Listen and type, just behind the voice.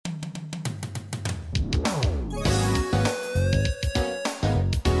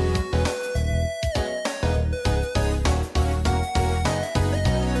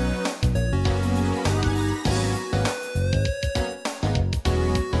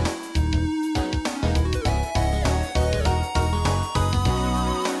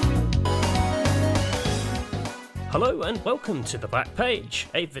Hello and welcome to The Back Page,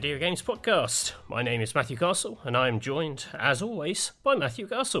 a video games podcast. My name is Matthew Castle and I am joined, as always, by Matthew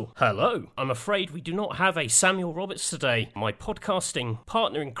Castle. Hello. I'm afraid we do not have a Samuel Roberts today. My podcasting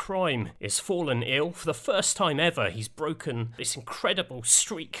partner in crime is fallen ill. For the first time ever, he's broken this incredible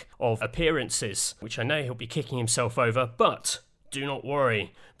streak of appearances, which I know he'll be kicking himself over, but do not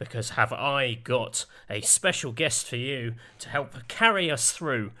worry, because have I got a special guest for you to help carry us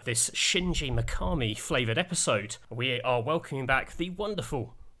through this Shinji Mikami flavoured episode. We are welcoming back the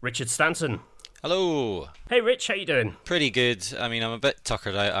wonderful Richard Stanton. Hello. Hey Rich, how you doing? Pretty good. I mean, I'm a bit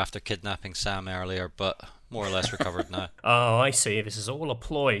tuckered out after kidnapping Sam earlier, but more or less recovered now. Oh, I see. This is all a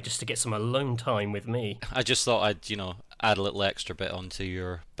ploy just to get some alone time with me. I just thought I'd, add a little extra bit onto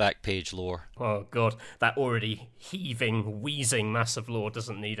your back page lore. Oh god, that already heaving, wheezing massive lore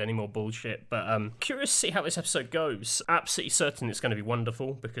doesn't need any more bullshit. But curious to see how this episode goes. Absolutely certain it's going to be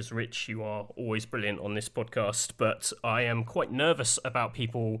wonderful because Rich, you are always brilliant on this podcast. But I am quite nervous about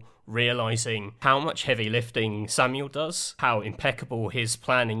people realising how much heavy lifting Samuel does, how impeccable his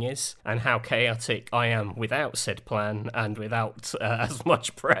planning is, and how chaotic I am without said plan and without as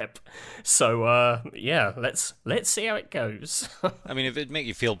much prep. So yeah, let's see how it goes. I mean, if it'd make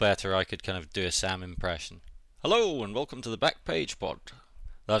you feel better, I could kind of do a Sam impression. Hello and welcome to the Back Page Pod.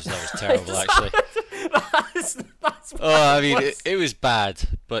 That was terrible, actually. That's I mean, it was bad,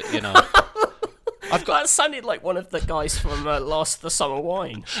 but That sounded like one of the guys from Last of the Summer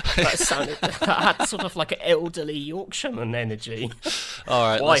Wine. That had sort of like an elderly Yorkshireman energy. All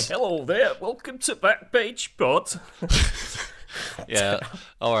right. Why, hello there. Welcome to Back Page Pod. Yeah.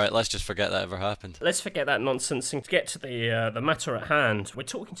 All right. Let's just forget that ever happened. Let's forget that nonsense and get to the matter at hand. We're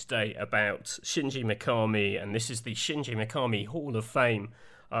talking today about Shinji Mikami, and this is the Shinji Mikami Hall of Fame.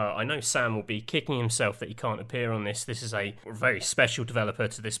 I know Sam will be kicking himself that he can't appear on this. This is a very special developer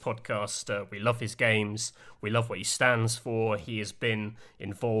to this podcast. We love his games. We love what he stands for. He has been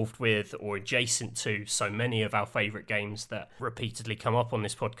involved with or adjacent to so many of our favourite games that repeatedly come up on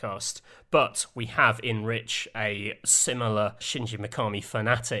this podcast. But we have in Rich a similar Shinji Mikami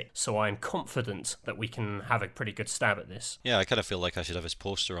fanatic, so I'm confident that we can have a pretty good stab at this. Yeah, I kind of feel like I should have his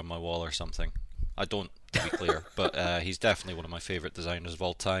poster on my wall or something. I don't, to be clear, but he's definitely one of my favourite designers of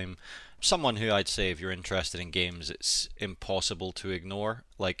all time. Someone who I'd say, if you're interested in games, it's impossible to ignore.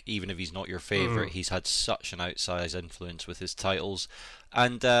 Like, even if he's not your favourite, he's had such an outsized influence with his titles.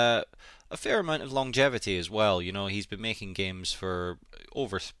 And a fair amount of longevity as well. He's been making games for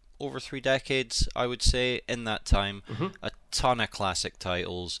over 3 decades, I would say, in that time. A ton of classic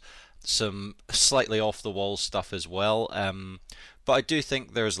titles, some slightly off-the-wall stuff as well. But I do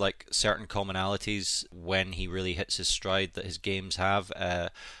think there's certain commonalities when he really hits his stride that his games have.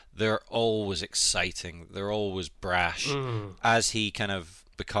 They're always exciting. They're always brash. As he kind of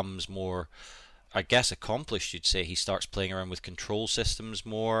becomes more, I guess, accomplished, you'd say, he starts playing around with control systems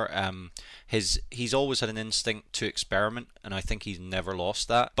more. He's always had an instinct to experiment, and I think he's never lost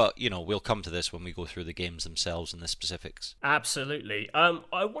that. But, we'll come to this when we go through the games themselves and the specifics. Absolutely.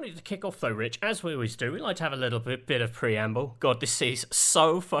 I wanted to kick off, though, Rich, as we always do. We like to have a little bit of preamble. God, this is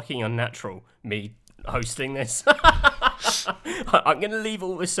so fucking unnatural, me hosting this. I'm going to leave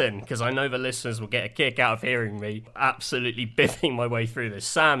all this in, because I know the listeners will get a kick out of hearing me absolutely biffing my way through this.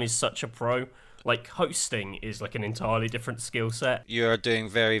 Sam is such a pro. Hosting is an entirely different skill set. You're doing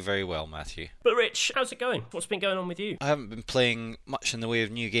very, very well, Matthew. But Rich, how's it going? What's been going on with you? I haven't been playing much in the way of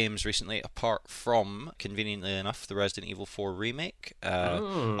new games recently, apart from, conveniently enough, the Resident Evil 4 remake.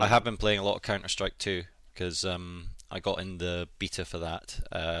 I have been playing a lot of Counter-Strike 2, because I got in the beta for that.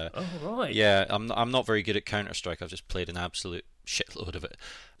 Oh, right. Yeah, I'm not very good at Counter-Strike. I've just played an absolute shitload of it.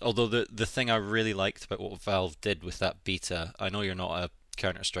 Although the thing I really liked about what Valve did with that beta, I know you're not a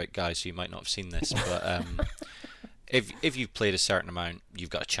Counter-Strike guy, so you might not have seen this, but if you've played a certain amount,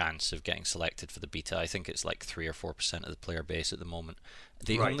 you've got a chance of getting selected for the beta. I think it's 3 or 4% of the player base at the moment.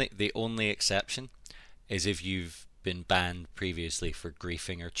 The only exception is if you've been banned previously for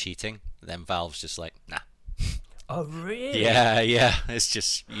griefing or cheating, then Valve's just nah. Oh, really? Yeah. It's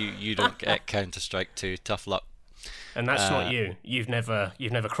just you don't get Counter-Strike 2. Tough luck. And that's not you. You've never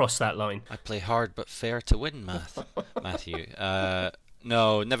crossed that line. I play hard but fair to win, Matthew.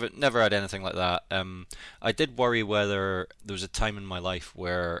 No, never had anything like that. I did worry whether there was a time in my life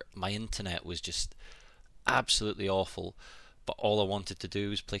where my internet was just absolutely awful, but all I wanted to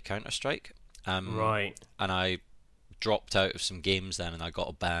do was play Counter-Strike. Right. And I dropped out of some games then, and I got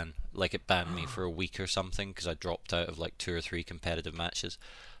a ban. It banned me for a week or something because I dropped out of 2 or 3 competitive matches.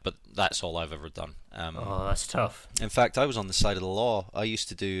 But that's all I've ever done. Oh, that's tough. In fact, I was on the side of the law. I used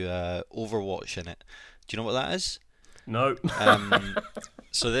to do Overwatch in it. Do you know what that is? No.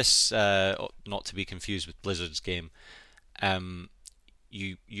 So this, not to be confused with Blizzard's game,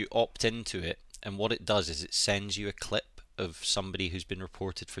 you opt into it, and what it does is it sends you a clip of somebody who's been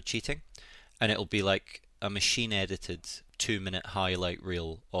reported for cheating, and it'll be like a machine-edited 2-minute highlight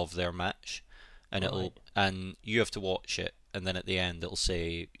reel of their match, and and you have to watch it, and then at the end it'll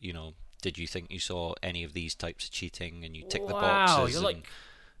say, did you think you saw any of these types of cheating, and you tick the boxes.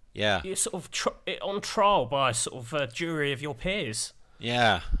 You're you're sort of on trial by sort of a jury of your peers.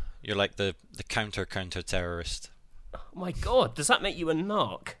 Yeah, you're like the counter terrorist. Oh my god, does that make you a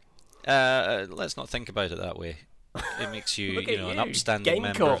narc? Let's not think about it that way. It makes you, an upstanding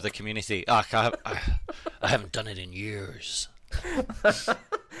member of the community. I haven't done it in years.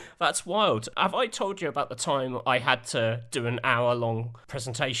 That's wild. Have I told you about the time I had to do an hour-long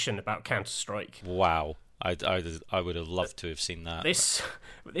presentation about Counter-Strike? Wow. I would have loved to have seen that. This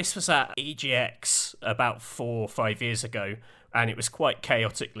was at EGX about 4 or 5 years ago, and it was quite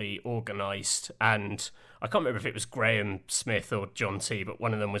chaotically organised, and I can't remember if it was Graham Smith or John T, but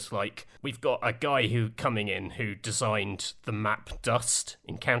one of them was like, we've got a guy coming in who designed the map Dust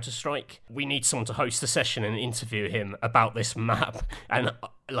in Counter-Strike. We need someone to host a session and interview him about this map. And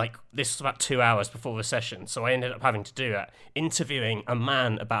this was about 2 hours before the session, so I ended up having to do that, interviewing a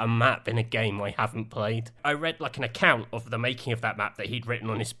man about a map in a game I haven't played. I read an account of the making of that map that he'd written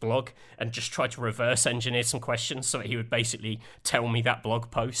on his blog and just tried to reverse engineer some questions so that he would basically tell me that blog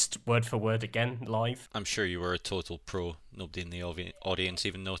post word for word again live. I'm sure you were a total pro. Nobody in the audience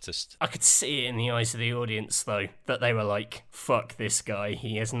even noticed. I could see it in the eyes of the audience, though, that they were like, fuck this guy,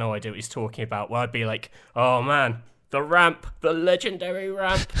 he has no idea what he's talking about. Well, I'd be like, oh man, the ramp, the legendary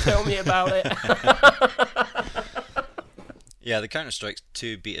ramp, tell me about it. Yeah, the Counter-Strike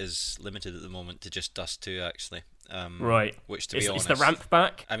 2 beta's limited at the moment to just Dust 2, actually. Right. Which, to be honest... Is the ramp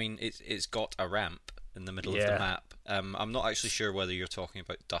back? I mean, it's got a ramp in the middle of the map. I'm not actually sure whether you're talking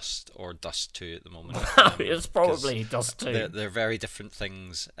about Dust or Dust 2 at the moment. It's probably Dust 2. They're very different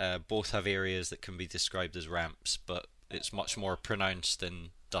things. Both have areas that can be described as ramps, but it's much more pronounced in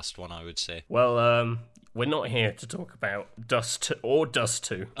Dust 1, I would say. Well, we're not here to talk about Dust or Dust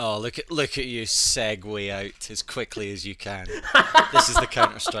 2. Oh, look at you segue out as quickly as you can. This is the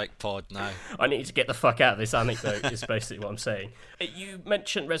Counter-Strike pod now. I need to get the fuck out of this anecdote, is basically what I'm saying. You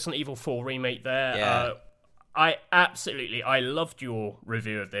mentioned Resident Evil 4 Remake there. Yeah. I loved your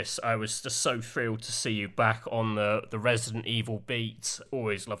review of this. I was just so thrilled to see you back on the Resident Evil beat.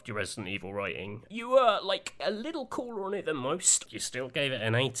 Always loved your Resident Evil writing. You were a little cooler on it than most. You still gave it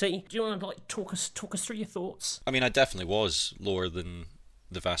an 80. Do you want to talk us through your thoughts? I mean, I definitely was lower than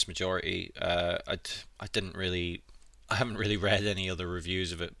the vast majority. I haven't really read any other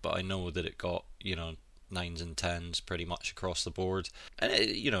reviews of it, but I know that it got 9s and 10s pretty much across the board, and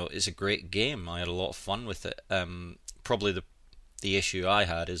it's a great game. I had a lot of fun with it. Probably the issue I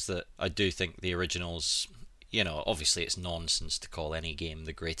had is that I do think the originals, obviously it's nonsense to call any game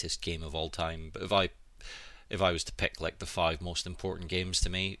the greatest game of all time, but if I was to pick the 5 most important games to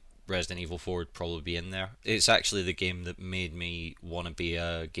me, Resident Evil 4 would probably be in there. It's actually the game that made me want to be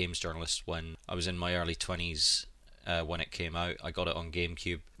a games journalist when I was in my early 20s. When it came out, I got it on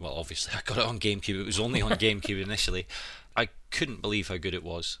GameCube. Well, obviously I got it on GameCube. It was only on GameCube initially. I couldn't believe how good it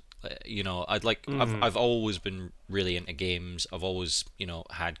was. I've always been really into games. I've always,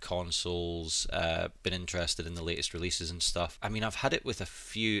 had consoles, been interested in the latest releases and stuff. I mean, I've had it with a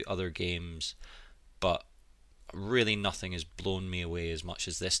few other games, but really nothing has blown me away as much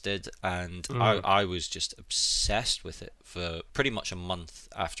as this did, and I was just obsessed with it for pretty much a month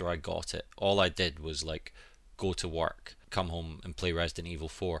after I got it. All I did was go to work, come home and play Resident Evil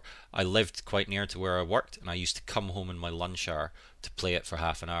 4. I lived quite near to where I worked, and I used to come home in my lunch hour to play it for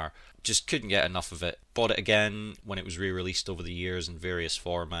half an hour. Just couldn't get enough of it. Bought it again when it was re-released over the years in various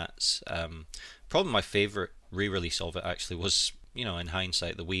formats. Probably my favourite re-release of it actually was, in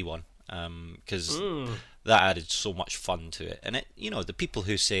hindsight, the Wii one, because that added so much fun to it. And it, the people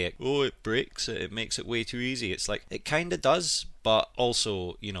who say it breaks it, it makes it way too easy, it's it kind of does, but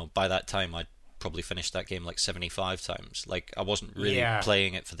also, by that time I'd probably finished that game 75 times. I wasn't really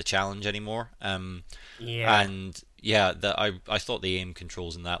playing it for the challenge anymore. And I thought the aim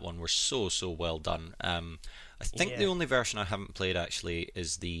controls in that one were so well done. I think the only version I haven't played actually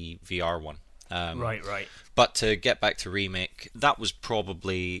is the VR one. Right. But to get back to Remake, that was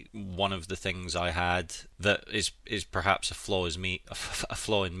probably one of the things I had that is perhaps a flaw in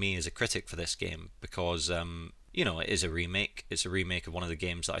me as a critic for this game, because it is a remake. It's a remake of one of the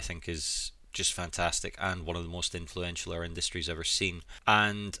games that I think is just fantastic and one of the most influential our industry's ever seen.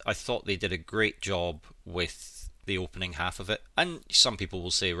 And I thought they did a great job with the opening half of it. And some people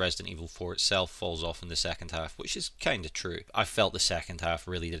will say Resident Evil 4 itself falls off in the second half, which is kind of true. I felt the second half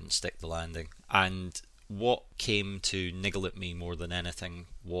really didn't stick the landing. And what came to niggle at me more than anything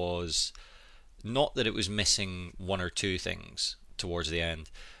was not that it was missing one or two things towards the end.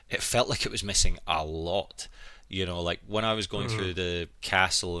 It felt like it was missing a lot. You know, like when I was going through the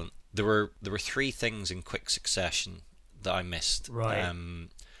castle, there were three things in quick succession that I missed. Right.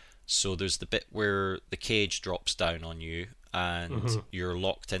 So there's the bit where the cage drops down on you and you're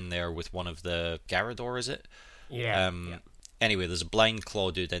locked in there with one of the Garrador, is it? Yeah. Anyway, there's a blind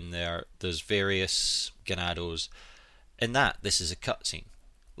claw dude in there. There's various Ganados. In that, this is a cutscene.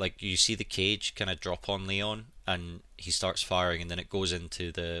 Like, you see the cage kind of drop on Leon, and he starts firing, and then it goes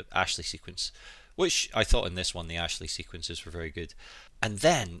into the Ashley sequence, which I thought in this one, the Ashley sequences were very good. And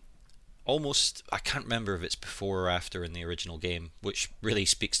then, almost, I can't remember if it's before or after in the original game, which really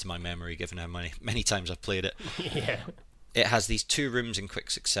speaks to my memory, given how many times I've played it. Yeah. It has these two rooms in quick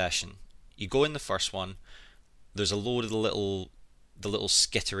succession. You go in the first one, there's a load of the little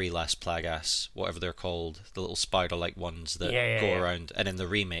skittery Las Plagas, whatever they're called, the little spider-like ones that go around. And in the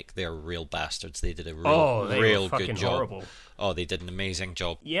remake, they're real bastards. They did a real good job. Horrible. Oh, they did an amazing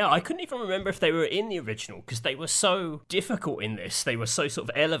job. Yeah, I couldn't even remember if they were in the original because they were so difficult in this. They were so sort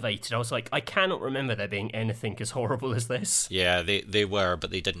of elevated. I was like, I cannot remember there being anything as horrible as this. Yeah, they were,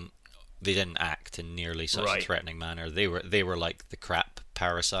 but they didn't act in nearly such a threatening manner. They were like the crap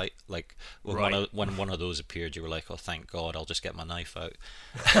parasite. Like when one of those appeared, you were like, oh, thank God, I'll just get my knife out.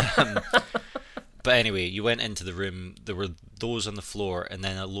 But anyway, you went into the room, there were those on the floor, and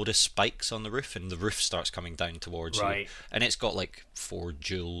then a load of spikes on the roof, and the roof starts coming down towards you. And it's got like 4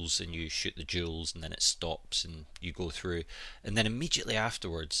 jewels, and you shoot the jewels, and then it stops, and you go through. And then immediately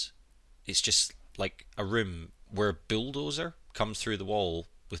afterwards, it's just like a room where a bulldozer comes through the wall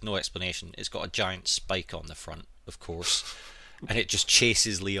with no explanation. It's got a giant spike on the front, of course, and it just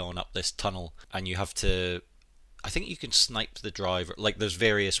chases Leon up this tunnel, and you have to, I think you can snipe the driver. Like, there's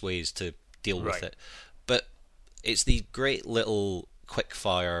various ways to deal with it, but it's these great little quick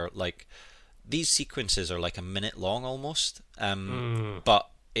fire, like, these sequences are like a minute long almost, but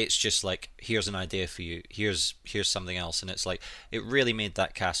it's just like, here's an idea for you, here's something else, and it's like, it really made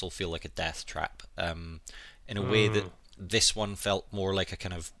that castle feel like a death trap, in a way that this one felt more like a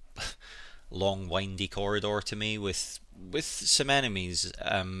kind of long windy corridor to me with some enemies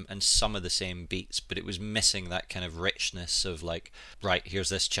and some of the same beats, but it was missing that kind of richness of like, right, here's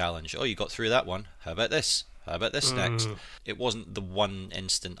this challenge, oh, you got through that one, how about this next. It wasn't the one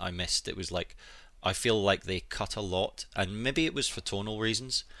instant I missed. It was like, I feel like they cut a lot, and maybe it was for tonal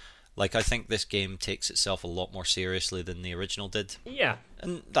reasons. Like, I think this game takes itself a lot more seriously than the original did. Yeah.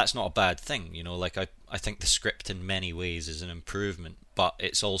 And that's not a bad thing, you know, like, I think the script in many ways is an improvement, but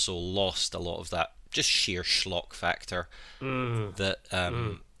it's also lost a lot of that just sheer schlock factor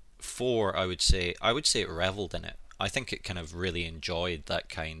that 4, I would say it reveled in it. I think it kind of really enjoyed that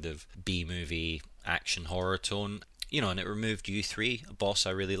kind of B-movie action horror tone. You know, and it removed U3, a boss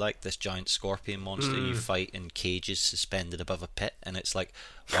I really liked, this giant scorpion monster you fight in cages suspended above a pit, and it's like,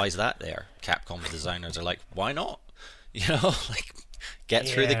 why is that there? Capcom's designers are like, why not? You know, like, get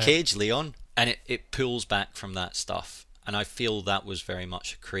through the cage, Leon. And it pulls back from that stuff. And I feel that was very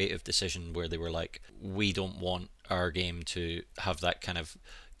much a creative decision where they were like, we don't want our game to have that kind of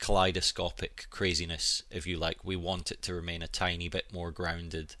kaleidoscopic craziness, if you like. We want it to remain a tiny bit more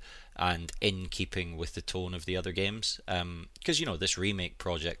grounded and in keeping with the tone of the other games. Because, you know, this remake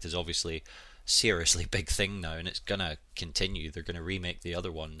project is obviously seriously big thing now, and it's going to continue. They're going to remake the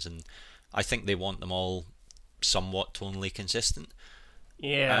other ones, and I think they want them all somewhat tonally consistent.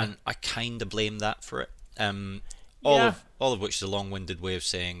 Yeah. And I kind of blame that for it. All of which is a long-winded way of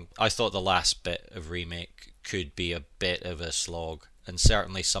saying I thought the last bit of remake could be a bit of a slog, and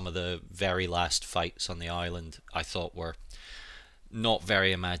certainly some of the very last fights on the island I thought were not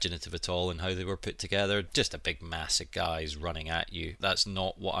very imaginative at all in how they were put together. Just a big mass of guys running at you. That's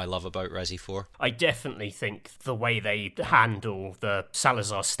not what I love about Resi 4. I definitely think the way they handle the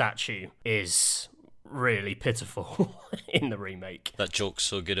Salazar statue is really pitiful in the remake. That joke's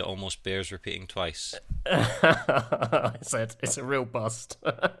so good it almost bears repeating twice. I said it's a real bust.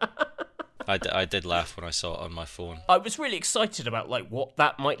 I did laugh when I saw it on my phone. I was really excited about like what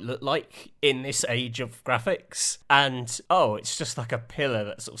that might look like in this age of graphics, and it's just like a pillar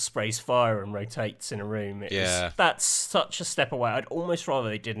that sort of sprays fire and rotates in a room. That's such a step away. I'd almost rather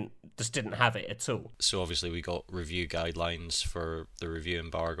they didn't have it at all. So obviously we got review guidelines for the review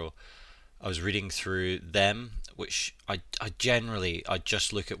embargo. I was reading through them, which I generally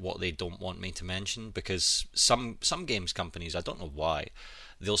just look at what they don't want me to mention, because some games companies, I don't know why,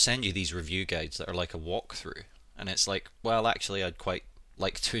 they'll send you these review guides that are like a walkthrough, And it's like, well, actually, I'd quite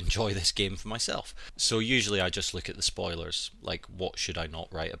like to enjoy this game for myself. So usually I just look at the spoilers, like what should I not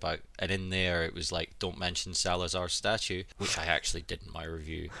write about? And in there it was like, don't mention Salazar's statue, which I actually did in my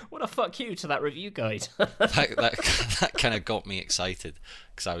review. What a fuck you to that review guide. that kind of got me excited,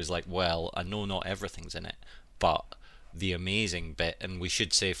 because I was like, well, I know not everything's in it, but the amazing bit, and we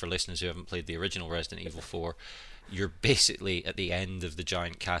should say for listeners who haven't played the original Resident Evil 4, you're basically at the end of the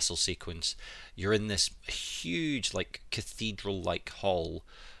giant castle sequence. You're in this huge, like, cathedral-like hall,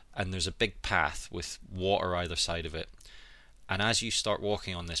 and there's a big path with water either side of it. And as you start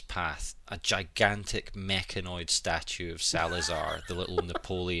walking on this path, a gigantic mechanoid statue of Salazar, the little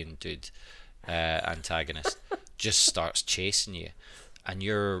Napoleon dude, antagonist, just starts chasing you. And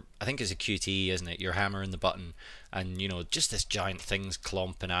I think it's a QTE, isn't it? You're hammering the button, and, just this giant thing's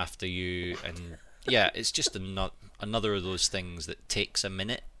clomping after you, and yeah, it's just another of those things that takes a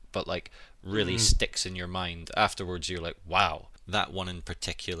minute, but like really sticks in your mind. Afterwards, you're like, wow, that one in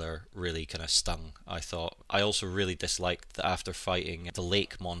particular really kind of stung, I thought. I also really disliked that after fighting the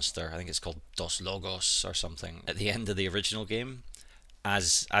lake monster, I think it's called Dos Logos or something, at the end of the original game,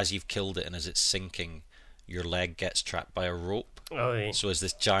 as you've killed it and as it's sinking, your leg gets trapped by a rope. Oh, yeah. So as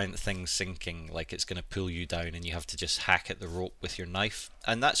this giant thing sinking, like it's going to pull you down, and you have to just hack at the rope with your knife.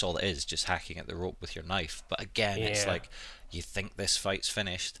 And that's all it is, just hacking at the rope with your knife. But again, it's like, you think this fight's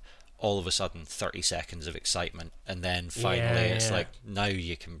finished, all of a sudden 30 seconds of excitement, and then finally it's like, now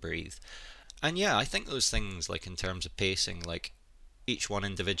you can breathe. And yeah, I think those things, like in terms of pacing, like each one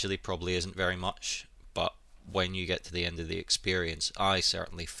individually probably isn't very much, but when you get to the end of the experience, I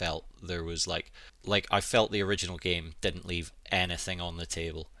certainly felt there was like I felt the original game didn't leave anything on the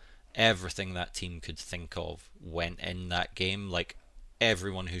table. Everything that team could think of went in that game. Like,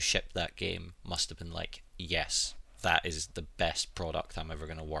 everyone who shipped that game must have been like, yes, that is the best product I'm ever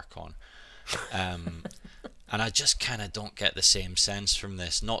going to work on. And I just kind of don't get the same sense from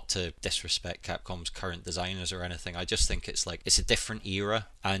this. Not to disrespect Capcom's current designers or anything. I just think it's like, it's a different era,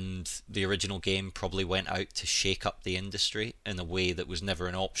 and the original game probably went out to shake up the industry in a way that was never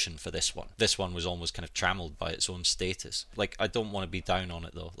an option for this one. This one was almost kind of trammeled by its own status. Like, I don't want to be down on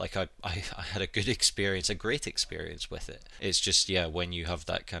it though. Like, I had a good experience, a great experience with it. It's just, yeah, when you have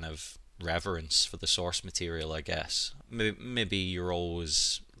that kind of reverence for the source material, I guess. Maybe you're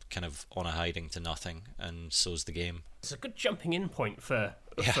always kind of on a hiding to nothing, and so's the game. It's a good jumping in point for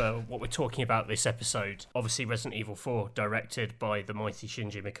what we're talking about this episode. Obviously, Resident Evil 4, directed by the mighty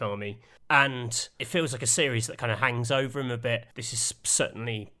Shinji Mikami, and it feels like a series that kind of hangs over him a bit. This is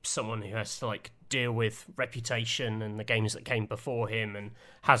certainly someone who has to like deal with reputation and the games that came before him, and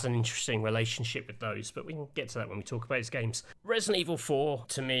has an interesting relationship with those, but we can get to that when we talk about his games. Resident Evil 4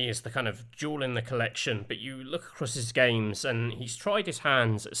 to me is the kind of jewel in the collection, but you look across his games and he's tried his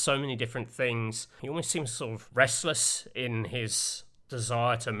hands at so many different things. He almost seems sort of restless in his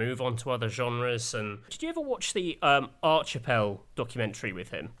desire to move on to other genres. And did you ever watch the Archipel documentary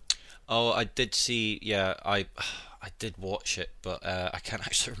with him? Oh, I did see, yeah, I did watch it, but I can't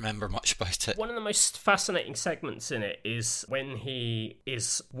actually remember much about it. One of the most fascinating segments in it is when he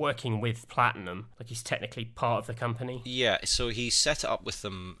is working with Platinum, like he's technically part of the company. Yeah, so he set it up with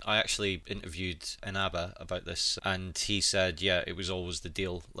them. I actually interviewed Inaba about this, and he said, yeah, it was always the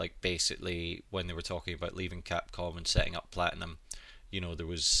deal. Like, basically, when they were talking about leaving Capcom and setting up Platinum, there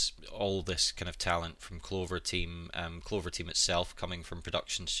was all this kind of talent from Clover Team itself coming from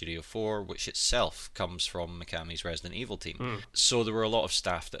Production Studio 4, which itself comes from Mikami's Resident Evil team. So there were a lot of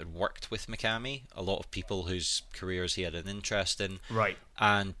staff that had worked with Mikami, a lot of people whose careers he had an interest in. Right.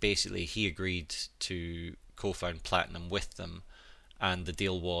 And basically he agreed to co-found Platinum with them, and the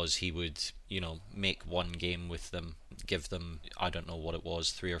deal was he would, make one game with them, give them, I don't know what it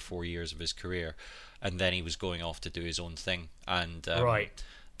was, 3 or 4 years of his career, and then he was going off to do his own thing. And right.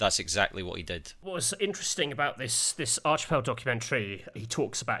 That's exactly what he did. What was interesting about this Archipel documentary, he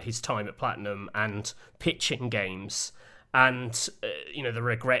talks about his time at Platinum and pitching games, and the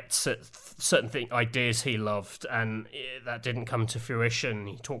regrets at certain ideas he loved, and that didn't come to fruition.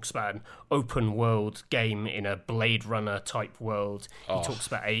 He talks about an open world game in a Blade Runner type world. He talks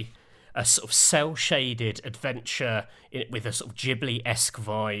about a sort of cel-shaded adventure with a sort of Ghibli-esque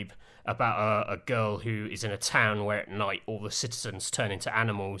vibe about a girl who is in a town where at night all the citizens turn into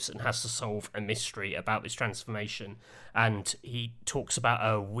animals and has to solve a mystery about this transformation. And he talks about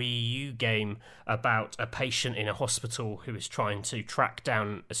a Wii U game about a patient in a hospital who is trying to track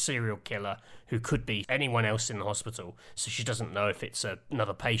down a serial killer who could be anyone else in the hospital. So she doesn't know if it's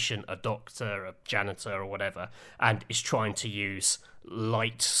another patient, a doctor, a janitor or whatever, and is trying to use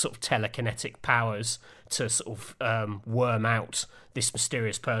light sort of telekinetic powers to sort of worm out this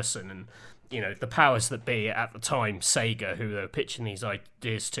mysterious person. And the powers that be at the time, Sega, who they were pitching these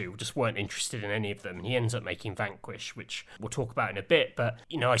ideas to, just weren't interested in any of them. And he ends up making Vanquish, which we'll talk about in a bit. But,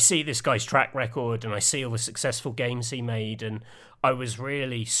 I see this guy's track record and I see all the successful games he made, and I was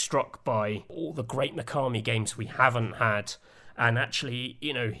really struck by all the great Mikami games we haven't had. And actually,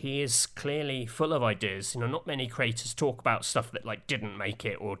 he is clearly full of ideas. Not many creators talk about stuff that didn't make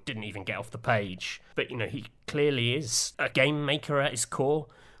it or didn't even get off the page. But, he clearly is a game maker at his core,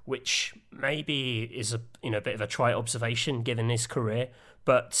 which maybe is a bit of a trite observation given his career.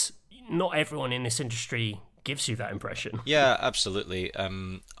 But not everyone in this industry gives you that impression. Yeah, absolutely.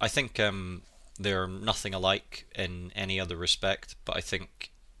 I think they're nothing alike in any other respect, but I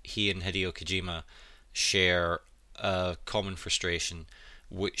think he and Hideo Kojima share a common frustration,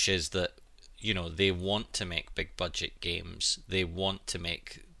 which is that they want to make big budget games, they want to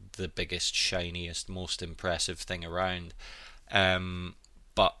make the biggest, shiniest, most impressive thing around,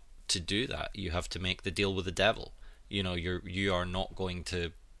 but to do that you have to make the deal with the devil. You are not going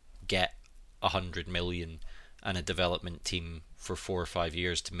to get 100 million and a development team for 4 or 5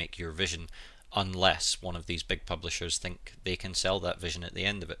 years to make your vision unless one of these big publishers think they can sell that vision at the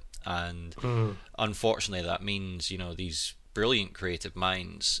end of it. And unfortunately that means these brilliant creative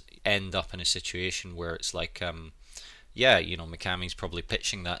minds end up in a situation where it's like Mikami's probably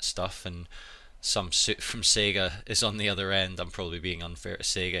pitching that stuff and some suit from Sega is on the other end. I'm probably being unfair to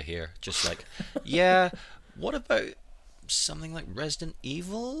Sega here, just like what about something like Resident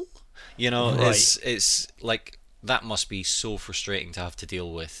Evil? Right. It's like that must be so frustrating to have to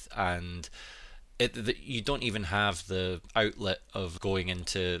deal with, and you don't even have the outlet of going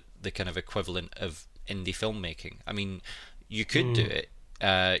into the kind of equivalent of indie filmmaking. I mean, you could do it.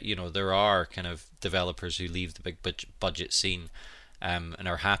 There are kind of developers who leave the big budget scene and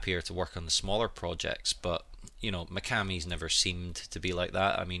are happier to work on the smaller projects, but Mikami's never seemed to be like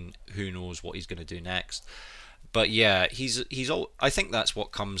that. I mean, who knows what he's going to do next? But yeah, I think that's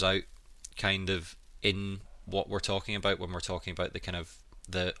what comes out kind of in what we're talking about when we're talking about the kind of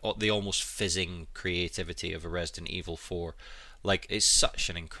the almost fizzing creativity of a Resident Evil 4. Like, it's such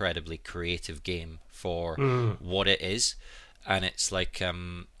an incredibly creative game for what it is, and it's like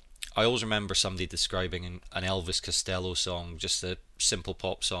I always remember somebody describing an Elvis Costello song, just a simple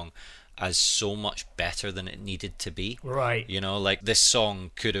pop song, as so much better than it needed to be. Right. Like this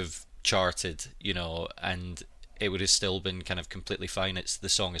song could have charted, and it would have still been kind of completely fine. The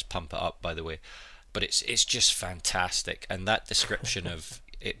song is Pump It Up, by the way. But it's just fantastic, and that description of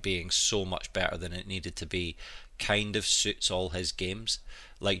it being so much better than it needed to be kind of suits all his games.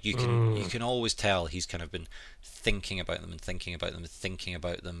 Like you can always tell he's kind of been thinking about them and thinking about them and thinking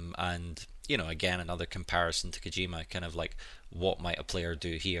about them, and again, another comparison to Kojima, kind of like, what might a player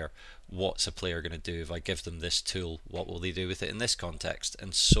do here? What's a player going to do if I give them this tool? What will they do with it in this context?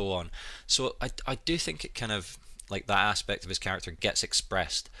 And so on. So I do think it kind of, like, that aspect of his character gets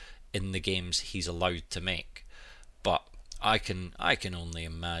expressed in the games he's allowed to make. But I can only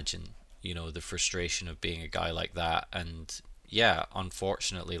imagine, the frustration of being a guy like that. And yeah,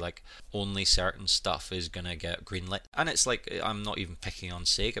 unfortunately, like, only certain stuff is gonna get greenlit. And it's like, I'm not even picking on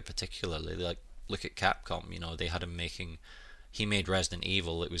Sega particularly. Like, look at Capcom. They had him making. He made Resident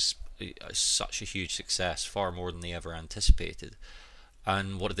Evil. It was such a huge success, far more than they ever anticipated.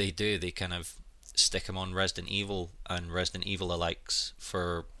 And what do? They kind of stick him on Resident Evil and Resident Evil alikes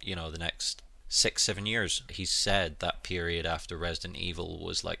for the next 6-7 years. He said that period after Resident Evil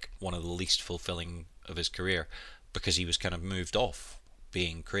was like one of the least fulfilling of his career, because he was kind of moved off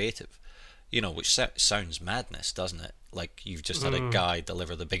being creative, which sounds madness, doesn't it? Like, you've just had a guy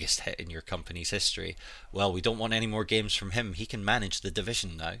deliver the biggest hit in your company's history. Well, we don't want any more games from him. He can manage the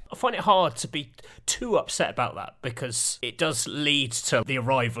division now. I find it hard to be too upset about that, because it does lead to the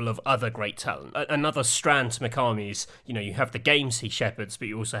arrival of other great talent. Another strand to Mikami's, you have the games he shepherds, but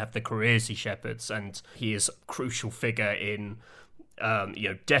you also have the careers he shepherds, and he is a crucial figure in,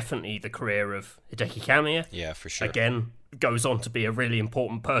 definitely the career of Hideki Kamiya. Yeah, for sure. Again, goes on to be a really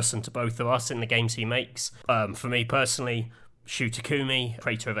important person to both of us in the games he makes. For me personally, Shu Takumi,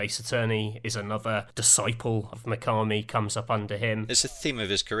 creator of Ace Attorney, is another disciple of Mikami, comes up under him. It's a theme of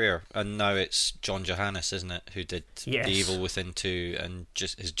his career, and now it's John Johannes, isn't it, who did The Evil Within 2 and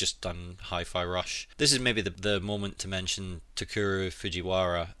has just done Hi-Fi Rush. This is maybe the moment to mention Takeru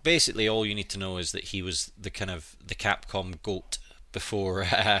Fujiwara. Basically, all you need to know is that he was the Capcom GOAT before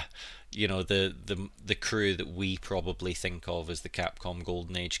the crew that we probably think of as the Capcom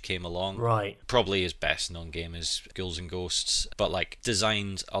Golden Age came along. Right. Probably his best known game is Ghouls and Ghosts, but like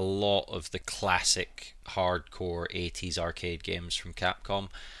designed a lot of the classic hardcore 80s arcade games from Capcom.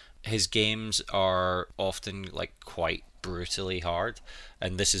 his games are often like quite brutally hard,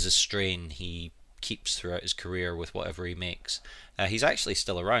 and this is a strain he keeps throughout his career with whatever he makes. He's actually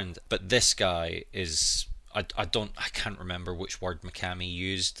still around, but this guy is. I can't remember which word Mikami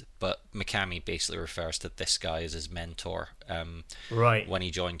used, but Mikami basically refers to this guy as his mentor. Right. When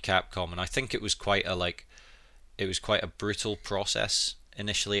he joined Capcom, and I think it was quite a brutal process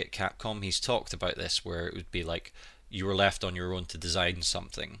initially at Capcom. He's talked about this, where it would be like you were left on your own to design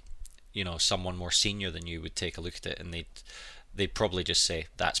something. You know, someone more senior than you would take a look at it, and they'd probably just say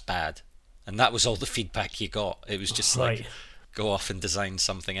that's bad, and that was all the feedback you got. It was just Right. like, go off and design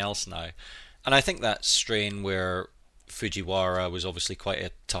something else now. And I think that strain where Fujiwara was obviously quite a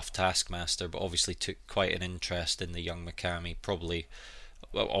tough taskmaster, but obviously took quite an interest in the young Mikami, probably,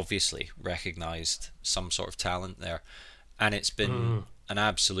 well, obviously recognised some sort of talent there. And it's been an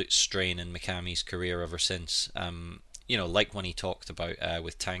absolute strain in Mikami's career ever since. You know, like when he talked about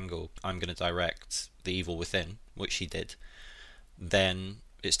with Tango, I'm going to direct The Evil Within, which he did. Then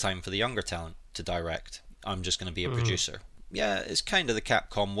it's time for the younger talent to direct. I'm just going to be a producer. Yeah, it's kind of the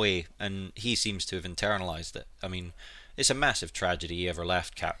Capcom way, and he seems to have internalized it. I mean, it's a massive tragedy he ever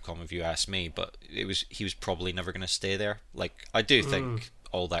left Capcom, if you ask me, but he was probably never going to stay there. Like, I do think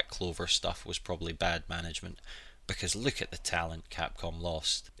all that Clover stuff was probably bad management, because look at the talent Capcom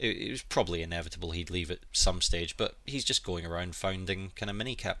lost. It was probably inevitable he'd leave at some stage, but he's just going around founding kind of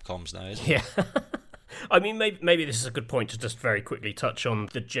mini Capcoms now, isn't he? Yeah. I mean, maybe this is a good point to just very quickly touch on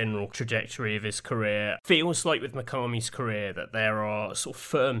the general trajectory of his career. Feels like with Mikami's career that there are sort of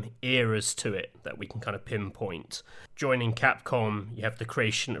firm eras to it that we can kind of pinpoint. Joining Capcom, you have the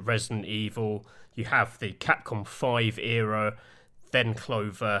creation of Resident Evil, you have the Capcom 5 era, then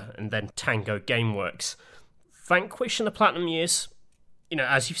Clover, and then Tango Gameworks. Vanquish and the Platinum years, you know,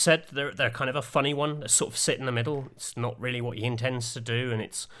 as you've said, they're kind of a funny one. They sort of sit in the middle. It's not really what he intends to do, and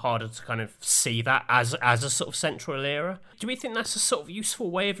it's harder to kind of see that as a sort of central era. Do we think that's a sort of useful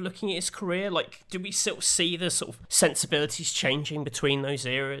way of looking at his career? Like, do we sort of see the sort of sensibilities changing between those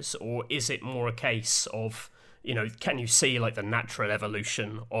eras, or is it more a case of, you know, can you see like the natural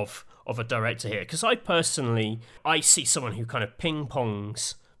evolution of a director here? Because I see someone who kind of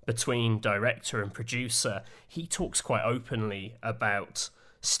ping-pongs between director and producer. He talks quite openly about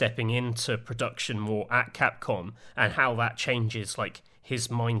stepping into production more at Capcom and how that changes like his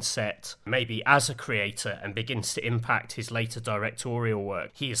mindset maybe as a creator and begins to impact his later directorial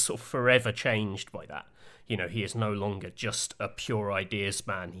work. He is sort of forever changed by that. You know, he is no longer just a pure ideas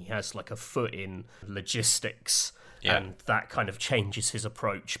man. He has like a foot in logistics, and that kind of changes his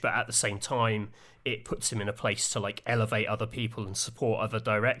approach. But at the same time, it puts him in a place to like elevate other people and support other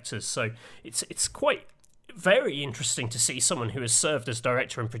directors. So it's quite very interesting to see someone who has served as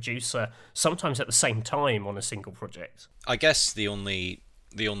director and producer sometimes at the same time on a single project. I guess the only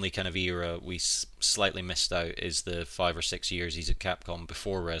kind of era we slightly missed out is the 5 or 6 years he's at Capcom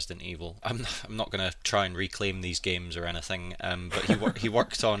before Resident Evil. I'm not going to try and reclaim these games or anything, but he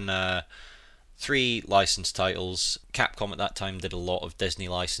worked on 3 licensed titles. Capcom at that time did a lot of Disney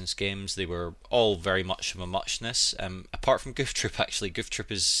licensed games. They were all very much of a muchness. Apart from Goof Troop, actually. Goof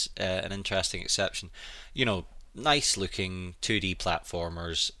Troop is an interesting exception. You know, nice looking 2D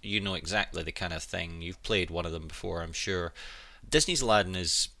platformers. You know exactly the kind of thing. You've played one of them before, I'm sure. Disney's Aladdin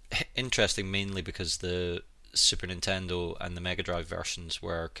is interesting mainly because the Super Nintendo and the Mega Drive versions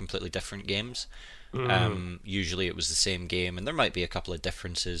were completely different games. Usually it was the same game, and there might be a couple of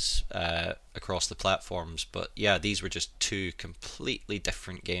differences across the platforms, but yeah, these were just 2 completely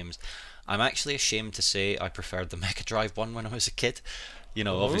different games. I'm actually ashamed to say I preferred the Mega Drive one when I was a kid. You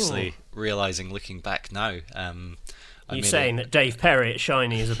know, obviously realising looking back now. You saying that Dave Perry at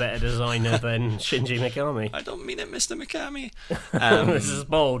Shiny is a better designer than Shinji Mikami? I don't mean it, Mr. Mikami. This is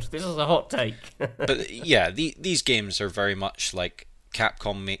bold. This is a hot take. But yeah, these games are very much like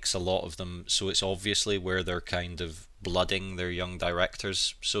Capcom makes a lot of them, so it's obviously where they're kind of blooding their young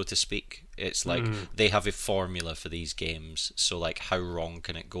directors, so to speak. It's like they have a formula for these games, so like how wrong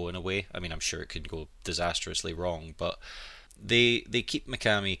can it go in a way? I mean, I'm sure it could go disastrously wrong, but they keep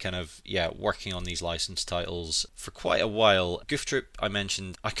Mikami kind of working on these licensed titles for quite a while. Goof Troop, I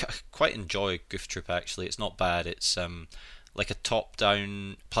mentioned, I quite enjoy Goof Troop actually. It's not bad. It's like a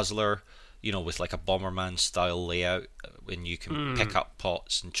top-down puzzler, you know, with like a Bomberman style layout, when you can pick up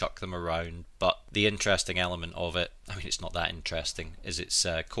pots and chuck them around. But the interesting element of it, I mean, it's not that interesting, is it's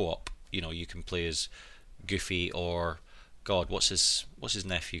co-op. You know, you can play as Goofy or God, what's his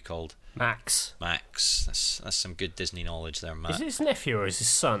nephew called? Max. Max. That's some good Disney knowledge there, Matt. Is it his nephew or is his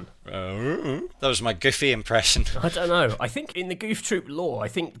son? That was my Goofy impression. I don't know. I think in the Goof Troop lore, I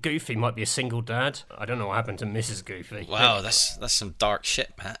think Goofy might be a single dad. I don't know what happened to Mrs. Goofy. Wow, that's some dark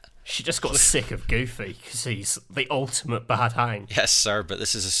shit, Matt. She just got sick of Goofy because he's the ultimate bad hang. Yes, sir, but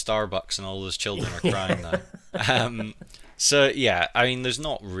this is a Starbucks and all those children are crying now. So yeah, I mean, there's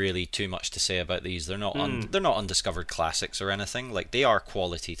not really too much to say about these. They're not they're not undiscovered classics or anything. Like, they are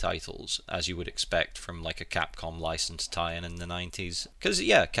quality titles, as you would expect from like a Capcom licensed tie-in in the 90s. Because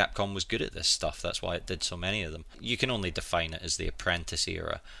yeah, Capcom was good at this stuff. That's why it did so many of them. You can only define it as the Apprentice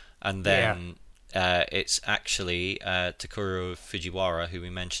era, and then it's actually Takuro Fujiwara, who we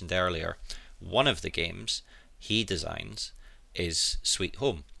mentioned earlier. One of the games he designs is Sweet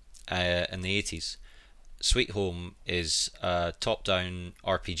Home in the 80s. Sweet Home is a top-down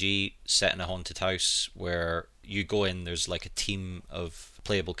RPG set in a haunted house where you go in, there's like a team of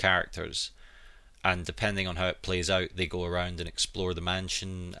playable characters, and depending on how it plays out, they go around and explore the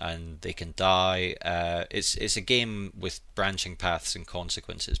mansion, and they can die. It's a game with branching paths and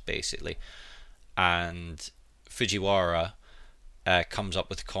consequences, basically. And Fujiwara comes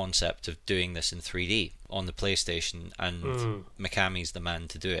up with the concept of doing this in 3D on the PlayStation, and Mikami's the man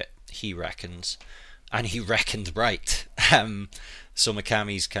to do it, he reckons. And he reckoned right. So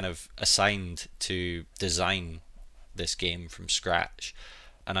Mikami's kind of assigned to design this game from scratch.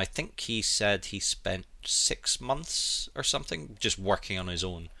 And I think he said he spent 6 months or something just working on his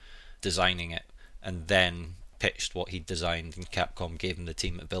own, designing it, and then pitched what he'd designed, and Capcom gave him the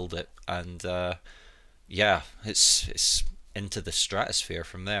team to build it. And yeah, it's into the stratosphere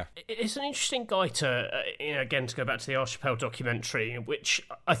from there. It's an interesting guy to, again, to go back to the Archipel documentary, which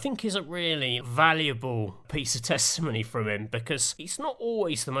I think is a really valuable piece of testimony from him, because he's not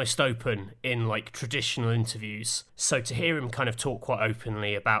always the most open in like traditional interviews. So to hear him kind of talk quite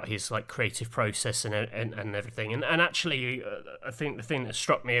openly about his like creative process and everything, and actually, I think the thing that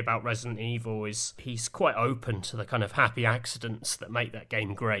struck me about Resident Evil is he's quite open to the kind of happy accidents that make that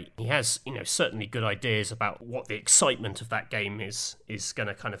game great. He has, certainly good ideas about what the excitement of that game is going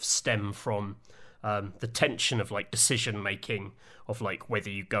to kind of stem from the tension of like decision making, of like whether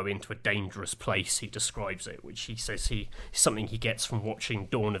you go into a dangerous place. He describes it, which he says something he gets from watching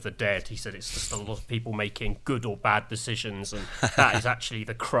Dawn of the Dead. He said it's just a lot of people making good or bad decisions, and that is actually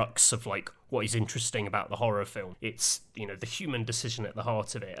the crux of like what is interesting about the horror film. It's the human decision at the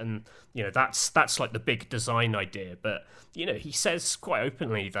heart of it, and that's like the big design idea. But he says quite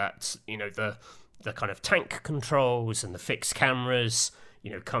openly that the kind of tank controls and the fixed cameras,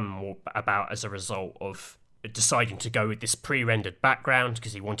 come more about as a result of deciding to go with this pre-rendered background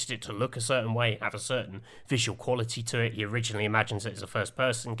because he wanted it to look a certain way, have a certain visual quality to it. He originally imagines it as a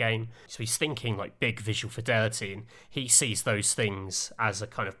first-person game, so he's thinking like big visual fidelity, and he sees those things as a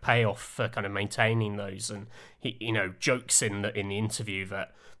kind of payoff for kind of maintaining those. And he, jokes in the interview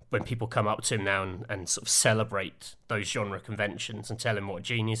that when people come up to him now and sort of celebrate those genre conventions and tell him what a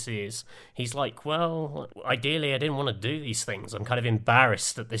genius he is, he's like, well, ideally I didn't want to do these things. I'm kind of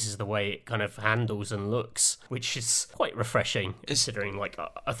embarrassed that this is the way it kind of handles and looks, which is quite refreshing, considering, like,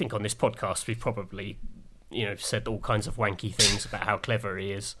 I think on this podcast we've probably, said all kinds of wanky things about how clever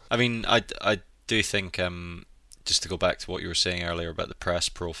he is. I mean, I do think, just to go back to what you were saying earlier about the press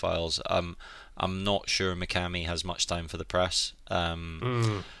profiles, I'm not sure Mikami has much time for the press.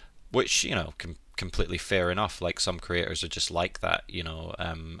 Which, completely fair enough. Like, some creators are just like that,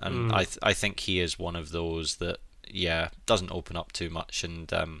 and I think he is one of those that, doesn't open up too much, and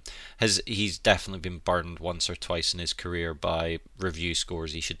he's definitely been burned once or twice in his career by review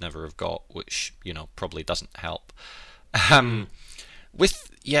scores he should never have got, which, probably doesn't help.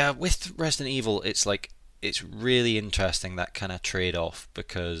 With Resident Evil, it's really interesting, that kind of trade-off,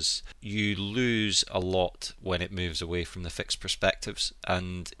 because you lose a lot when it moves away from the fixed perspectives.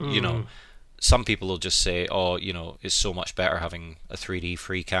 And, some people will just say, it's so much better having a 3D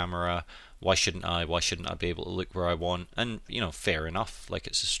free camera. Why shouldn't I be able to look where I want? And, fair enough. Like,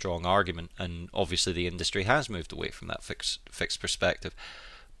 it's a strong argument. And obviously the industry has moved away from that fixed perspective.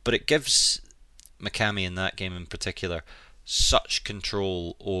 But it gives Mikami, in that game in particular, such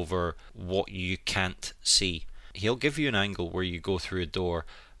control over what you can't see. He'll give you an angle where you go through a door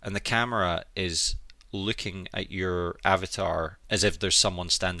and the camera is looking at your avatar as if there's someone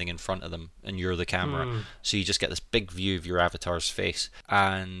standing in front of them and you're the camera. So you just get this big view of your avatar's face.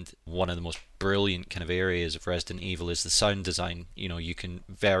 And one of the most brilliant kind of areas of Resident Evil is the sound design. You can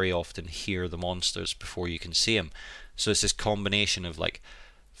very often hear the monsters before you can see them. So it's this combination of like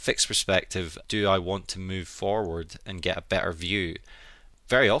fixed perspective, do I want to move forward and get a better view,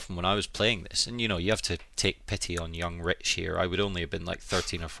 very often when I was playing this, and you have to take pity on young Rich here, I would only have been like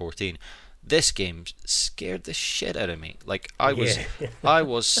 13 or 14. This game scared the shit out of me. Like, I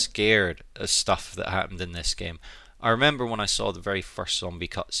was scared of stuff that happened in this game. I remember when I saw the very first zombie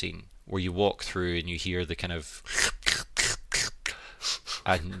cutscene, where you walk through and you hear the kind of,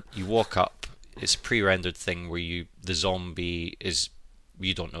 and you walk up. It's a pre-rendered thing where the zombie is,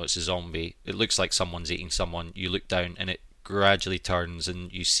 you don't know it's a zombie. It looks like someone's eating someone. You look down and it gradually turns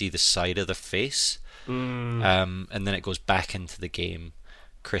and you see the side of the face. And then it goes back into the game.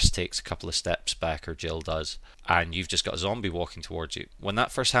 Chris takes a couple of steps back, or Jill does, and you've just got a zombie walking towards you. When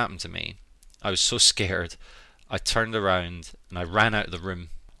that first happened to me, I was so scared. I turned around and I ran out of the room,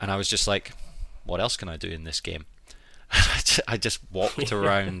 and I was just like, what else can I do in this game? I just walked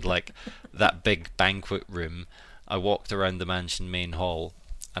around like that big banquet room. I walked around the mansion main hall,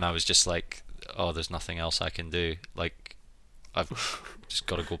 and I was just like, oh, there's nothing else I can do. Like, I've just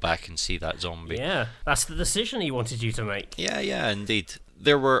got to go back and see that zombie. Yeah, that's the decision he wanted you to make. Yeah, indeed.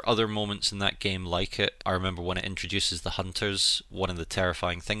 There were other moments in that game like it. I remember when it introduces the hunters, one of the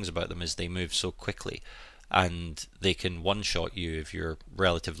terrifying things about them is they move so quickly, and they can one-shot you if you're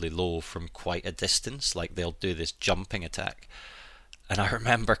relatively low from quite a distance. Like, they'll do this jumping attack. And I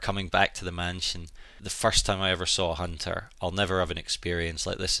remember coming back to the mansion, the first time I ever saw a hunter. I'll never have an experience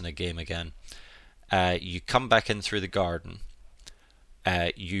like this in a game again. You come back in through the garden.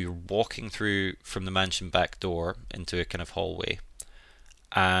 You're walking through from the mansion back door into a kind of hallway,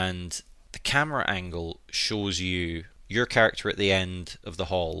 and the camera angle shows your character at the end of the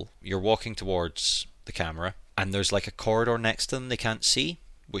hall. You're walking towards the camera, and there's like a corridor next to them they can't see,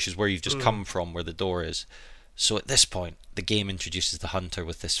 which is where you've just come from, where the door is. So at this point, the game introduces the hunter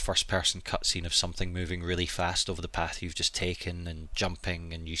with this first-person cutscene of something moving really fast over the path you've just taken and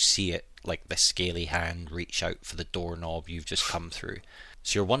jumping, and you see it, like this scaly hand, reach out for the doorknob you've just come through.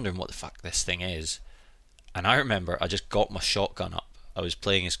 So you're wondering what the fuck this thing is. And I remember I just got my shotgun up. I was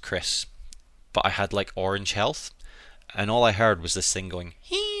playing as Chris, but I had like orange health, and all I heard was this thing going,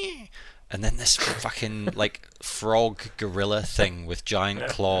 hee! And then this fucking like frog gorilla thing with giant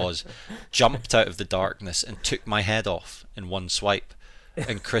claws jumped out of the darkness and took my head off in one swipe,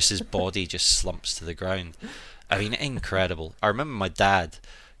 and Chris's body just slumps to the ground. I mean, incredible. I remember my dad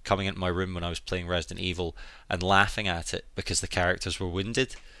coming into my room when I was playing Resident Evil and laughing at it because the characters were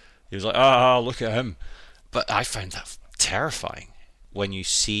wounded. He was like, look at him. But I found that terrifying when you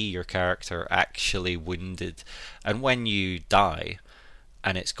see your character actually wounded, and when you die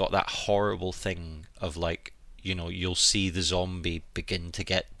and it's got that horrible thing of like, you'll see the zombie begin to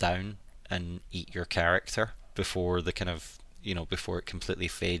get down and eat your character before the kind of, before it completely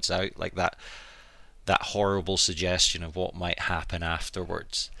fades out, like that horrible suggestion of what might happen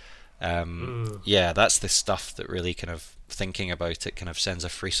afterwards. Yeah, that's the stuff that really kind of, thinking about it, kind of sends a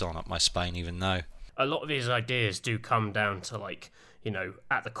frisson up my spine even now. A lot of his ideas do come down to like,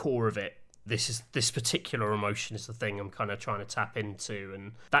 at the core of it, this particular emotion is the thing I'm kind of trying to tap into,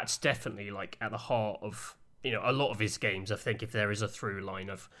 and that's definitely like at the heart of a lot of his games. I think if there is a through line,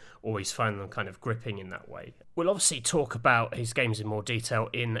 I've always found them kind of gripping in that way. We'll obviously talk about his games in more detail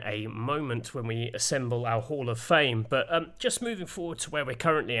in a moment when we assemble our Hall of Fame, but just moving forward to where we're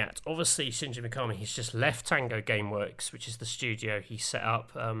currently at, obviously Shinji Mikami, he's just left Tango Gameworks, which is the studio he set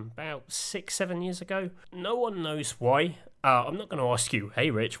up about 6-7 years ago. No one knows why. I'm not going to ask you, hey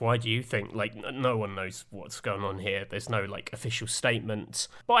Rich, why do you think? Like, no one knows what's going on here. There's no like official statements.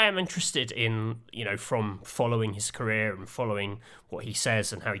 But I am interested in, from following his career and following what he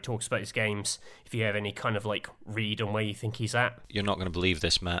says and how he talks about his games, if you have any kind of like read on where you think he's at. You're not going to believe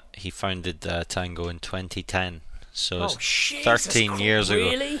this, Matt. He founded Tango in 2010. So it's Jesus 13 years ago.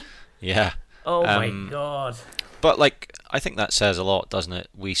 Really? Yeah. Oh my God. But like, I think that says a lot, doesn't it?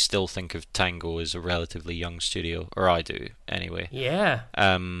 We still think of Tango as a relatively young studio, or I do, anyway. Yeah.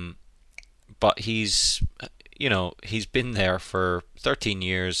 But he's been there for 13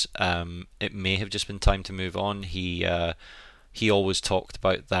 years. It may have just been time to move on. He always talked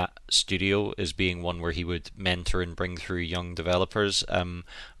about that studio as being one where he would mentor and bring through young developers.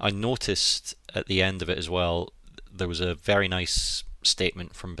 I noticed at the end of it as well, there was a very nice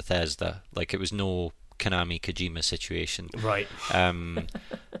statement from Bethesda. Like, it was no Konami Kojima situation. Right.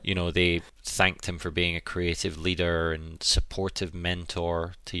 They thanked him for being a creative leader and supportive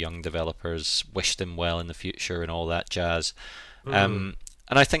mentor to young developers, wished them well in the future and all that jazz. And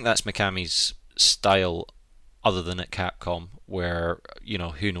I think that's Mikami's style, other than at Capcom, where,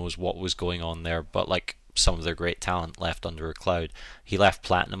 who knows what was going on there, but like some of their great talent left under a cloud. He left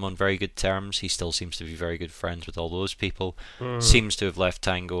Platinum on very good terms. He still seems to be very good friends with all those people. Seems to have left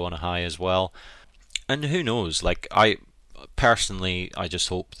Tango on a high as well. And who knows, like, personally, I just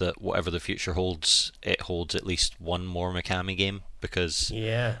hope that whatever the future holds, it holds at least one more Mikami game, because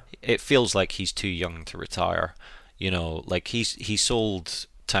it feels like he's too young to retire. Like he sold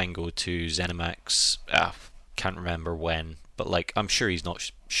Tango to ZeniMax, can't remember when, but like I'm sure he's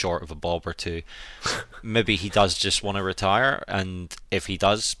not short of a bob or two. Maybe he does just want to retire, and if he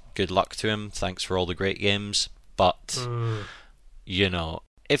does, good luck to him. Thanks for all the great games. But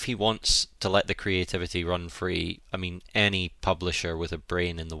if he wants to let the creativity run free, I mean, any publisher with a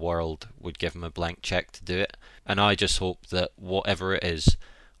brain in the world would give him a blank check to do it. And I just hope that whatever it is,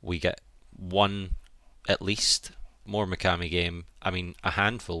 we get one at least more Mikami game. I mean, a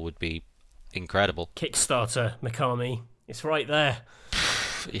handful would be incredible. Kickstarter Mikami, it's right there.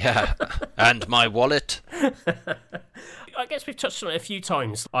 Yeah, and my wallet. I guess we've touched on it a few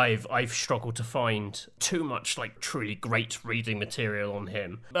times. I've struggled to find too much like truly great reading material on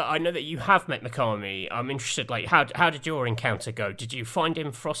him. But I know that you have met Mikami. I'm interested, like, how did your encounter go? Did you find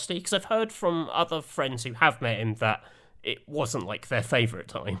him frosty? Because I've heard from other friends who have met him that it wasn't like their favourite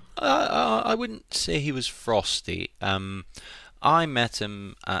time. I wouldn't say he was frosty. I met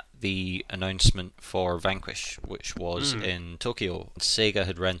him at the announcement for Vanquish, which was in Tokyo. Sega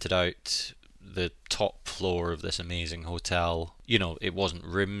had rented out the top floor of this amazing hotel. It wasn't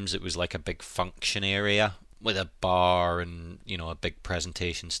rooms, it was like a big function area with a bar and, a big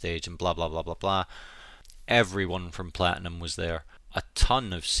presentation stage and blah, blah, blah, blah, blah. Everyone from Platinum was there. A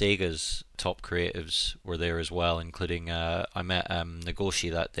ton of Sega's top creatives were there as well, including I met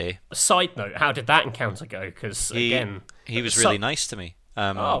Nagoshi that day. A side note, how did that encounter go? Because again, he was really nice to me.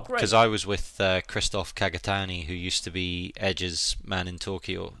 Great. Because I was with Christoph Kagatani, who used to be Edge's man in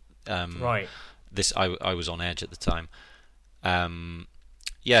Tokyo. Right. I was on Edge at the time.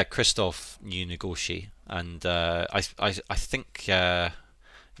 Christoph knew Nagoshi, and I think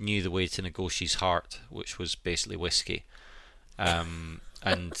knew the way to Nagoshi's heart, which was basically whiskey.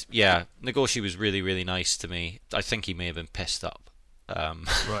 And yeah, Nagoshi was really, really nice to me. I think he may have been pissed up.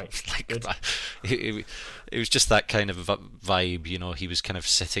 Right. Good. It was just that kind of vibe, He was kind of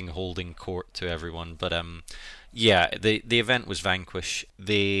sitting, holding court to everyone. But the event was Vanquish.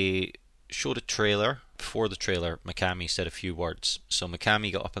 They showed a trailer. Before the trailer, Mikami said a few words. So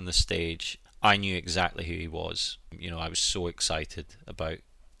Mikami got up on the stage. I knew exactly who he was. I was so excited about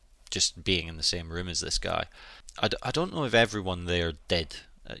just being in the same room as this guy. I don't know if everyone there did,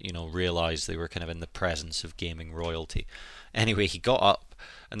 realise they were kind of in the presence of gaming royalty. Anyway, he got up,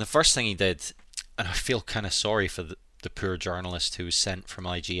 and the first thing he did, and I feel kind of sorry for the poor journalist who was sent from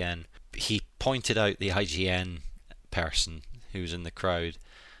IGN, he pointed out the IGN person who was in the crowd,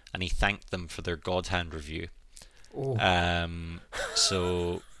 and he thanked them for their God Hand review. Oh.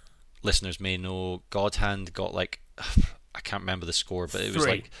 So listeners may know God Hand got like, I can't remember the score, but it was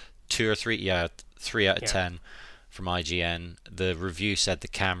like 2 or 3, 3 out of 10 from IGN. The review said the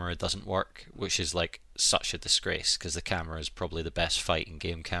camera doesn't work, which is like such a disgrace, because the camera is probably the best fighting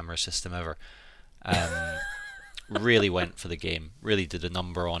game camera system ever. Really went for the game, really did a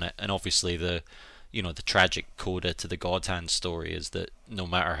number on it, and obviously the tragic coda to the God Hand story is that no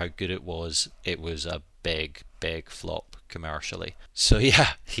matter how good it was a big flop commercially. So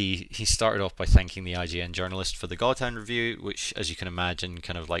yeah, he started off by thanking the IGN journalist for the God Hand review, which, as you can imagine,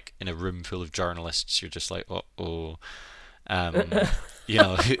 kind of like in a room full of journalists, you're just like,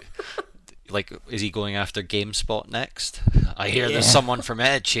 like, is he going after GameSpot next? I hear there's someone from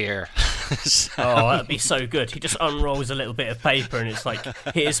Edge here. Oh, that'd be so good. He just unrolls a little bit of paper and it's like,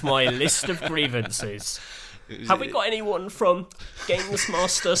 here's my list of grievances. Have we got anyone from Games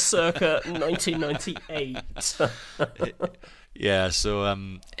Master circa 1998? Yeah, so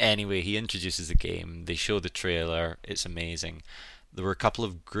anyway, he introduces the game. They show the trailer. It's amazing. There were a couple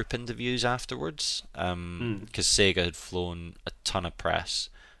of group interviews afterwards, because Sega had flown a ton of press,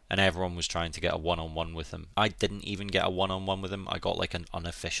 and everyone was trying to get a one-on-one with him. I didn't even get a one-on-one with him. I got like an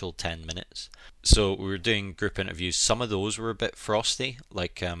unofficial 10 minutes. So we were doing group interviews. Some of those were a bit frosty.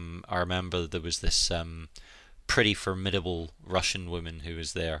 Like, I remember there was this pretty formidable Russian woman who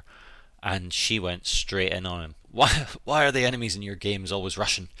was there, and she went straight in on him. Why are the enemies in your games always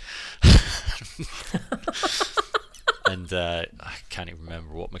Russian? And I can't even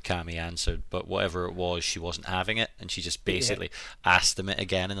remember what Mikami answered, but whatever it was, she wasn't having it, and she just basically asked him it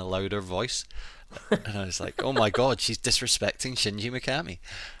again in a louder voice. And I was like, oh my god, she's disrespecting Shinji Mikami.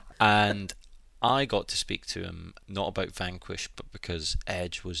 And I got to speak to him, not about Vanquish, but because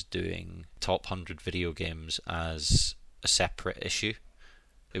Edge was doing top 100 video games as a separate issue.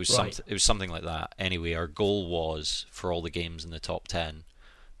 It was something like that. Anyway, our goal was, for all the games in the top 10,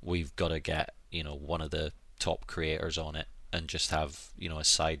 we've got to get, one of the top creators on it and just have, a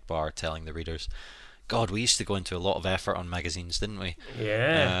sidebar telling the readers, God, we used to go into a lot of effort on magazines, didn't we?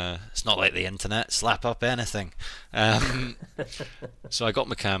 Yeah. It's not like the internet, slap up anything. So I got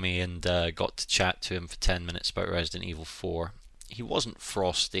Mikami and got to chat to him for 10 minutes about Resident Evil 4. He wasn't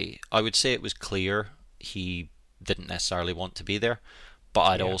frosty. I would say it was clear he didn't necessarily want to be there, but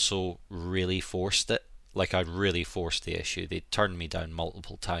I'd also really forced it. Like, I'd really forced the issue. They turned me down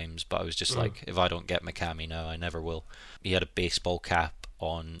multiple times, but I was just like, if I don't get Mikami now, I never will. He had a baseball cap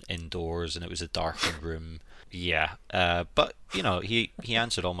on indoors, and it was a darkened room. Yeah, but, you know, he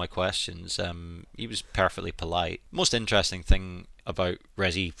answered all my questions. He was perfectly polite. Most interesting thing about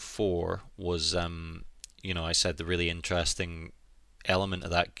Resi 4 was, you know, I said the really interesting element of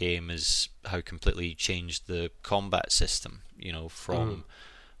that game is how completely changed the combat system, you know, from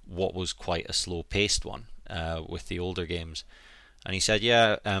what was quite a slow-paced one with the older games. And he said,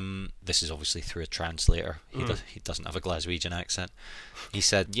 yeah, this is obviously through a translator. He doesn't have a Glaswegian accent. He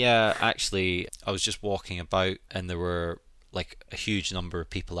said, yeah, actually, I was just walking about and there were like a huge number of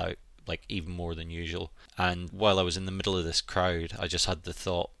people out, like even more than usual. And while I was in the middle of this crowd, I just had the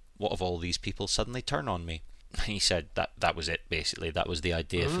thought, what if all these people suddenly turn on me? And he said that was it, basically. That was the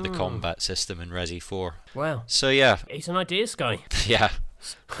idea for the combat system in Resi 4. Wow. So yeah. He's an ideas guy. Yeah.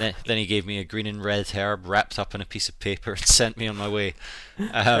 Then he gave me a green and red herb wrapped up in a piece of paper and sent me on my way.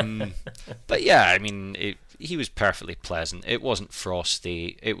 But yeah, I mean, he was perfectly pleasant. It wasn't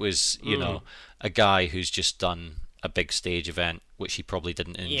frosty. It was, you know, a guy who's just done a big stage event, which he probably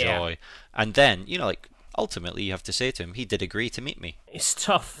didn't enjoy. And then, you know, like, ultimately you have to say to him, he did agree to meet me. It's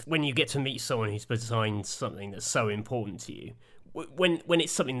tough when you get to meet someone who's designed something that's so important to you. When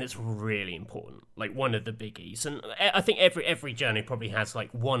it's something that's really important, like one of the biggies. And I think every journey probably has like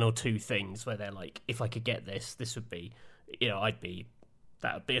one or two things where they're like, if I could get this would be, you know,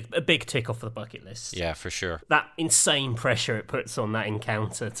 that would be a big tick off the bucket list. Yeah, for sure. That insane pressure it puts on that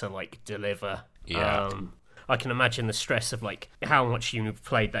encounter to like deliver. Yeah. I can imagine the stress of like how much you've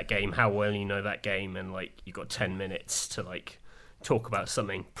played that game, how well you know that game, and like you got 10 minutes to like talk about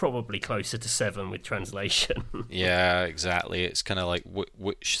something probably closer to 7 with translation. Yeah, exactly. It's kind of like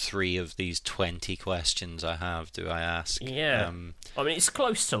which 3 of these 20 questions I have do I ask? Yeah. I mean, it's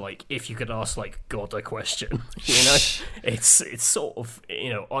close to like if you could ask like God a question. You know, it's sort of, you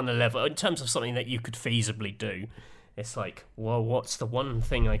know, on a level in terms of something that you could feasibly do. It's like, well, what's the one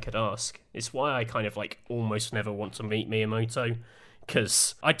thing I could ask? It's why I kind of like almost never want to meet Miyamoto,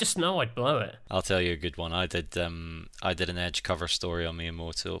 because I just know I'd blow it. I'll tell you a good one. I did an Edge cover story on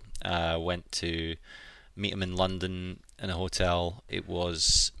Miyamoto. Went to meet him in London in a hotel. It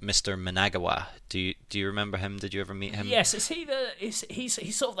was Mr. Managawa. Do you remember him? Did you ever meet him? Yes,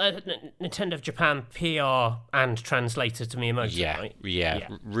 he's sort of the Nintendo of Japan PR and translator to Miyamoto, right? Yeah,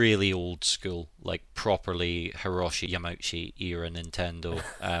 really old school, like properly Hiroshi Yamauchi era Nintendo.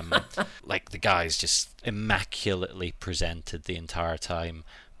 Like the guy's just immaculately presented the entire time.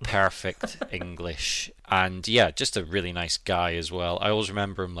 Perfect English, and yeah, just a really nice guy as well. I always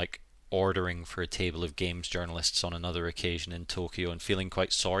remember him like ordering for a table of games journalists on another occasion in Tokyo and feeling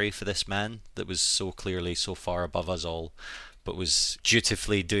quite sorry for this man that was so clearly so far above us all, but was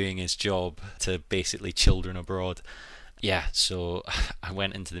dutifully doing his job to basically children abroad. Yeah, so I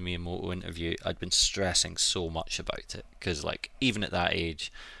went into the Miyamoto interview. I'd been stressing so much about it because, like, even at that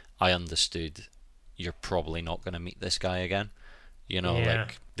age, I understood you're probably not going to meet this guy again. You know,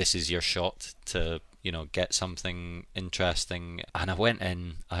 like, this is your shot to, you know, get something interesting. And I went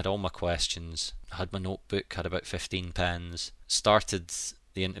in, I had all my questions, I had my notebook, had about 15 pens, started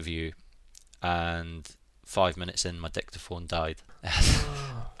the interview, and 5 minutes in, my dictaphone died.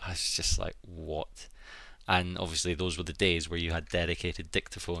 I was just like, what? And obviously those were the days where you had dedicated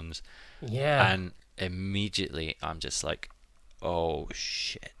dictaphones. Yeah. And immediately I'm just like, oh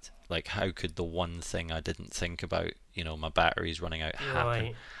shit. Like, how could the one thing I didn't think about, you know, my battery's running out, happen?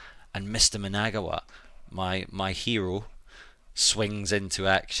 Right. And Mr. Managawa, my hero, swings into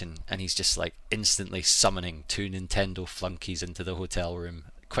action, and he's just like instantly summoning 2 Nintendo flunkies into the hotel room.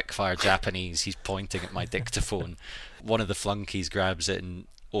 Quickfire Japanese, he's pointing at my dictaphone. One of the flunkies grabs it and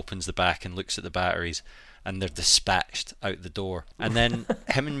opens the back and looks at the batteries, and they're dispatched out the door. And then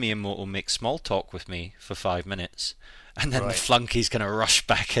him and Miyamoto make small talk with me for 5 minutes. And then the flunky's going to rush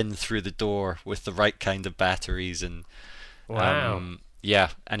back in through the door with the right kind of batteries. And wow.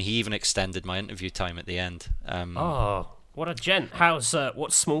 Yeah, and he even extended my interview time at the end. Oh, what a gent.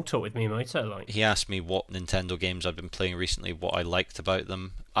 What's small talk with Miyamoto like? He asked me what Nintendo games I've been playing recently, what I liked about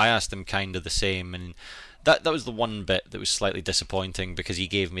them. I asked him kind of the same, and that was the one bit that was slightly disappointing because he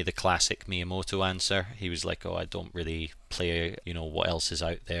gave me the classic Miyamoto answer. He was like, oh, I don't really play, you know, what else is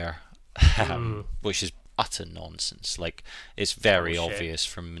out there. Which is utter nonsense. Like, it's very Bullshit. obvious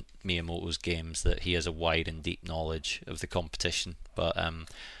from Miyamoto's games that he has a wide and deep knowledge of the competition, but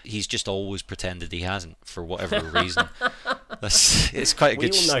he's just always pretended he hasn't for whatever reason. It's quite a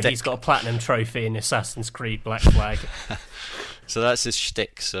good We all know shtick. he's got a platinum trophy in Assassin's Creed Black Flag. So that's his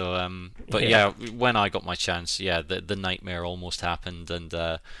shtick. So, but yeah, when I got my chance, the nightmare almost happened, and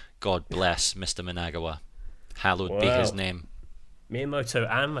God bless Mr. Managawa. Hallowed be his name. Miyamoto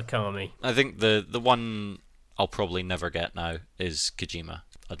and Mikami. I think the one I'll probably never get now is Kojima.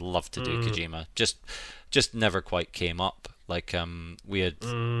 I'd love to do Kojima. Just never quite came up. Like, we had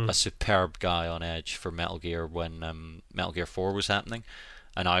a superb guy on Edge for Metal Gear when Metal Gear 4 was happening,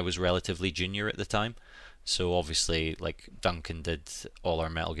 and I was relatively junior at the time. So obviously, like, Duncan did all our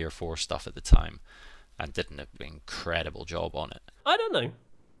Metal Gear 4 stuff at the time, and did an incredible job on it. I don't know.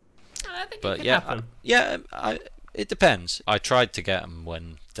 I think But it could happen. It depends. I tried to get him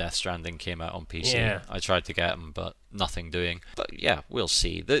when Death Stranding came out on PC. Yeah. I tried to get him, but nothing doing. But yeah, we'll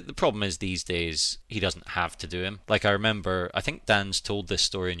see. The problem is these days he doesn't have to do him. Like, I remember, I think Dan's told this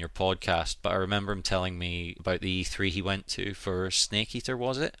story in your podcast, but I remember him telling me about the E3 he went to for Snake Eater,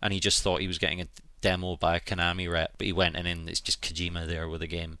 was it? And he just thought he was getting a demo by a Konami rep, but he went and it's just Kojima there with a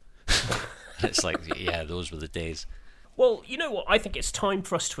game. It's like, yeah, those were the days. Well, you know what? I think it's time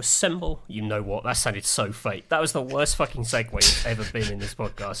for us to assemble. You know what? That sounded so fake. That was the worst fucking segue that's ever been in this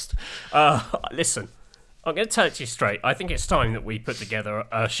podcast. Listen, I'm going to tell it to you straight. I think it's time that we put together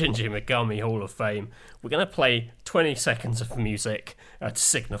a Shinji Mikami Hall of Fame. We're going to play 20 seconds of music to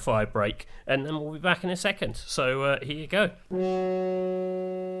signify a break, and then we'll be back in a second. So here you go.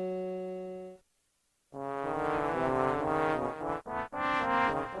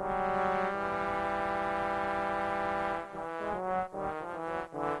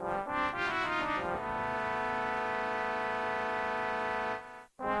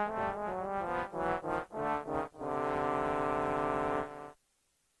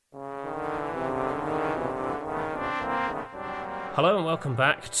 Hello and welcome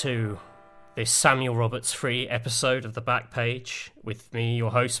back to this Samuel Roberts free episode of The Back Page with me,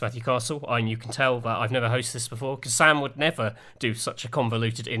 your host, Matthew Castle. And you can tell that I've never hosted this before because Sam would never do such a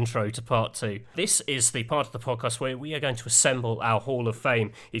convoluted intro to part 2. This is the part of the podcast where we are going to assemble our Hall of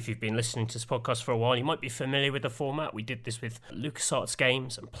Fame. If you've been listening to this podcast for a while, you might be familiar with the format. We did this with LucasArts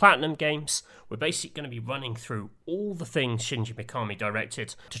games and Platinum games. We're basically going to be running through all the things Shinji Mikami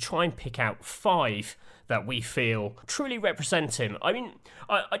directed to try and pick out 5 that we feel truly represent him. I mean,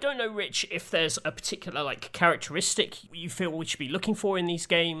 I don't know, Rich, if there's a particular characteristic you feel we should be looking for in these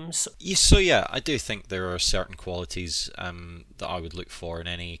games. Yeah, I do think there are certain qualities that I would look for in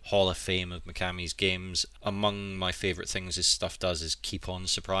any Hall of Fame of Mikami's games. Among my favourite things his stuff does is keep on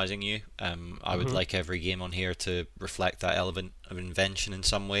surprising you. I would like every game on here to reflect that element of invention in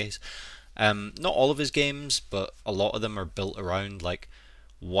some ways. Not all of his games, but a lot of them are built around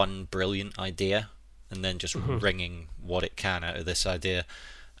one brilliant idea, and then just wringing what it can out of this idea.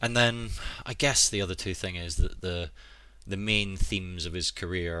 And then I guess the other two thing is that the main themes of his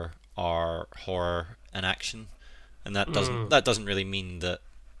career are horror and action, and that doesn't really mean that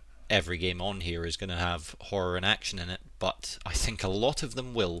every game on here is going to have horror and action in it, but I think a lot of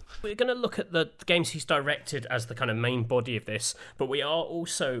them will. We're going to look at the games he's directed as the kind of main body of this, but we are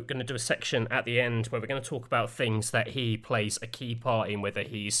also going to do a section at the end where we're going to talk about things that he plays a key part in, whether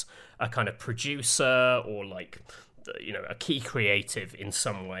he's a kind of producer or a key creative in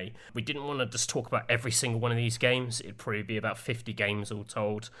some way. We didn't want to just talk about every single one of these games. It'd probably be about 50 games all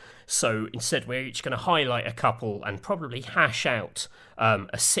told. So instead, we're each going to highlight a couple and probably hash out a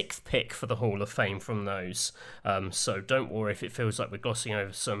 6th pick for the Hall of Fame from those. So don't worry if it feels like we're glossing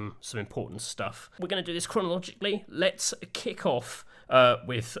over some important stuff. We're going to do this chronologically. Let's kick off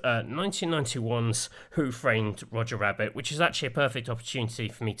with 1991's Who Framed Roger Rabbit, which is actually a perfect opportunity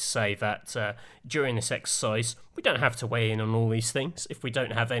for me to say that during this exercise, we don't have to weigh in on all these things if we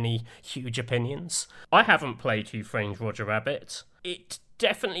don't have any huge opinions. I haven't played Who Framed Roger Rabbit. It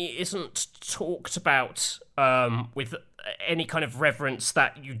definitely isn't talked about with any kind of reverence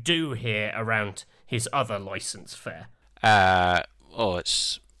that you do hear around his other license fare.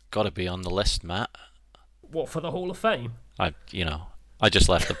 It's got to be on the list, Matt. What, for the Hall of Fame? I just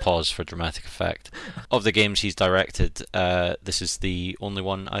left the pause for dramatic effect. Of the games he's directed, this is the only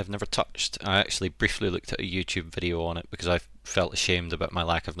one I've never touched. I actually briefly looked at a YouTube video on it because I felt ashamed about my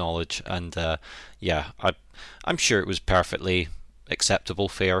lack of knowledge, and I'm sure it was perfectly acceptable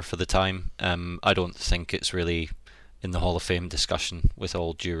fare for the time. I don't think it's really in the Hall of Fame discussion, with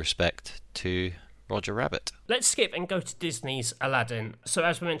all due respect to Roger Rabbit. Let's skip and go to Disney's Aladdin. So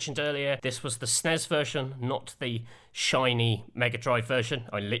as we mentioned earlier, this was the SNES version, not the shiny Mega Drive version.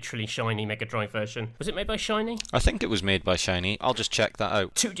 Literally shiny Mega Drive version. Was it made by Shiny? I think it was made by Shiny. I'll just check that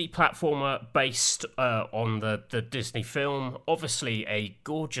out. 2D platformer based on the Disney film. Obviously a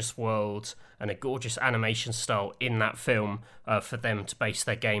gorgeous world and a gorgeous animation style in that film for them to base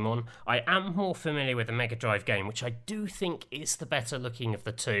their game on. I am more familiar with the Mega Drive game, which I do think is the better looking of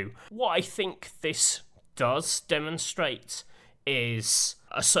the two. What I think this does demonstrate is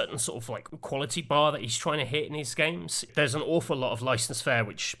a certain sort of like quality bar that he's trying to hit in his games. There's an awful lot of license fare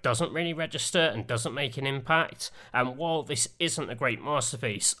which doesn't really register and doesn't make an impact. And while this isn't a great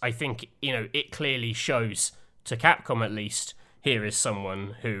masterpiece, I think, it clearly shows, to Capcom at least, here is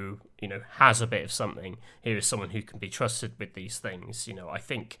someone who, has a bit of something. Here is someone who can be trusted with these things. I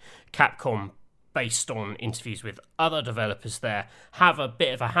think Capcom, based on interviews with other developers there, have a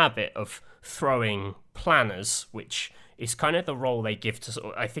bit of a habit of throwing planners, which is kind of the role they give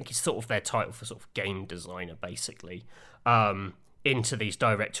to, I think it's sort of their title for sort of game designer, basically, into these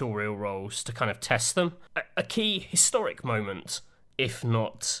directorial roles to kind of test them. A key historic moment, if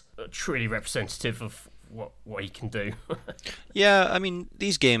not truly representative of what he can do. Yeah, I mean,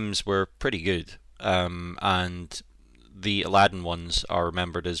 these games were pretty good, and the Aladdin ones are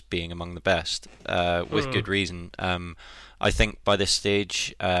remembered as being among the best, with good reason. I think by this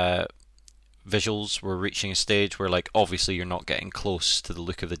stage, visuals were reaching a stage where, like, obviously you're not getting close to the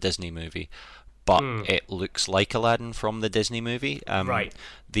look of the Disney movie, but it looks like Aladdin from the Disney movie. Right.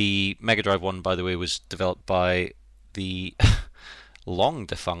 The Mega Drive one, by the way, was developed by the long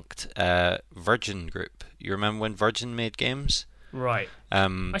defunct Virgin Group. You remember when Virgin made games? Right.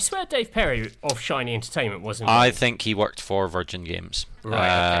 I swear Dave Perry of Shiny Entertainment wasn't. I think he worked for Virgin Games.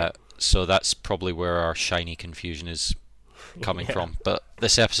 Right. Okay. So that's probably where our Shiny confusion is coming from. But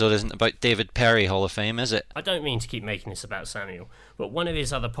this episode isn't about David Perry Hall of Fame, is it? I don't mean to keep making this about Samuel, but one of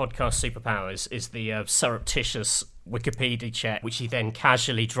his other podcast superpowers is the surreptitious Wikipedia check, which he then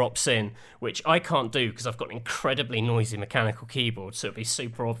casually drops in, which I can't do because I've got an incredibly noisy mechanical keyboard, so it'd be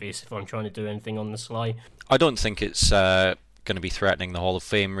super obvious if I'm trying to do anything on the sly. I don't think it's going to be threatening the Hall of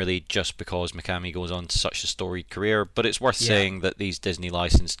Fame, really, just because Mikami goes on to such a storied career, but it's worth saying that these Disney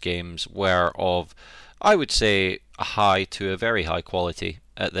licensed games were of, I would say, a high to a very high quality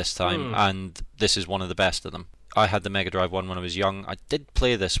at this time, and this is one of the best of them. I had the Mega Drive one when I was young. I did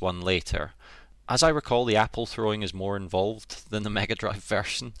play this one later. As I recall, the apple throwing is more involved than the Mega Drive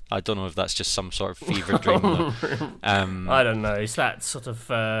version. I don't know if that's just some sort of fever dream, though. I don't know. Is that sort of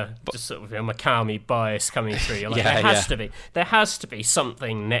just sort of a Mikami bias coming through? You're like, there has to be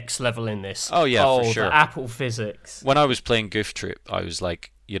something next level in this. Oh yeah, for sure. The apple physics. When I was playing Goof Troop, I was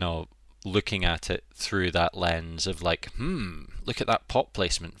like, looking at it through that lens of like, look at that pot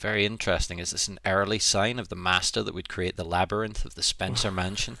placement, very interesting. Is this an early sign of the master that would create the labyrinth of the Spencer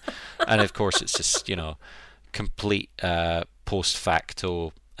Mansion? And of course it's just, complete post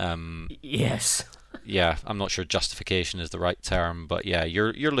facto yes. Yeah, I'm not sure justification is the right term, but yeah,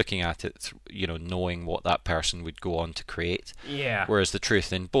 you're looking at it, knowing what that person would go on to create. Yeah. Whereas the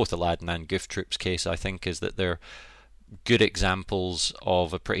truth in both Aladdin and Goof Troop's case, I think, is that they're good examples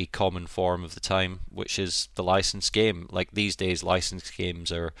of a pretty common form of the time, which is the licensed game. Like these days, licensed games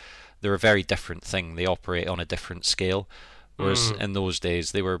they're a very different thing. They operate on a different scale, whereas in those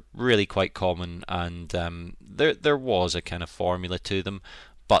days they were really quite common, and there was a kind of formula to them.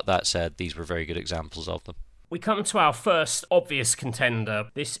 But that said, these were very good examples of them. We come to our first obvious contender.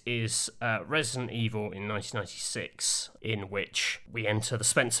 This is Resident Evil in 1996, in which we enter the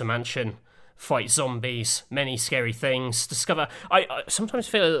Spencer Mansion, fight zombies, many scary things, discover... I sometimes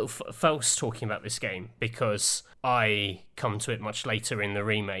feel a little false talking about this game because I come to it much later in the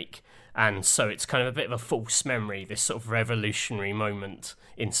remake, and so it's kind of a bit of a false memory, this sort of revolutionary moment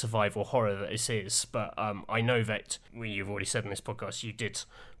in survival horror that this is. But I know that you've already said in this podcast you did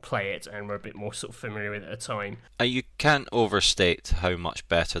play it and were a bit more sort of familiar with it at the time. You can't overstate how much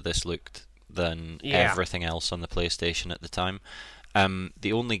better this looked than everything else on the PlayStation at the time.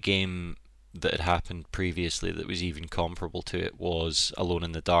 The only game that had happened previously that was even comparable to it was Alone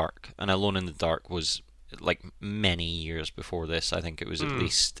in the Dark, and Alone in the Dark was like many years before this. I think it was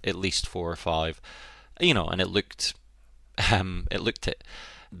at least 4 or 5, and it looked it.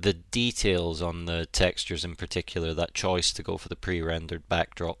 The details on the textures in particular, that choice to go for the pre-rendered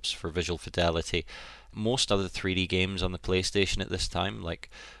backdrops for visual fidelity. Most other 3D games on the PlayStation at this time, like,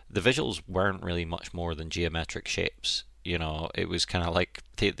 the visuals weren't really much more than geometric shapes. It was kind of like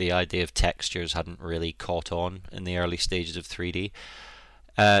the idea of textures hadn't really caught on in the early stages of 3D.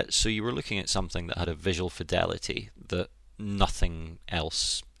 So you were looking at something that had a visual fidelity that nothing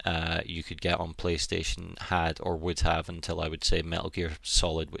else you could get on PlayStation had or would have until I would say Metal Gear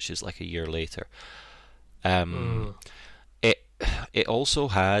Solid, which is like a year later. It also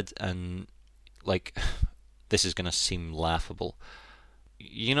had, and like, this is gonna seem laughable.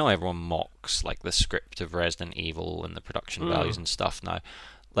 You know, everyone mocks like the script of Resident Evil and the production values and stuff now.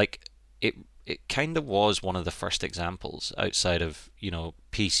 Like, it kind of was one of the first examples outside of, you know,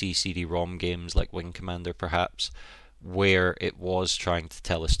 PC CD-ROM games like Wing Commander perhaps, where it was trying to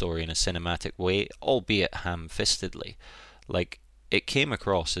tell a story in a cinematic way, albeit ham-fistedly. Like, it came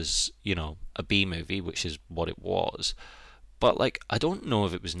across as, you know, a B-movie, which is what it was. But, like, I don't know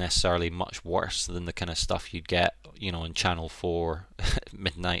if it was necessarily much worse than the kind of stuff you'd get, you know, on Channel 4 at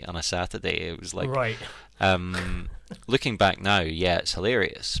midnight on a Saturday. It was like... Right. Looking back now, yeah, it's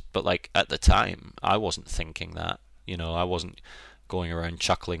hilarious. But, like, at the time, I wasn't thinking that. You know, I wasn't going around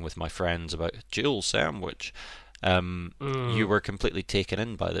chuckling with my friends about Jill sandwich. You were completely taken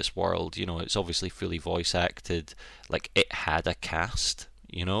in by this world. You know, it's obviously fully voice acted. Like, it had a cast.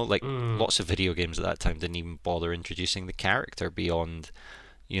 You know, like lots of video games at that time didn't even bother introducing the character beyond,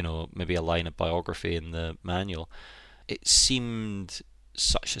 you know, maybe a line of biography in the manual. It seemed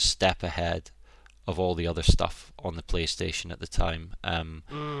such a step ahead of all the other stuff on the PlayStation at the time.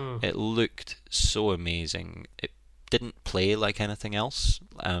 It looked so amazing. It didn't play like anything else,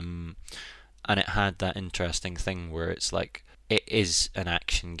 and it had that interesting thing where it's like, it is an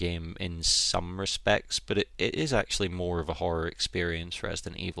action game in some respects, but it is actually more of a horror experience,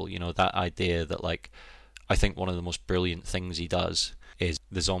 Resident Evil. You know, that idea that, like, I think one of the most brilliant things he does is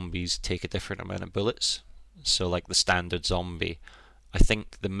the zombies take a different amount of bullets. So, like, the standard zombie, I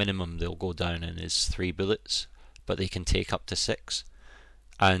think the minimum they'll go down in is 3 bullets, but they can take up to 6.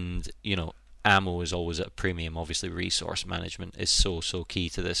 And, you know, ammo is always at a premium. Obviously, resource management is so key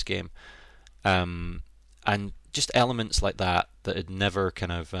to this game. And just elements like that had never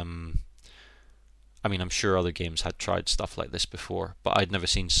kind of... I mean, I'm sure other games had tried stuff like this before, but I'd never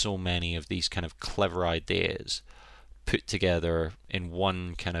seen so many of these kind of clever ideas put together in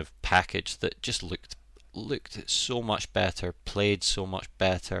one kind of package that just looked so much better, played so much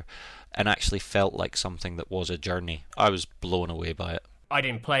better, and actually felt like something that was a journey. I was blown away by it. I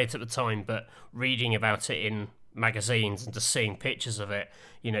didn't play it at the time, but reading about it in magazines and just seeing pictures of it,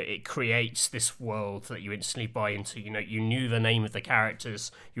 you know, it creates this world that you instantly buy into. You know, you knew the name of the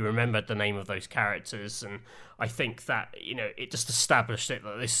characters, you remembered the name of those characters, and I think that, you know, it just established it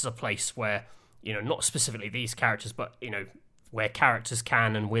that this is a place where, you know, not specifically these characters, but, you know, where characters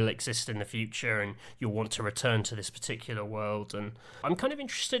can and will exist in the future, and you'll want to return to this particular world. And I'm kind of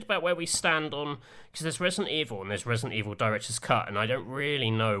interested about where we stand on, because there's Resident Evil and there's Resident Evil Director's Cut, and I don't really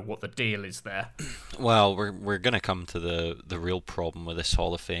know what the deal is there. Well, we're going to come to the real problem with this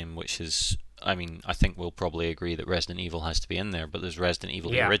Hall of Fame, which is, I mean, I think we'll probably agree that Resident Evil has to be in there, but there's Resident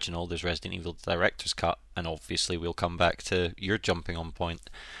Evil the original, there's Resident Evil Director's Cut, and obviously we'll come back to your jumping on point.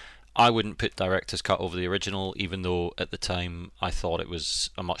 I wouldn't put Director's Cut over the original, even though at the time I thought it was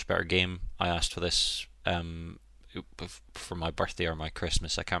a much better game. I asked for this for my birthday or my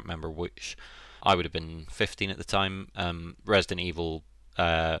Christmas, I can't remember which. I would have been 15 at the time. Resident Evil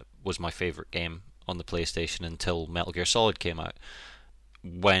was my favourite game on the PlayStation until Metal Gear Solid came out.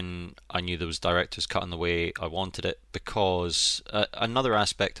 When I knew there was Director's Cut in the way I wanted it, because another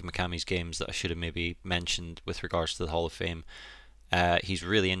aspect of Mikami's games that I should have maybe mentioned with regards to the Hall of Fame, he's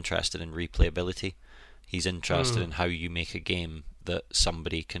really interested in replayability. He's interested in how you make a game that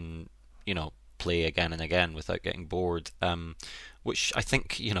somebody can, you know, play again and again without getting bored, which I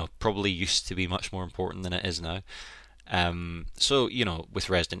think, you know, probably used to be much more important than it is now. So, you know, with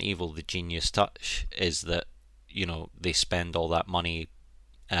Resident Evil, the genius touch is that, you know, they spend all that money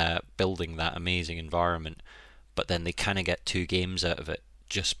building that amazing environment, but then they kind of get 2 games out of it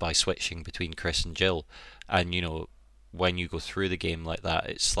just by switching between Chris and Jill. And, you know, when you go through the game like that,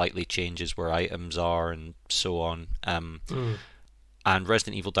 it slightly changes where items are and so on. And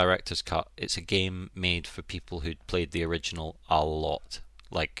Resident Evil Director's Cut, it's a game made for people who'd played the original a lot.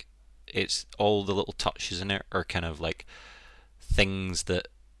 Like, it's all the little touches in it are kind of like things that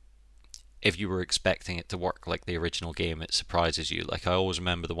if you were expecting it to work like the original game, it surprises you. Like, I always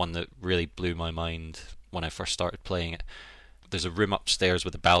remember the one that really blew my mind when I first started playing it. There's a room upstairs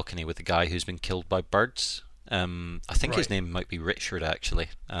with a balcony with a guy who's been killed by birds. I think his name might be Richard, actually.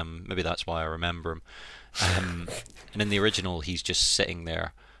 Maybe that's why I remember him. And in the original, he's just sitting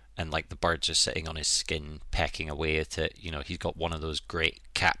there, and like the birds are sitting on his skin, pecking away at it. You know, he's got one of those great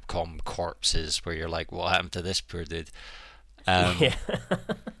Capcom corpses where you're like, what happened to this poor dude? And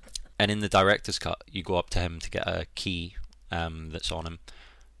in the Director's Cut, you go up to him to get a key that's on him,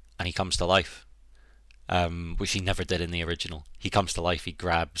 and he comes to life. which he never did in the original. He comes to life, he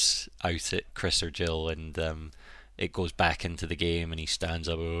grabs out at Chris or Jill, and it goes back into the game, and he stands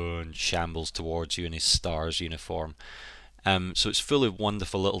up and shambles towards you in his Stars uniform. So it's full of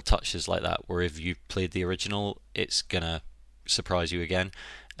wonderful little touches like that, where if you played the original, it's gonna surprise you again.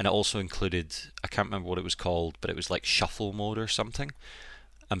 And it also included, I can't remember what it was called, but it was like shuffle mode or something.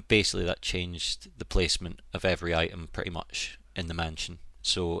 And basically that changed the placement of every item pretty much in the mansion.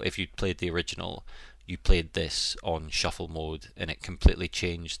 So if you played the original, you played this on shuffle mode, and it completely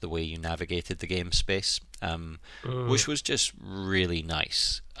changed the way you navigated the game space, which was just really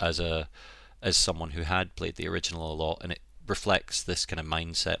nice as someone who had played the original a lot. And it reflects this kind of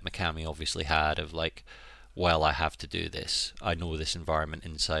mindset Mikami obviously had of like, well, I have to do this. I know this environment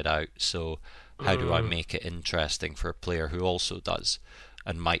inside out, so how do I make it interesting for a player who also does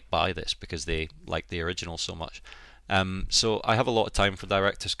and might buy this because they like the original so much? So I have a lot of time for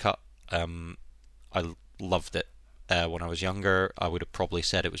Director's Cut. I loved it when I was younger. I would have probably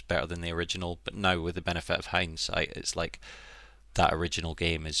said it was better than the original, but now with the benefit of hindsight, it's like that original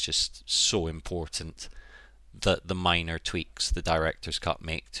game is just so important that the minor tweaks the Director's Cut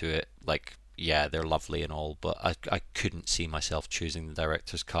make to it, like, yeah, they're lovely and all, but I couldn't see myself choosing the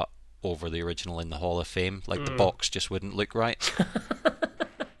Director's Cut over the original in the Hall of Fame. Like, the box just wouldn't look right.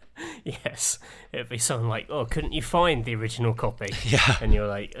 Yes, it'd be something like, oh, couldn't you find the original copy? Yeah. And you're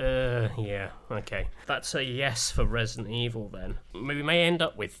like, yeah, okay. That's a yes for Resident Evil then. We may end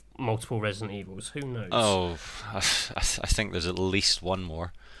up with multiple Resident Evils, who knows? Oh, I think there's at least one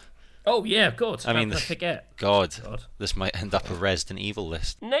more. Oh, yeah, God. I mean, I forget. God, this might end up a Resident Evil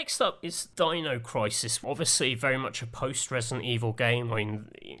list. Next up is Dino Crisis. Obviously, very much a post-Resident Evil game. I mean,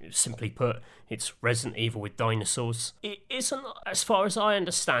 simply put, it's Resident Evil with dinosaurs. It isn't, as far as I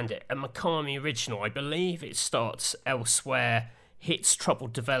understand it, a Mikami original. I believe it starts elsewhere, hits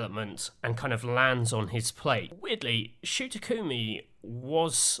troubled development, and kind of lands on his plate. Weirdly, Shu Takumi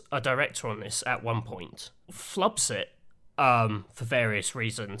was a director on this at one point. Flubs it for various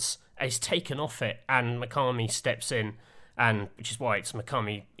reasons. Is taken off it, and Mikami steps in, and which is why it's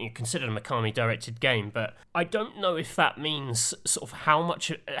Mikami, considered a Mikami directed game. But I don't know if that means sort of how much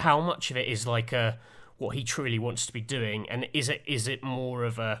of it is like what he truly wants to be doing, and is it more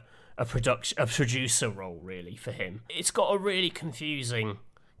of a producer role really for him? It's got a really confusing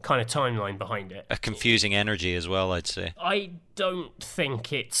kind of timeline behind it. A confusing energy as well, I'd say. I don't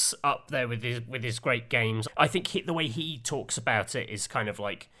think it's up there with his great games. I think the way he talks about it is kind of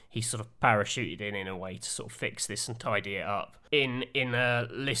like he sort of parachuted in a way to sort of fix this and tidy it up in a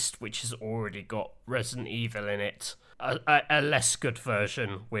list which has already got Resident Evil in it, a less good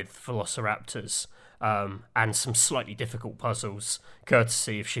version with velociraptors, and some slightly difficult puzzles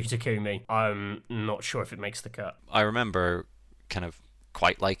courtesy of Shu Takumi. I'm not sure if it makes the cut. I remember kind of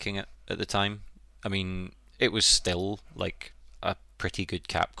quite liking it at the time. I mean, it was still like a pretty good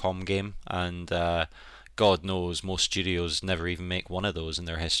Capcom game, and God knows most studios never even make one of those in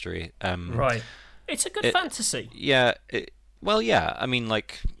their history. Right. It's a good fantasy. Yeah. Well, yeah. I mean,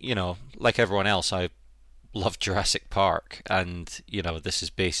 like, you know, like everyone else, I love Jurassic Park, and, you know, this is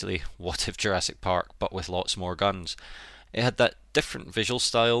basically what if Jurassic Park, but with lots more guns. It had that different visual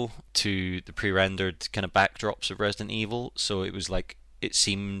style to the pre-rendered kind of backdrops of Resident Evil, so it was like, it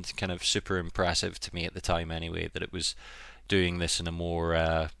seemed kind of super impressive to me at the time anyway, that it was doing this in a more,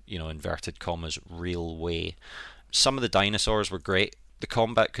 inverted commas, real way. Some of the dinosaurs were great. The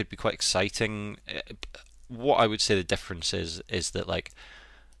combat could be quite exciting. What I would say the difference is that, like,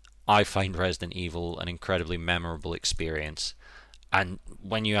 I find Resident Evil an incredibly memorable experience. And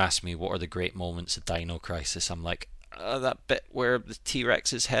when you ask me what are the great moments of Dino Crisis, I'm like, that bit where the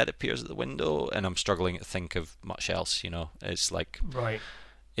T-Rex's head appears at the window, and I'm struggling to think of much else, you know. It's like, right.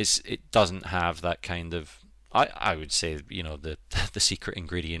 It doesn't have that kind of, I would say, you know, the secret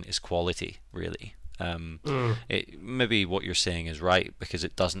ingredient is quality, really. Maybe what you're saying is right, because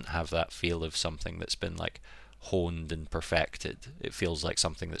it doesn't have that feel of something that's been like honed and perfected. It feels like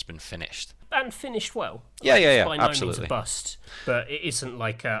something that's been finished. And finished well. Yeah, by no absolutely. means a bust, but it isn't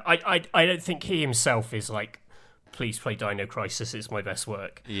like I don't think he himself is like, please play Dino Crisis, it's my best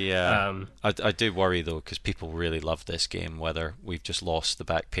work. Yeah. I do worry though, because people really love this game, whether we've just lost the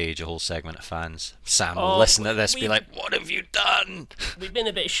back page, a whole segment of fans. Sam will listen to this, be like, what have you done? We've been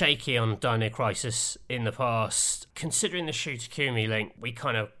a bit shaky on Dino Crisis in the past. Considering the Shu Takumi link, we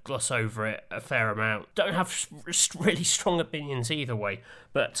kind of gloss over it a fair amount. Don't have really strong opinions either way,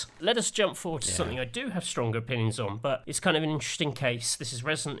 but let us jump forward to something I do have stronger opinions on, but it's kind of an interesting case. This is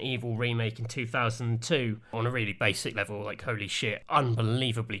Resident Evil Remake in 2002 on a really basic level, like, holy shit,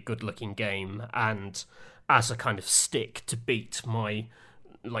 unbelievably good looking game, and as a kind of stick to beat my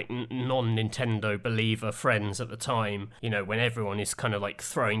like non-Nintendo believer friends at the time, when everyone is kind of like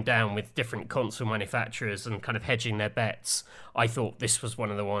throwing down with different console manufacturers and kind of hedging their bets, I thought this was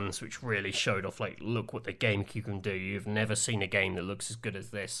one of the ones which really showed off, like, look what the GameCube can do. You've never seen a game that looks as good as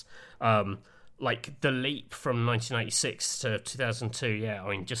this. Like, the leap from 1996 to 2002, yeah,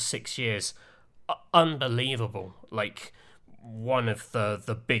 I mean, just 6 years, unbelievable. Like, one of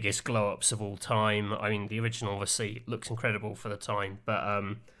the biggest glow-ups of all time. I mean, the original obviously looks incredible for the time, but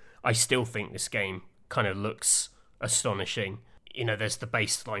I still think this game kind of looks astonishing. There's the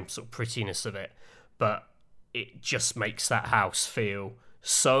baseline sort of prettiness of it, but it just makes that house feel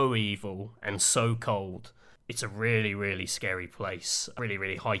so evil and so cold. It's a really, really scary place. Really,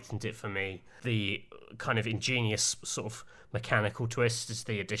 really heightened it for me. The kind of ingenious sort of mechanical twist is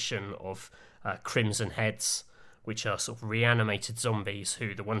the addition of Crimson Heads, which are sort of reanimated zombies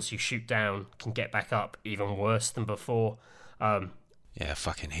who, the ones you shoot down, can get back up even worse than before. Yeah, I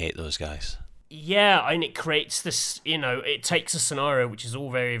fucking hate those guys. Yeah, and it creates this, it takes a scenario which is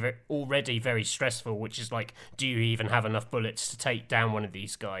already very stressful, which is like, do you even have enough bullets to take down one of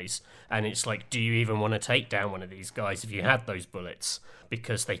these guys? And it's like, do you even want to take down one of these guys if you had those bullets?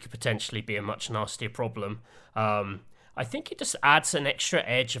 Because they could potentially be a much nastier problem. I think it just adds an extra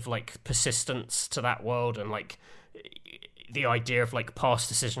edge of, like, persistence to that world, and, like, the idea of, like, past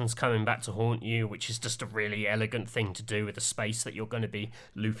decisions coming back to haunt you, which is just a really elegant thing to do with a space that you're going to be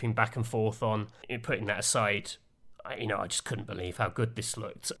looping back and forth on. Putting that aside, I just couldn't believe how good this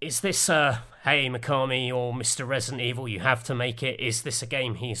looked. Is this, hey, Mikami or Mr. Resident Evil, you have to make it? Is this a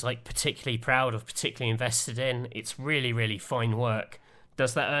game he's, like, particularly proud of, particularly invested in? It's really, really fine work.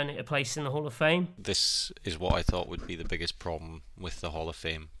 Does that earn it a place in the Hall of Fame? This is what I thought would be the biggest problem with the Hall of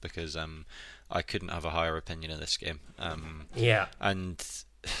Fame, because I couldn't have a higher opinion of this game. Yeah. And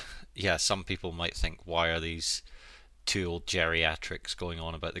yeah, some people might think, why are these two old geriatrics going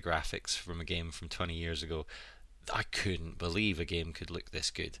on about the graphics from a game from 20 years ago? I couldn't believe a game could look this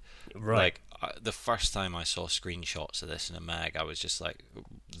good. Right. Like, the first time I saw screenshots of this in a mag, I was just like,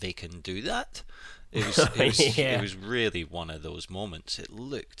 they can do that? It was really one of those moments. It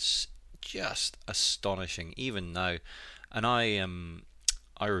looked just astonishing, even now. And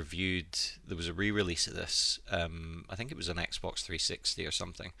I reviewed, there was a re-release of this, I think it was an Xbox 360 or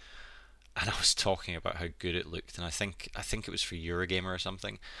something, and I was talking about how good it looked, and I think it was for Eurogamer or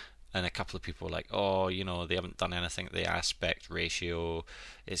something, and a couple of people were like, oh, they haven't done anything, the aspect ratio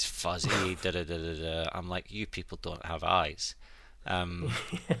is fuzzy, da-da-da-da-da. I'm like, you people don't have eyes.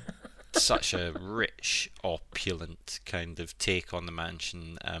 Such a rich, opulent kind of take on the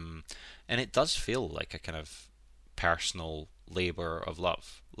mansion, and it does feel like a kind of personal labour of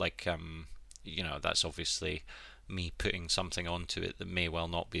love. Like, that's obviously me putting something onto it that may well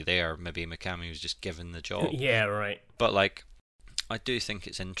not be there. Maybe Mikami was just given the job. Yeah, right. But, like, I do think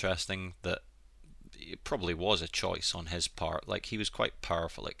it's interesting that it probably was a choice on his part. Like, he was quite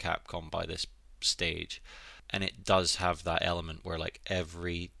powerful at Capcom by this stage, and it does have that element where, like,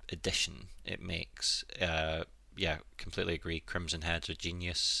 every addition it makes, completely agree, Crimson Heads are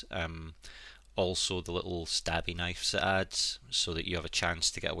genius. Also, the little stabby knives it adds, so that you have a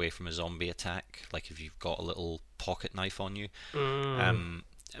chance to get away from a zombie attack, like if you've got a little pocket knife on you. I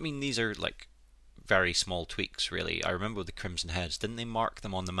mean, these are, like, very small tweaks, really. I remember with the Crimson Heads, didn't they mark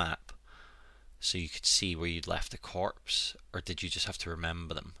them on the map so you could see where you'd left a corpse, or did you just have to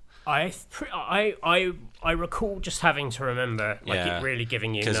remember them? I recall just having to remember, like, it really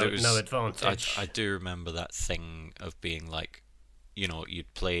giving you no advantage. I do remember that thing of being like,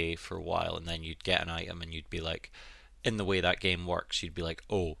 you'd play for a while and then you'd get an item and you'd be like, in the way that game works, you'd be like,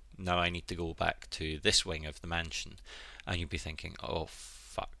 oh, now I need to go back to this wing of the mansion, and you'd be thinking, oh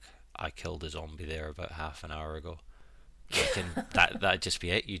fuck, I killed a zombie there about half an hour ago. Like, and that'd just be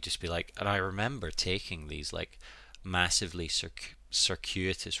it. You'd just be like, and I remember taking these, like, massively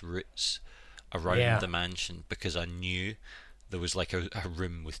circuitous routes around the mansion because I knew there was, like, a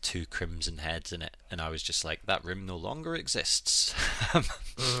room with 2 Crimson Heads in it, and I was just like, that room no longer exists.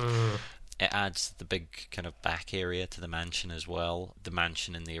 It adds the big kind of back area to the mansion as well. The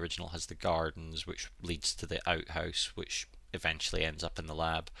mansion in the original has the gardens, which leads to the outhouse, which eventually ends up in the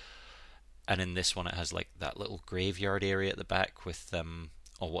lab. And in this one, it has, like, that little graveyard area at the back with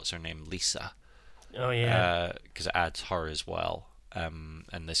what's her name, Lisa. Oh yeah. Because it adds her as well,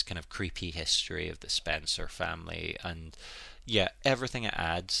 and this kind of creepy history of the Spencer family, and yeah, everything it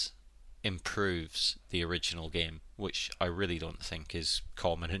adds improves the original game, which I really don't think is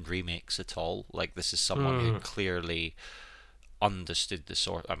common in remakes at all. Like, this is someone who clearly understood the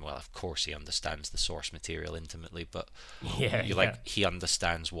source. Well, of course he understands the source material intimately, but he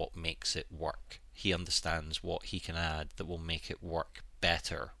understands what makes it work. He understands what he can add that will make it work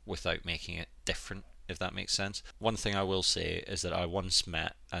better without making it different, if that makes sense. One thing I will say is that I once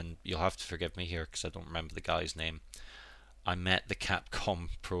met, and you'll have to forgive me here because I don't remember the guy's name, I met the Capcom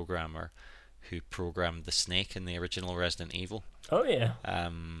programmer who programmed the snake in the original Resident Evil. Oh yeah.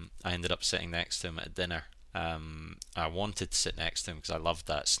 I ended up sitting next to him at dinner. I wanted to sit next to him because I loved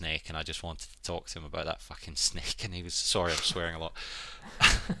that snake, and I just wanted to talk to him about that fucking snake, and he was, sorry I'm swearing a lot,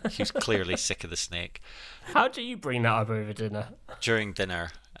 he was clearly sick of the snake. How do you bring that up over dinner? During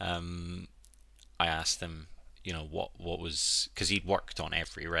dinner, I asked him, you know, what was, because he'd worked on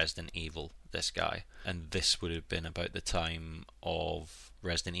every Resident Evil, this guy, and this would have been about the time of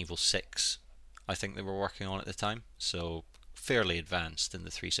Resident Evil 6, I think they were working on at the time, so fairly advanced in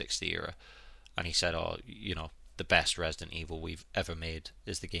the 360 era. And he said, oh, you know, the best Resident Evil we've ever made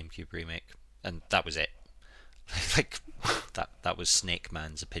is the GameCube remake. And that was it. Like, that was Snake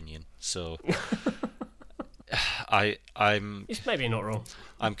Man's opinion. So, I'm... It's maybe not wrong.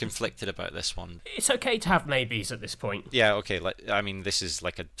 I'm conflicted about this one. It's okay to have maybes at this point. Yeah, okay. I mean, this is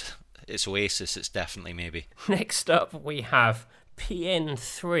like it's Oasis. It's definitely maybe. Next up, we have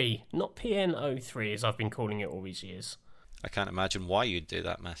PN3. Not PN03, as I've been calling it all these years. I can't imagine why you'd do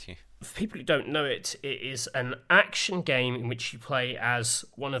that, Matthew. For people who don't know it, it is an action game in which you play as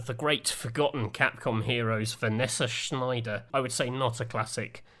one of the great forgotten Capcom heroes, Vanessa Schneider. I would say not a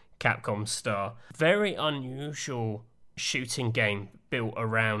classic Capcom star. Very unusual shooting game built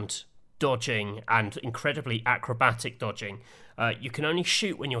around dodging and incredibly acrobatic dodging. You can only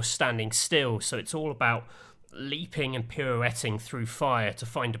shoot when you're standing still, so it's all about leaping and pirouetting through fire to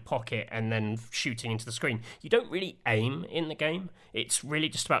find a pocket and then shooting into the screen. You don't really aim in the game. It's really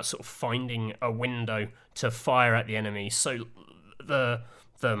just about sort of finding a window to fire at the enemy. So the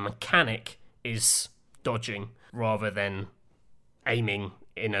mechanic is dodging rather than aiming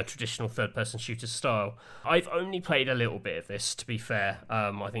in a traditional third-person shooter style. I've only played a little bit of this, to be fair.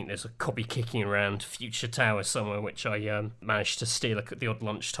 I think there's a copy kicking around Future Tower somewhere, which I managed to steal at the odd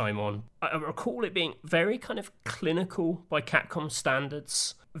lunchtime on. I recall it being very kind of clinical by Capcom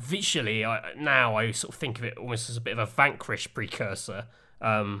standards. Visually, now I sort of think of it almost as a bit of a Vanquish precursor.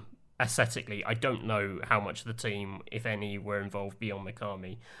 Aesthetically, I don't know how much of the team, if any, were involved beyond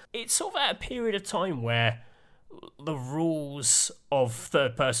Mikami. It's sort of at a period of time where the rules of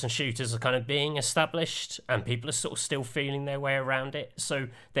third-person shooters are kind of being established and people are sort of still feeling their way around it. So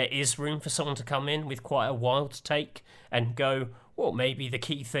there is room for someone to come in with quite a wild take and go, well, maybe the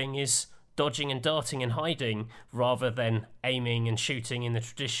key thing is dodging and darting and hiding rather than aiming and shooting in the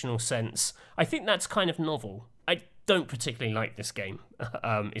traditional sense. I think that's kind of novel. I don't particularly like this game.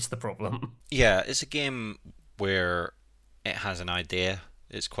 It's the problem. Yeah, it's a game where it has an idea.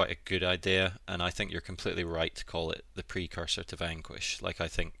 It's quite a good idea, and I think you're completely right to call it the precursor to Vanquish. Like, I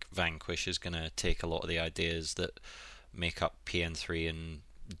think Vanquish is going to take a lot of the ideas that make up PN3 and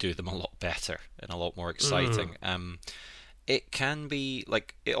do them a lot better and a lot more exciting. It can be,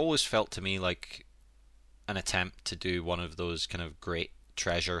 like, it always felt to me like an attempt to do one of those kind of great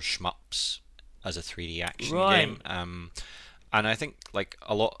treasure shmups as a 3D action game. And I think, like,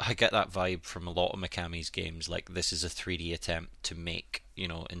 I get that vibe from a lot of Mikami's games. Like, this is a 3D attempt to make, you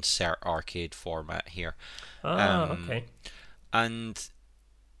know, insert arcade format here. Okay. And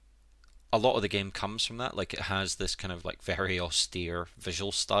a lot of the game comes from that. Like, it has this kind of, like, very austere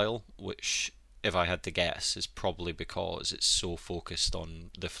visual style, which, if I had to guess, is probably because it's so focused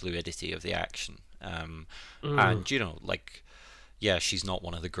on the fluidity of the action. And, you know, like, yeah, she's not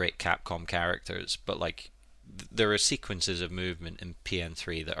one of the great Capcom characters, but, like, there are sequences of movement in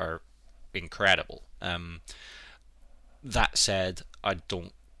PN3 that are incredible. That said, I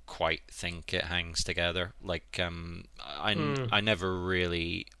don't quite think it hangs together. Like, I never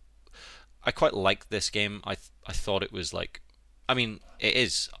really... I quite like this game. I thought it was like... I mean, it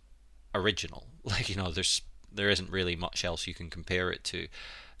is original. Like, you know, there isn't really much else you can compare it to.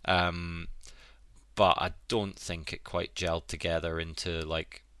 But I don't think it quite gelled together into,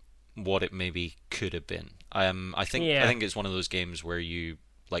 like, what it maybe could have been. I think it's one of those games where you,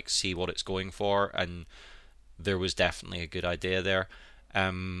 like, see what it's going for, and there was definitely a good idea there.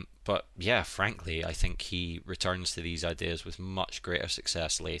 But yeah, frankly, I think he returns to these ideas with much greater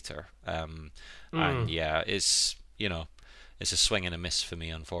success later. And yeah, it's a swing and a miss for me,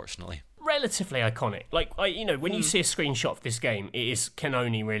 unfortunately. Relatively iconic. Like, when you see a screenshot of this game, can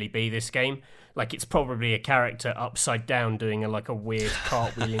only really be this game. Like, it's probably a character upside down doing a weird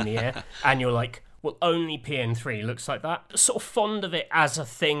cartwheel in the air, and you're like, well, only PN3 looks like that. Sort of fond of it as a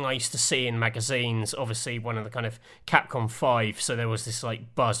thing I used to see in magazines. Obviously, one of the kind of Capcom 5, so there was this,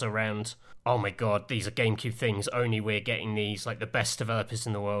 like, buzz around, oh my god, these are GameCube things, only we're getting these, like, the best developers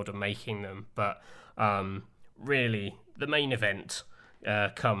in the world are making them. But really, the main event,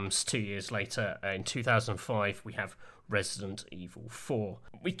 comes 2 years later. In 2005, we have Resident Evil 4.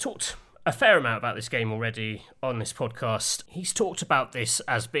 We talked a fair amount about this game already on this podcast. He's talked about this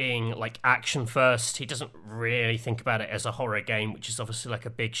as being like action first. He doesn't really think about it as a horror game, which is obviously like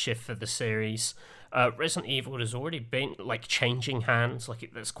a big shift for the series. Resident Evil has already been like changing hands. Like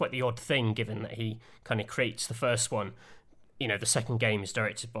that's quite the odd thing, given that he kind of creates the first one. You know, the second game is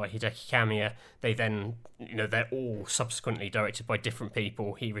directed by Hideki Kamiya. They then, you know, they're all subsequently directed by different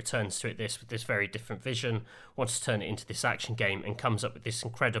people. He returns to it with this very different vision, wants to turn it into this action game, and comes up with this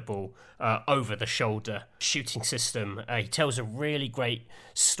incredible over-the-shoulder shooting system. He tells a really great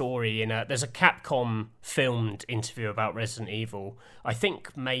story. There's a Capcom filmed interview about Resident Evil, I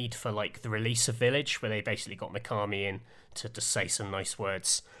think made for like the release of Village, where they basically got Mikami in to say some nice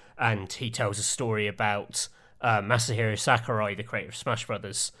words. And he tells a story about Masahiro Sakurai, the creator of Smash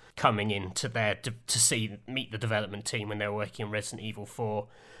Brothers, coming in to meet the development team when they were working on Resident Evil 4,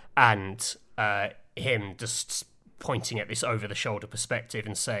 and him just pointing at this over-the-shoulder perspective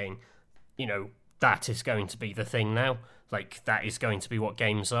and saying, you know, that is going to be the thing now. Like, that is going to be what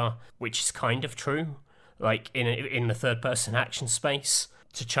games are, which is kind of true. Like, in the third-person action space,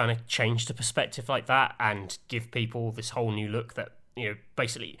 to try to change the perspective like that and give people this whole new look that, you know,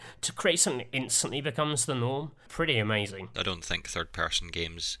 basically to create something that instantly becomes the norm. Pretty amazing. I don't think third-person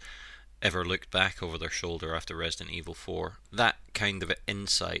games ever looked back over their shoulder after Resident Evil 4. That kind of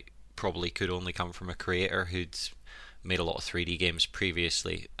insight probably could only come from a creator who'd made a lot of 3D games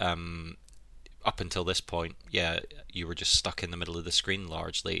previously. Up until this point, yeah, you were just stuck in the middle of the screen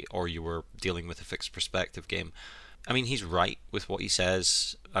largely, or you were dealing with a fixed perspective game. I mean, he's right with what he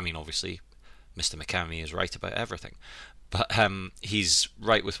says. I mean, obviously, Mr. Mikami is right about everything. But he's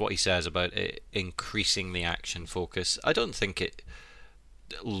right with what he says about it increasing the action focus. I don't think it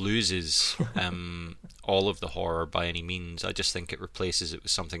loses all of the horror by any means. I just think it replaces it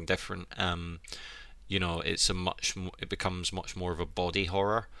with something different. You know, it becomes much more of a body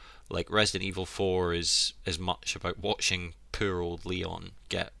horror. Like Resident Evil 4 is as much about watching poor old Leon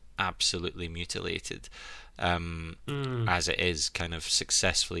get absolutely mutilated as it is kind of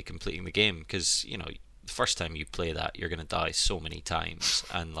successfully completing the game. Because, you know, the first time you play that, you're going to die so many times.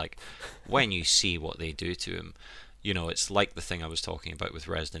 And, like, when you see what they do to him, you know, it's like the thing I was talking about with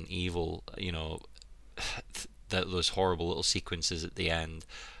Resident Evil, you know, those horrible little sequences at the end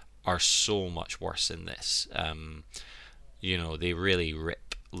are so much worse in this. You know, they really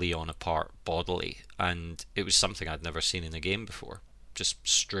rip Leon apart bodily, and it was something I'd never seen in a game before. Just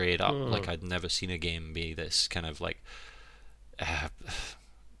straight up, like I'd never seen a game be this kind of like, I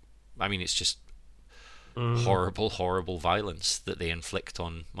mean, it's just horrible violence that they inflict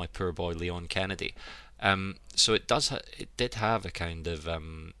on my poor boy Leon Kennedy. So it did have a kind of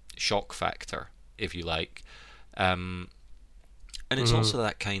shock factor, if you like, and it's also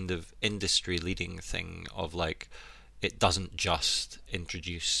that kind of industry leading thing of like, it doesn't just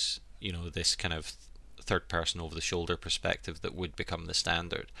introduce, you know, this kind of third person over the shoulder perspective that would become the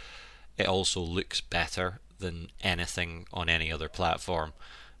standard. It also looks better than anything on any other platform.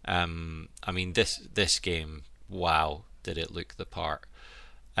 I mean, this game, wow, did it look the part.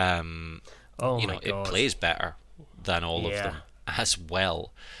 You know, it plays better than all of them as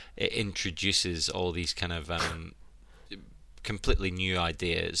well. It introduces all these kind of completely new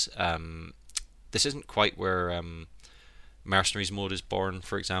ideas. This isn't quite where Mercenaries mode is born,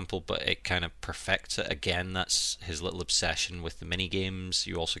 for example, but it kind of perfects it again. That's his little obsession with the mini games.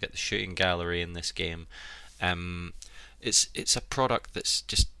 You also get the shooting gallery in this game. It's a product that's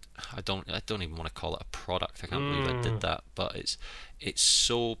just, I don't even want to call it a product. I can't believe I did that, but it's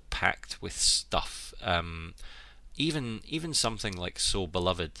so packed with stuff. Even something like so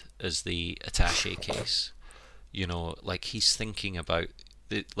beloved as the attaché case. You know, like he's thinking about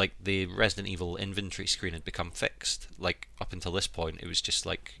the Resident Evil inventory screen had become fixed. Like up until this point, it was just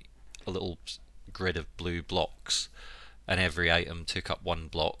like a little grid of blue blocks, and every item took up one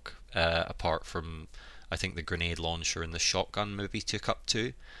block. Apart from, I think, the grenade launcher and the shotgun maybe took up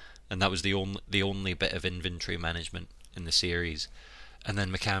two, and that was the only bit of inventory management in the series. And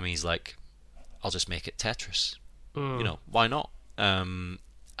then Mikami's like, I'll just make it Tetris. You know, why not?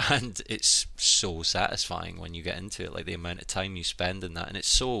 And it's so satisfying when you get into it, like the amount of time you spend in that, and it's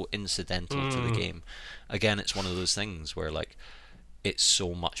so incidental to the game. Again, it's one of those things where like it's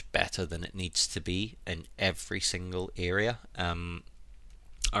so much better than it needs to be in every single area.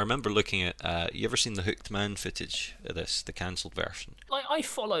 I remember looking at you ever seen the Hooked Man footage of this, the cancelled version? Like, I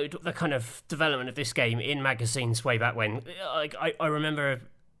followed the kind of development of this game in magazines way back when. Like, I remember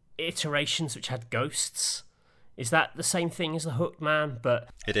iterations which had ghosts. Is that the same thing as the Hooked Man? But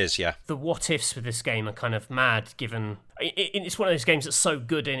it is, yeah. The what ifs with this game are kind of mad, given it's one of those games that's so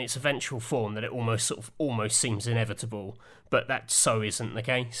good in its eventual form that it almost seems inevitable, but that so isn't the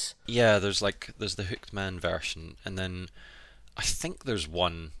case. Yeah, there's the Hooked Man version, and then I think there's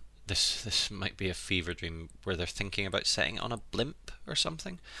one. This might be a fever dream where they're thinking about setting it on a blimp or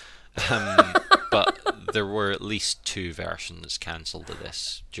something. But there were at least 2 versions cancelled of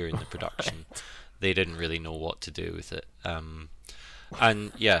this during the production. They didn't really know what to do with it.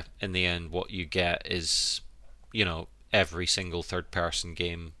 And yeah, in the end, what you get is, every single third-person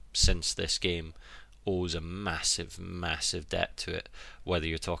game since this game owes a massive, massive debt to it. Whether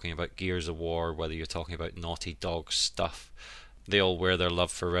you're talking about Gears of War, whether you're talking about Naughty Dog stuff, they all wear their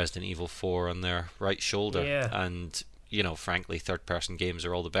love for Resident Evil 4 on their right shoulder. Yeah. And, frankly, third-person games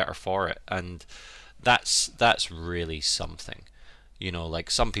are all the better for it. And that's really something.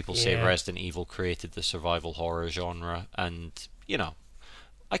 Some people say Resident Evil created the survival horror genre, and,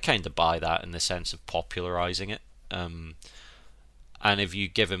 I kind of buy that in the sense of popularizing it. And if you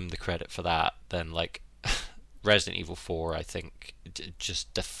give him the credit for that, then, Resident Evil 4, I think,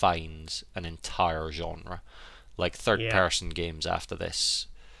 just defines an entire genre. Third-person games after this.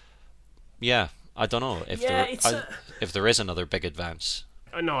 Yeah, I don't know if there is another big advance.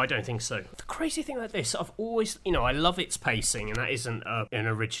 No, I don't think so. The crazy thing about this, I've always, I love its pacing, and that isn't an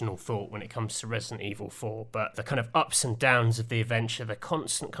original thought when it comes to Resident Evil 4, but the kind of ups and downs of the adventure, the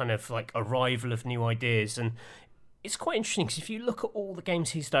constant kind of arrival of new ideas, and it's quite interesting because if you look at all the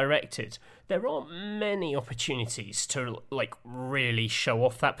games he's directed, there aren't many opportunities to really show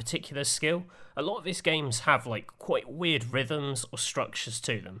off that particular skill. A lot of his games have quite weird rhythms or structures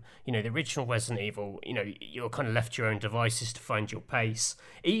to them. The original Resident Evil, you're kind of left to your own devices to find your pace.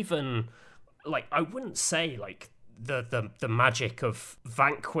 Even I wouldn't say the magic of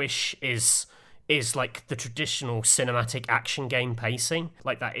Vanquish is the traditional cinematic action game pacing.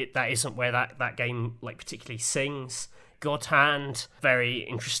 That isn't where that game particularly sings. God Hand, very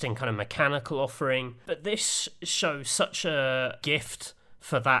interesting kind of mechanical offering. But this shows such a gift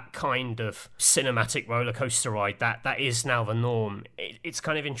for that kind of cinematic roller coaster ride that is now the norm. It's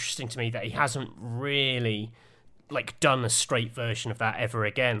kind of interesting to me that he hasn't really done a straight version of that ever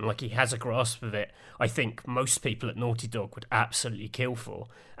again. He has a grasp of it. I think most people at Naughty Dog would absolutely kill for,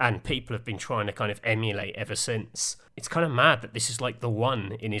 and people have been trying to kind of emulate ever since. It's kind of mad that this is the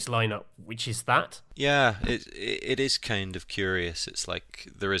one in his lineup, which is that. Yeah, it is kind of curious. It's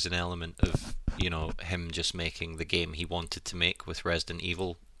there is an element of him just making the game he wanted to make with Resident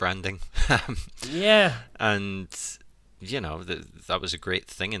Evil branding. Yeah, and that was a great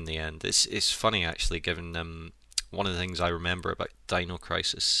thing in the end. It's funny actually, given one of the things I remember about Dino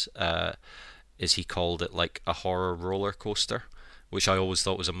Crisis is he called it a horror roller coaster, which I always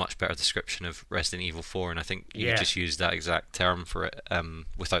thought was a much better description of Resident Evil 4, and I think you just used that exact term for it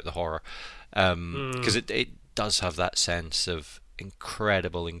without the horror, because it does have that sense of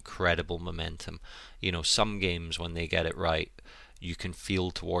incredible momentum. Some games, when they get it right, you can feel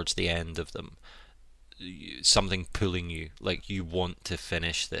towards the end of them something pulling you, you want to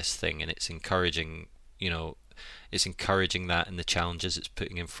finish this thing, and it's encouraging that in the challenges it's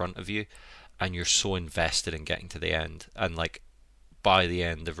putting in front of you, and you're so invested in getting to the end. And by the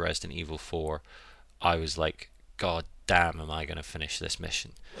end of Resident Evil 4, I was God damn, am I going to finish this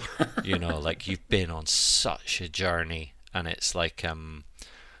mission? You've been on such a journey, and it's I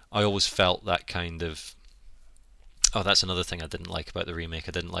always felt that kind of... Oh, that's another thing I didn't like about the remake.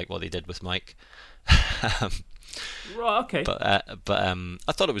 I didn't like what they did with Mike. Right, okay. But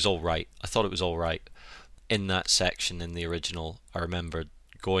I thought it was all right. In that section in the original, I remember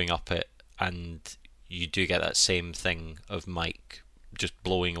going up it, and you do get that same thing of Mike just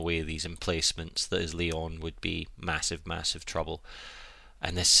blowing away these emplacements that as Leon would be massive trouble,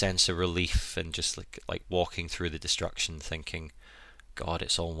 and this sense of relief, and just like walking through the destruction thinking, God,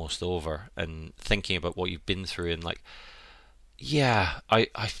 it's almost over, and thinking about what you've been through, and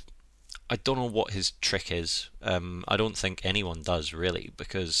I don't know what his trick is. I don't think anyone does really,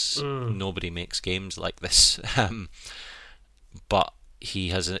 because nobody makes games like this. But he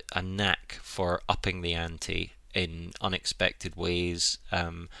has a knack for upping the ante in unexpected ways,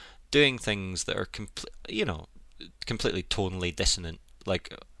 doing things that are completely tonally dissonant.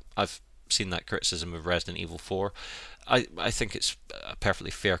 I've seen that criticism of Resident Evil 4. I think it's a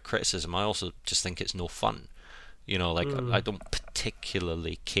perfectly fair criticism. I also just think it's no fun. I don't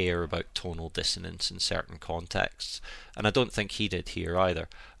particularly care about tonal dissonance in certain contexts, and I don't think he did here either.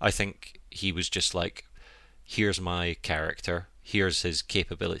 I think he was just here's my character, here's his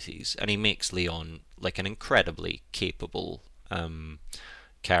capabilities, and he makes Leon an incredibly capable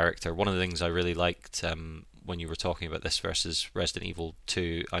character. One of the things I really liked when you were talking about this versus Resident Evil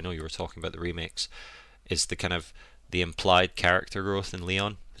 2, I know you were talking about the remakes, is the kind of the implied character growth in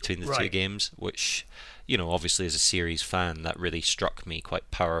Leon between the two Right. games, which, obviously as a series fan, that really struck me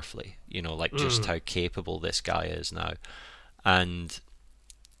quite powerfully. Like just how capable this guy is now. And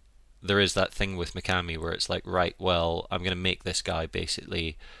there is that thing with Mikami where it's like, right, well, I'm going to make this guy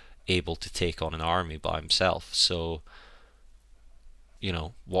basically able to take on an army by himself. So,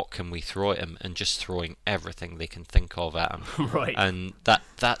 what can we throw at him? And just throwing everything they can think of at him. Right. And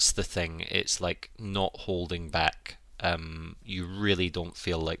that's the thing. It's like not holding back. You really don't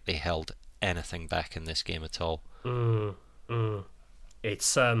feel like they held anything back in this game at all. It's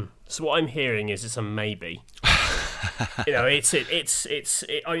so what I'm hearing is it's a maybe. It's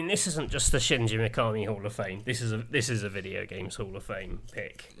I mean, this isn't just the Shinji Mikami Hall of Fame. This is a video games Hall of Fame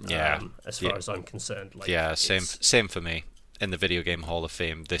pick. Yeah. As far as I'm concerned. Like, yeah, same for me. In the Video Game Hall of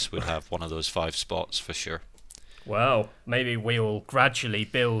Fame, this would have one of those 5 spots for sure. Well, maybe we will gradually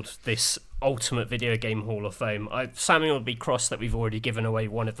build this ultimate video game Hall of Fame. Samuel would be cross that we've already given away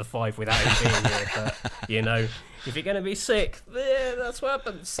one of the 5 without him being here, but, if you're going to be sick, yeah, that's what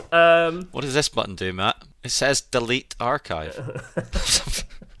happens. What does this button do, Matt? It says delete archive.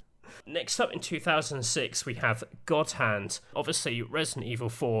 Next up in 2006, we have God Hand. Obviously, Resident Evil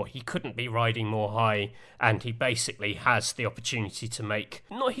 4, he couldn't be riding more high, and he basically has the opportunity to make,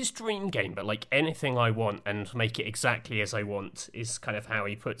 not his dream game, but like anything I want and make it exactly as I want, is kind of how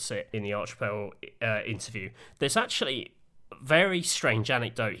he puts it in the Archipel interview. There's actually a very strange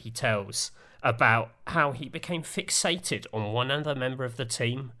anecdote he tells about how he became fixated on one other member of the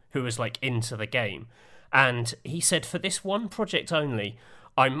team who was like into the game. And he said, for this one project only,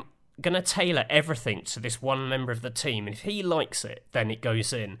 I'm going to tailor everything to this one member of the team, and if he likes it, then it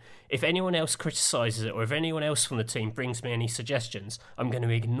goes in. If anyone else criticizes it, or if anyone else from the team brings me any suggestions, I'm going to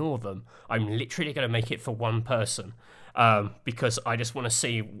ignore them. I'm literally going to make it for one person, because I just want to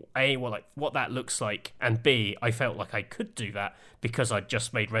see A, what that looks like, and B, I felt like I could do that because I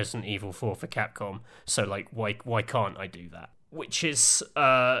just made Resident Evil 4 for Capcom, so like why can't I do that? Which is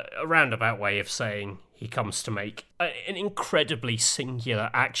a roundabout way of saying he comes to make an incredibly singular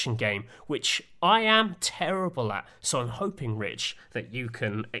action game, which I am terrible at. So I'm hoping, Rich, that you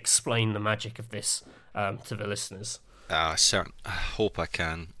can explain the magic of this to the listeners. I hope I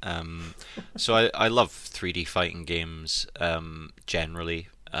can. So I love 3D fighting games generally.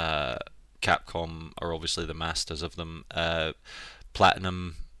 Capcom are obviously the masters of them.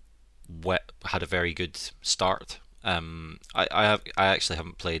 Platinum had a very good start. I actually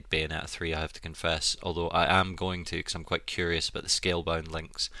haven't played Bayonetta 3, I have to confess, although I am going to because I'm quite curious about the Scalebound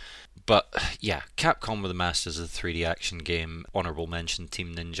links. But yeah, Capcom were the masters of the 3D action game. Honourable mention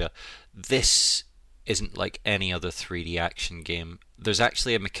Team Ninja. This isn't like any other 3D action game. There's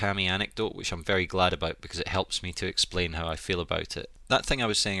actually a Mikami anecdote which I'm very glad about because it helps me to explain how I feel about it. That thing I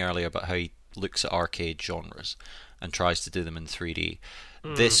was saying earlier about how he looks at arcade genres and tries to do them in 3D.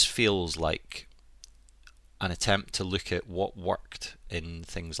 This feels like an attempt to look at what worked in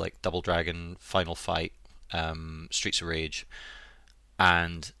things like Double Dragon, Final Fight, Streets of Rage,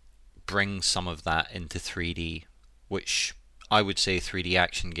 and bring some of that into 3D, which I would say 3D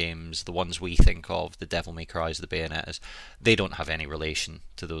action games, the ones we think of, the Devil May Cry's, the Bayonettas, they don't have any relation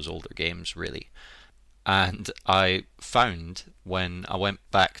to those older games, really. And I found, when I went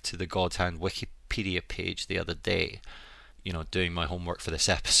back to the God Hand Wikipedia page the other day, doing my homework for this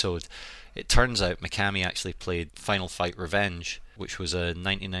episode, it turns out Mikami actually played Final Fight Revenge, which was a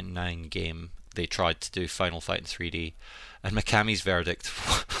 1999 game. They tried to do Final Fight in 3D, and Mikami's verdict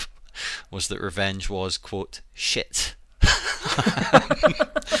was that Revenge was, quote, shit.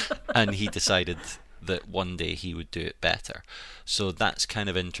 And he decided that one day he would do it better. So that's kind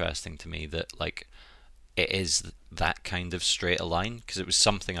of interesting to me that, like, it is that kind of straight a line, because it was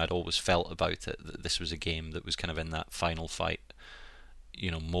something I'd always felt about it, that this was a game that was kind of in that Final Fight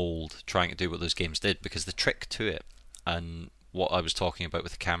mold, trying to do what those games did, because the trick to it, and what I was talking about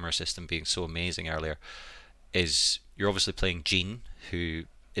with the camera system being so amazing earlier, is you're obviously playing Jean, who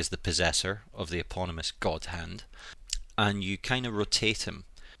is the possessor of the eponymous God Hand, and you kind of rotate him,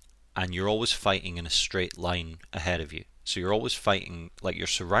 and you're always fighting in a straight line ahead of you. So you're always fighting like you're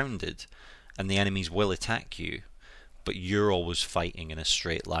surrounded, and the enemies will attack you, but you're always fighting in a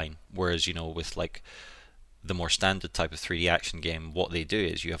straight line. Whereas, with like the more standard type of 3D action game, what they do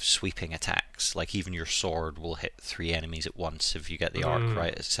is you have sweeping attacks, like even your sword will hit 3 enemies at once if you get the arc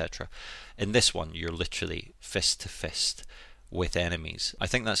right, etc. In this one, you're literally fist to fist with enemies. I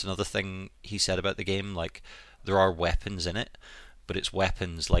think that's another thing he said about the game, like there are weapons in it, but it's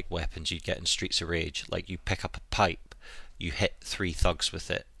weapons like weapons you'd get in Streets of Rage, like you pick up a pipe, you hit 3 thugs with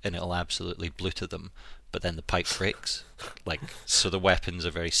it, and it'll absolutely blue to them. but then the pipe breaks. Like, so the weapons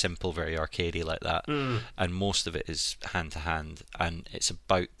are very simple, very arcadey like that, and most of it is hand to hand, and it's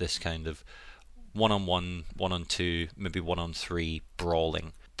about this kind of 1-on-1, 1-on-2, maybe 1-on-3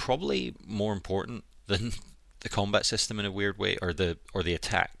 brawling. Probably more important than the combat system in a weird way, or the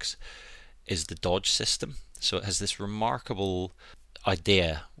attacks, is the dodge system. So it has this remarkable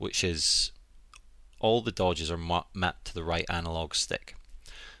idea, which is all the dodges are mapped to the right analog stick.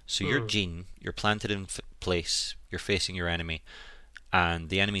 So your Jean, you're planted in place, you're facing your enemy, and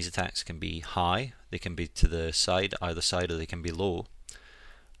the enemy's attacks can be high, they can be to the side, either side, or they can be low.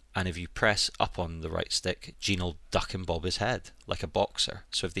 And if you press up on the right stick, Jean will duck and bob his head like a boxer.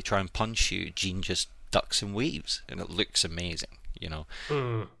 So if they try and punch you, Jean just ducks and weaves, and it looks amazing, you know.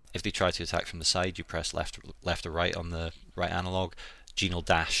 If they try to attack from the side, you press left or right on the right analog, Jean will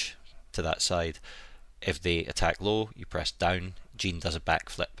dash to that side. If they attack low, you press down, Jean does a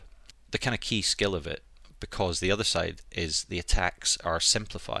backflip. The kind of key skill of it, because the other side is the attacks are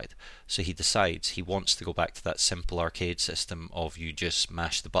simplified, so he decides he wants to go back to that simple arcade system of you just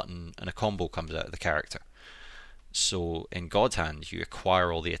mash the button and a combo comes out of the character. So in God Hand you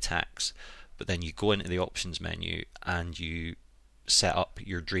acquire all the attacks, but then you go into the options menu and you set up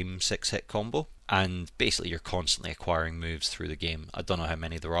your dream 6-hit combo, and basically you're constantly acquiring moves through the game. I don't know how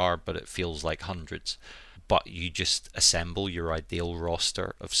many there are, but it feels like hundreds. But you just assemble your ideal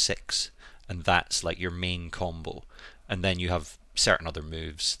roster of 6, and that's like your main combo. And then you have certain other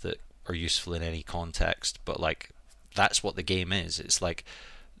moves that are useful in any context, but like that's what the game is. It's like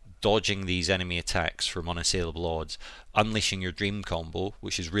dodging these enemy attacks from unassailable odds, unleashing your dream combo,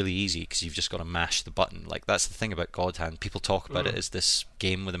 which is really easy because you've just got to mash the button. Like, that's the thing about God Hand. People talk about it as this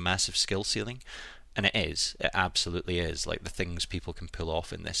game with a massive skill ceiling, and it is. It absolutely is. Like, the things people can pull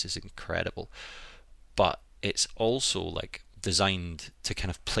off in this is incredible. But it's also like designed to kind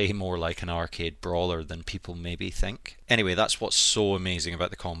of play more like an arcade brawler than people maybe think. Anyway, that's what's so amazing about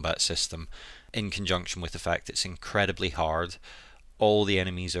the combat system, in conjunction with the fact it's incredibly hard. All the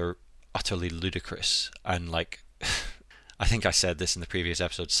enemies are utterly ludicrous, and like I think I said this in the previous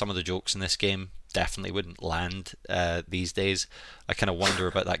episode, some of the jokes in this game definitely wouldn't land these days. I kind of wonder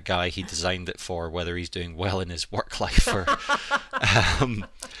about that guy he designed it for, whether he's doing well in his work life or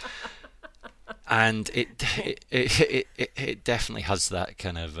and it definitely has that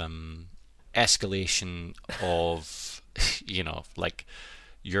kind of escalation of, you know, like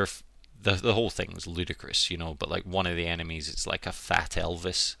you're the whole thing's ludicrous, you know, but like one of the enemies is like a fat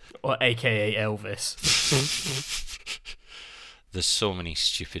Elvis. Or AKA Elvis. There's so many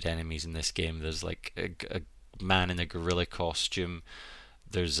stupid enemies in this game. There's like a man in a gorilla costume.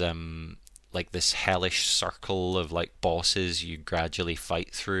 There's like this hellish circle of like bosses you gradually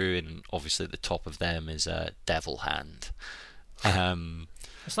fight through, and obviously at the top of them is a devil hand.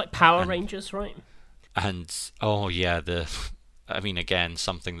 It's like Power Rangers, right? And oh yeah, I mean, again,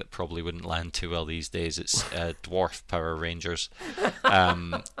 something that probably wouldn't land too well these days. It's Dwarf Power Rangers,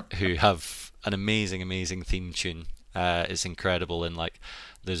 who have an amazing theme tune. It's incredible, and like,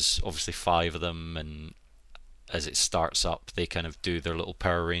 there's obviously 5 of them, and as it starts up, they kind of do their little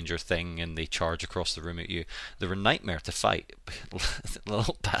Power Ranger thing, and they charge across the room at you. They're a nightmare to fight. The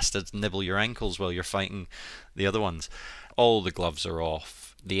little bastards nibble your ankles while you're fighting the other ones. All the gloves are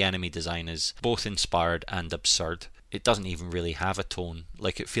off. The enemy design is both inspired and absurd. It doesn't even really have a tone.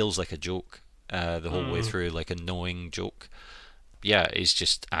 Like, it feels like a joke the whole way through, like a knowing joke. Yeah, it's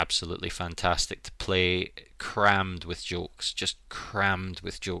just absolutely fantastic to play, crammed with jokes, just crammed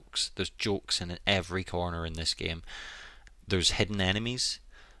with jokes. There's jokes in every corner in this game. There's hidden enemies,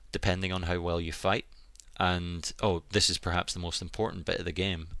 depending on how well you fight. And, oh, this is perhaps the most important bit of the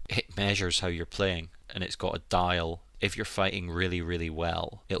game. It measures how you're playing, and it's got a dial. If you're fighting really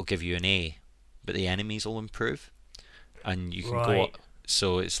well, it'll give you an A, but the enemies will improve. And you can go up,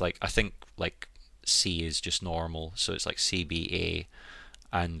 so it's like, I think like C is just normal, so it's like CBA,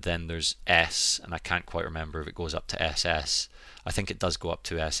 and then there's S, and I can't quite remember if it goes up to SS. I think it does go up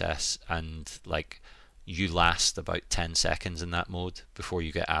to SS, and like you last about 10 seconds in that mode before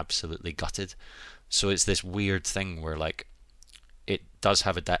you get absolutely gutted. So it's this weird thing where like it does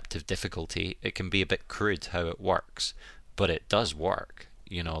have adaptive difficulty. It can be a bit crude how it works, but it does work.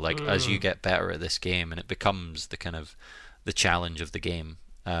 You know, like as you get better at this game, and it becomes the kind of the challenge of the game,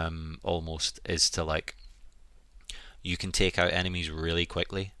 almost, is to like, you can take out enemies really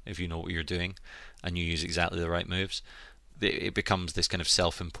quickly if you know what you're doing and you use exactly the right moves. It becomes this kind of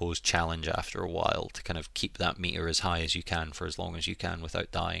self-imposed challenge after a while to kind of keep that meter as high as you can for as long as you can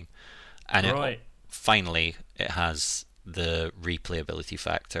without dying. And finally, it has the replayability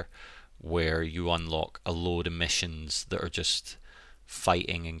factor, where you unlock a load of missions that are just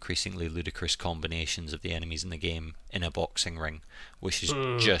fighting increasingly ludicrous combinations of the enemies in the game in a boxing ring, which is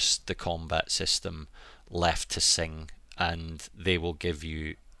just the combat system left to sing, and they will give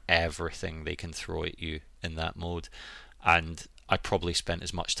you everything they can throw at you in that mode. And I probably spent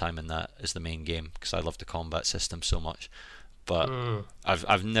as much time in that as the main game because I love the combat system so much. But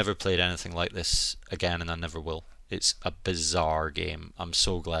I've never played anything like this again, and I never will. It's a bizarre game. I'm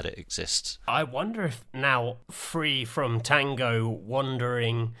so glad it exists. I wonder if now, free from Tango,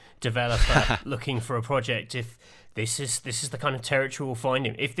 wandering developer looking for a project, if this is the kind of territory we'll find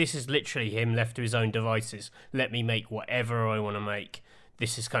him. If this is literally him left to his own devices, let me make whatever I want to make,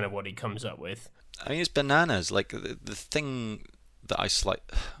 this is kind of what he comes up with. I mean, it's bananas. Like, the thing that I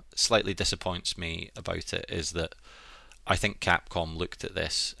slightly disappoints me about it is that I think Capcom looked at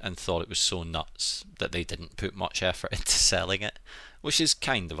this and thought it was so nuts that they didn't put much effort into selling it, which is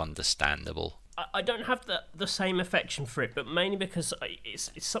kind of understandable. I don't have the same affection for it, but mainly because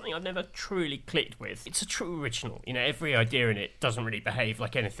it's something I've never truly clicked with. It's a true original. You know, every idea in it doesn't really behave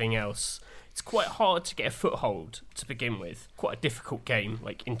like anything else. It's quite hard to get a foothold to begin with. Quite a difficult game,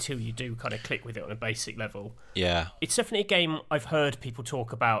 like, until you do kind of click with it on a basic level. Yeah. It's definitely a game I've heard people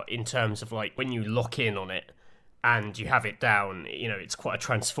talk about in terms of, like, when you lock in on it and you have it down, you know, it's quite a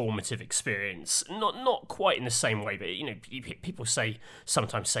transformative experience. Not quite in the same way, but, you know, people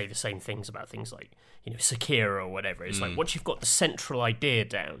sometimes say the same things about things like, you know, Sekiro or whatever. It's like, once you've got the central idea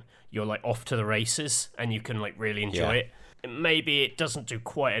down, you're, like, off to the races and you can, like, really enjoy it. Maybe it doesn't do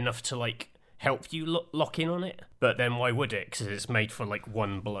quite enough to, like, help you lock in on it, but then why would it? Because it's made for, like,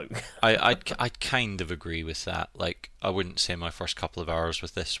 one bloke. I kind of agree with that. Like, I wouldn't say my first couple of hours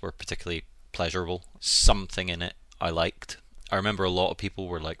with this were particularly pleasurable. Something in it I liked. I remember a lot of people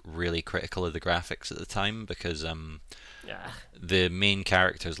were, like, really critical of the graphics at the time because the main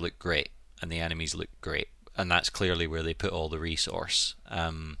characters look great and the enemies look great, and that's clearly where they put all the resource.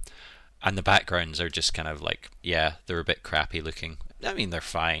 And the backgrounds are just kind of like, yeah, they're a bit crappy looking. I mean, they're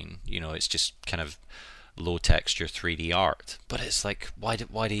fine, you know, it's just kind of low texture 3D art, but it's like, why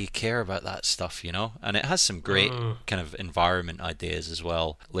do you care about that stuff, you know? And it has some great kind of environment ideas as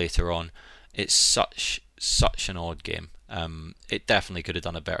well later on. It's such an odd game. It definitely could have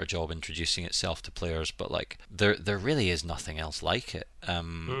done a better job introducing itself to players, but, like, there really is nothing else like it.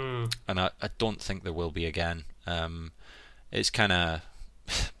 And I don't think there will be again. It's kind of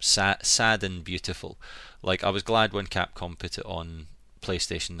sad and beautiful. Like, I was glad when Capcom put it on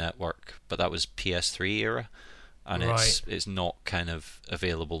PlayStation Network, but that was PS3 era, and it's not kind of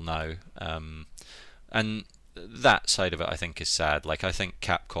available now. And that side of it, I think, is sad. Like, I think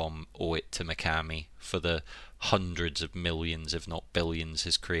Capcom owe it to Mikami for the hundreds of millions, if not billions,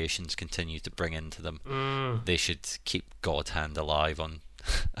 his creations continue to bring into them. They should keep God Hand alive on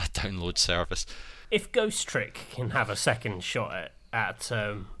a download service. If Ghost Trick can have a second shot at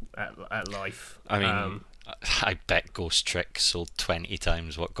life, I mean, I bet Ghost Trick sold 20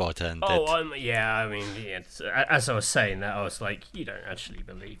 times what God Hand did. As I was saying that, I was like, you don't actually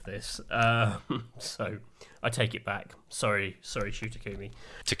believe this. So I take it back. Sorry, Shu Takumi.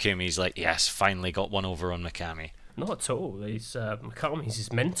 Takumi's like, yes, finally got one over on Mikami. Not at all. Mikami's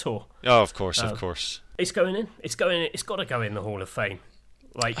his mentor. Oh, of course. It's going in. It's got to go in the Hall of Fame.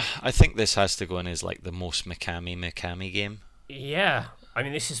 Like, I think this has to go in as, like, the most Mikami game. Yeah, I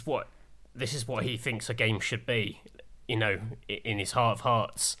mean, this is what he thinks a game should be, you know, in his heart of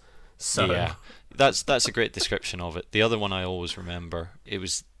hearts. So yeah, that's a great description of it. The other one I always remember, it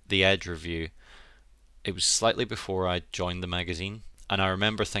was the Edge review. It was slightly before I joined the magazine, and I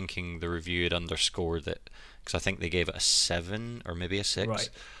remember thinking the review had underscored it, because I think they gave it a 7 or maybe a 6. Right.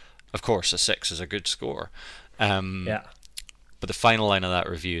 Of course, a 6 is a good score. Yeah. But the final line of that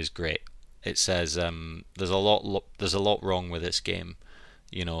review is great. It says, there's a lot wrong with this game.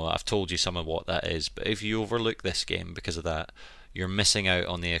 You know, I've told you some of what that is, but if you overlook this game because of that, you're missing out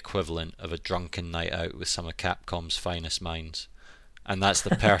on the equivalent of a drunken night out with some of Capcom's finest minds. And that's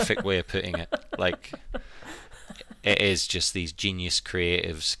the perfect way of putting it. Like, it is just these genius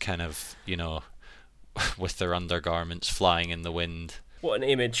creatives kind of, you know, with their undergarments flying in the wind. What an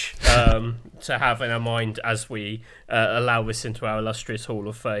image to have in our mind as we allow this into our illustrious Hall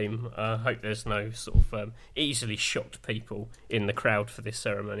of Fame. I hope there's no sort of easily shocked people in the crowd for this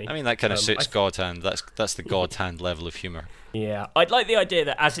ceremony. I mean, that kind of suits God Hand. That's the God Hand level of humour. Yeah, I'd like the idea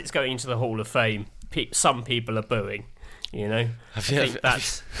that as it's going into the Hall of Fame, some people are booing. You know,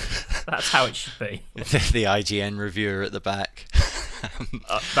 that's how it should be. The IGN reviewer at the back.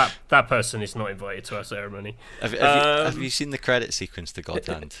 That person is not invited to our ceremony. Have you seen the credit sequence to God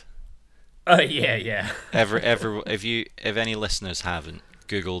Hand? Yeah. If any listeners haven't,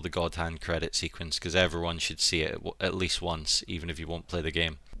 Google the God Hand credit sequence, because everyone should see it at least once, even if you won't play the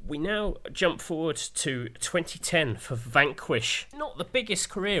game. We now jump forward to 2010 for Vanquish. Not the biggest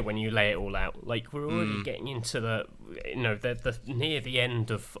career when you lay it all out. Like, we're already getting into the near the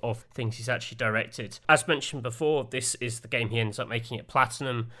end of things he's actually directed. As mentioned before, this is the game he ends up making it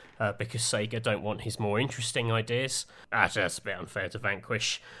platinum because Sega don't want his more interesting ideas. That's a bit unfair to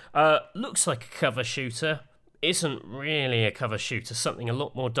Vanquish. Looks like a cover shooter. Isn't really a cover shooter, something a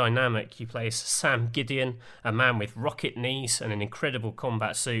lot more dynamic. You play as Sam Gideon, a man with rocket knees and an incredible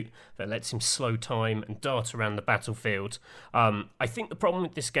combat suit that lets him slow time and dart around the battlefield. I think the problem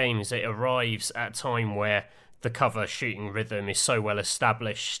with this game is it arrives at a time where the cover shooting rhythm is so well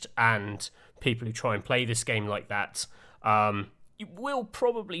established, and people who try and play this game like that you will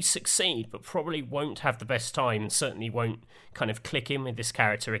probably succeed, but probably won't have the best time, and certainly won't kind of click in with this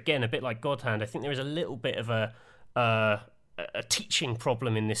character. Again, a bit like God Hand, I think there is a little bit of a teaching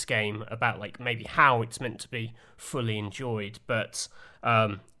problem in this game about like maybe how it's meant to be fully enjoyed. But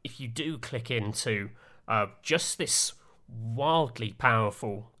if you do click into just this wildly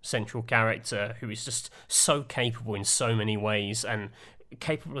powerful central character who is just so capable in so many ways and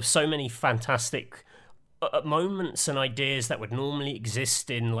capable of so many fantastic moments and ideas that would normally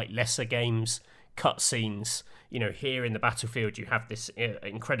exist in like lesser games, cutscenes. You know, here in the battlefield you have this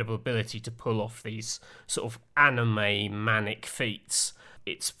incredible ability to pull off these sort of anime manic feats.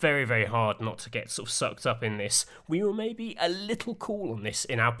 It's very, very hard not to get sort of sucked up in this. We were maybe a little cool on this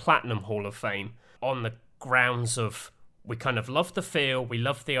in our Platinum Hall of Fame on the grounds of we kind of love the feel, we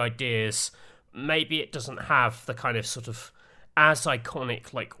love the ideas. Maybe it doesn't have the kind of sort of as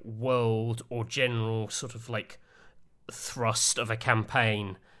iconic like world or general sort of like thrust of a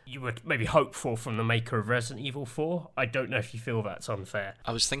campaign you would maybe hope for from the maker of Resident Evil 4. I don't know if you feel that's unfair.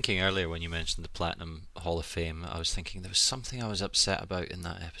 I was thinking earlier when you mentioned the Platinum Hall of Fame, I was thinking there was something I was upset about in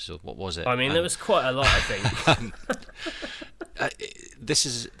that episode. What was it? I mean, there was quite a lot, I think. This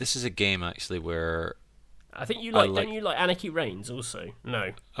is a game actually where I think you like, don't you like Anarchy Reigns also?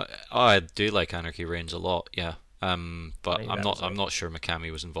 No. I do like Anarchy Reigns a lot, yeah. But Maybe I'm not sure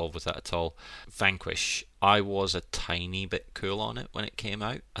Mikami was involved with that at all. Vanquish, I was a tiny bit cool on it when it came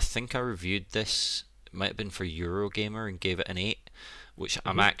out. I think I reviewed this, it might have been for Eurogamer, and gave it an 8, which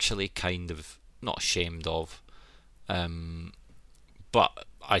I'm actually kind of not ashamed of. But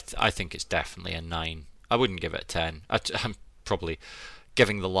I think it's definitely a 9. I wouldn't give it a 10. I'm probably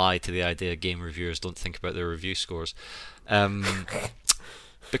giving the lie to the idea game reviewers don't think about their review scores.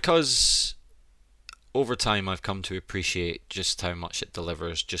 Because over time I've come to appreciate just how much it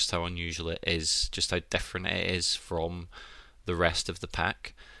delivers, just how unusual it is, just how different it is from the rest of the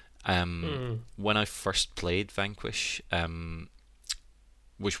pack. When I first played Vanquish,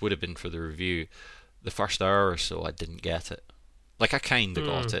 which would have been for the review, the first hour or so I didn't get it. Like, I kind of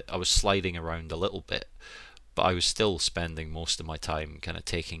got it. I was sliding around a little bit, but I was still spending most of my time kind of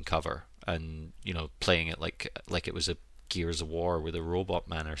taking cover and, you know, playing it like it was a Gears of War with a robot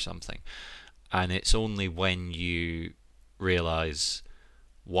man or something. And it's only when you realise,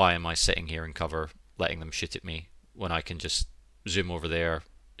 why am I sitting here in cover letting them shoot at me when I can just zoom over there,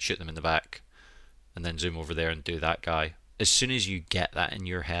 shoot them in the back, and then zoom over there and do that guy. As soon as you get that in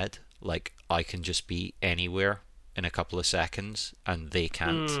your head, like, I can just be anywhere in a couple of seconds and they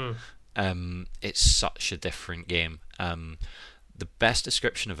can't. It's such a different game. The best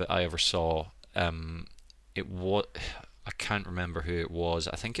description of it I ever saw, I can't remember who it was.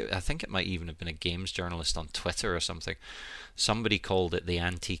 I think it might even have been a games journalist on Twitter or something. Somebody called it the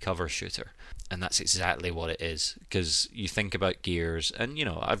anti-cover shooter, and that's exactly what it is. Because you think about Gears, and you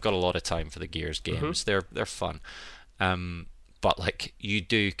know, I've got a lot of time for the Gears games. They're fun, but like, you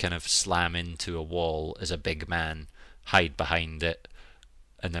do kind of slam into a wall as a big man, hide behind it,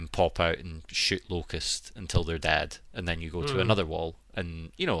 and then pop out and shoot locusts until they're dead, and then you go to another wall,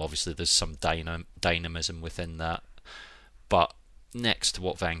 and you know, obviously there's some dynamism within that. But next to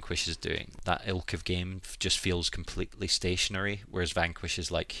what Vanquish is doing, that ilk of game just feels completely stationary, whereas Vanquish is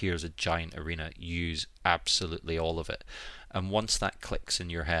like, here's a giant arena, use absolutely all of it. And once that clicks in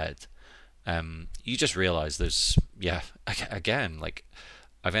your head, you just realise there's, again, like,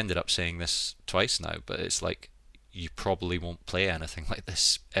 I've ended up saying this twice now, but it's like, you probably won't play anything like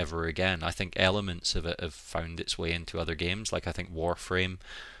this ever again. I think elements of it have found its way into other games. Like, I think Warframe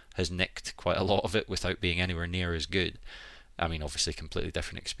has nicked quite a lot of it without being anywhere near as good. I mean, obviously completely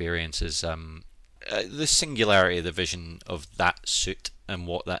different experiences. The singularity of the vision of that suit and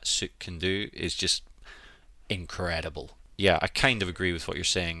what that suit can do is just incredible. Yeah, I kind of agree with what you're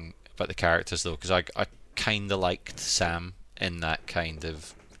saying about the characters, though, because I kind of liked Sam in that kind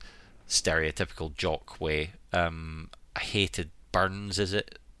of stereotypical jock way. I hated Burns, is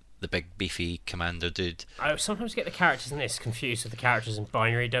it? The big beefy commander dude. I sometimes get the characters in this confused with the characters in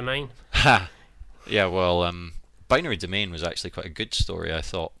Binary Domain. Ha! Yeah, well, Binary Domain was actually quite a good story, I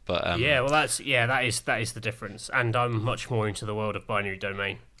thought. But yeah, well, that is the difference, and I'm much more into the world of Binary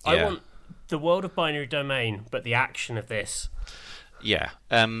Domain. Yeah. I want the world of Binary Domain, but the action of this. Yeah.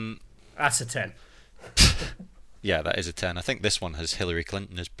 That's a 10. Yeah, that is a 10. I think this one has Hillary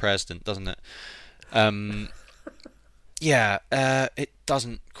Clinton as president, doesn't it? Yeah, it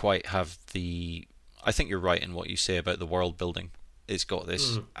doesn't quite have the... I think you're right in what you say about the world building. It's got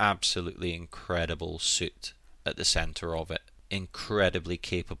this absolutely incredible suit at the centre of it. Incredibly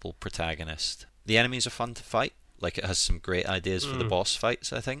capable protagonist. The enemies are fun to fight. Like, it has some great ideas for the boss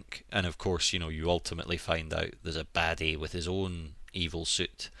fights, I think. And of course, you ultimately find out there's a baddie with his own evil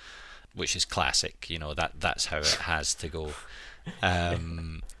suit, which is classic. That's how it has to go.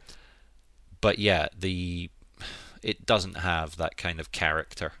 But yeah, it doesn't have that kind of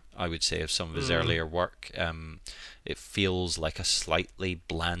character, I would say, of some of his earlier work. It feels like a slightly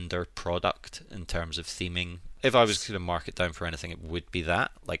blander product in terms of theming. If I was going to mark it down for anything, it would be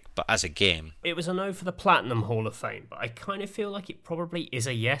that. But as a game, it was a no for the Platinum Hall of Fame, but I kind of feel like it probably is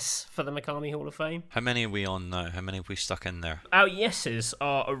a yes for the Mikami Hall of Fame. How many are we on now? How many have we stuck in there? Our yeses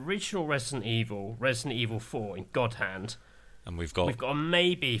are original Resident Evil, Resident Evil 4 in God Hand, and we've got a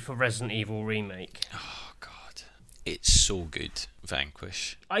maybe for Resident Evil Remake. Oh God, it's so good,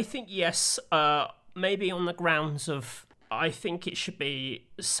 Vanquish. I think yes. Maybe on the grounds of, I think it should be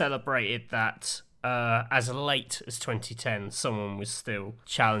celebrated that as late as 2010, someone was still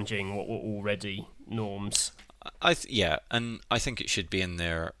challenging what were already norms. Yeah, and I think it should be in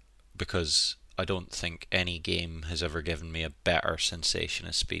there because I don't think any game has ever given me a better sensation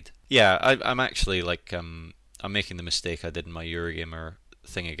of speed. Yeah, I'm actually I'm making the mistake I did in my Eurogamer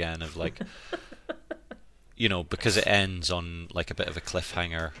thing again of because it ends on a bit of a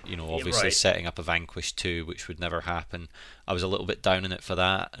cliffhanger, obviously right. Setting up a Vanquish 2, which would never happen. I was a little bit down in it for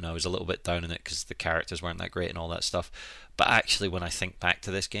that, and I was a little bit down in it because the characters weren't that great and all that stuff. But actually, when I think back to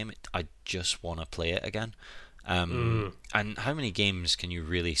this game, I just want to play it again. And how many games can you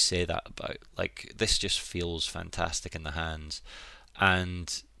really say that about? This just feels fantastic in the hands.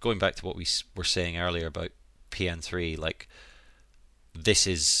 And going back to what we were saying earlier about PN3, this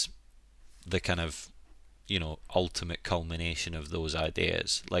is the kind of ultimate culmination of those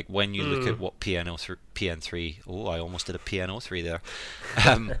ideas. When you look at what PN3, I almost did a PN03 there.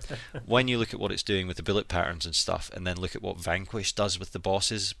 When you look at what it's doing with the bullet patterns and stuff, and then look at what Vanquish does with the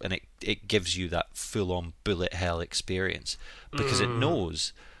bosses, and it gives you that full-on bullet hell experience, because it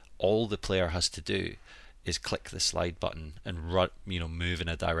knows all the player has to do is click the slide button and move in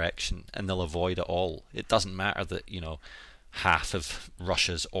a direction, and they'll avoid it all. It doesn't matter that half of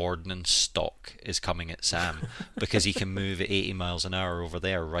Russia's ordnance stock is coming at Sam because he can move at 80 miles an hour over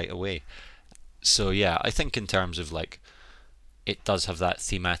there right away. So yeah, I think in terms of it does have that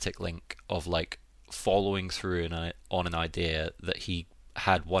thematic link of following through on an idea that he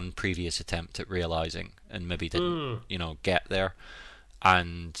had one previous attempt at realizing and maybe didn't get there.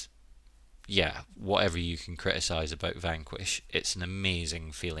 And yeah, whatever you can criticize about Vanquish, it's an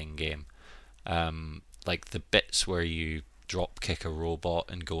amazing feeling game. The bits where you drop kick a robot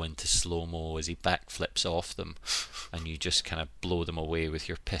and go into slow-mo as he backflips off them, and you just kind of blow them away with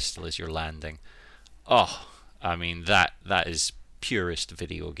your pistol as you're landing. Oh, I mean, that is purest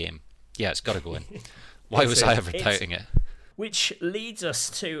video game. Yeah, it's got to go in. Why was I ever touting it? Which leads us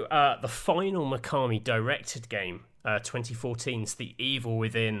to the final Mikami directed game, 2014's The Evil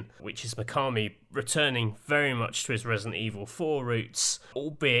Within, which is Mikami returning very much to his Resident Evil 4 roots,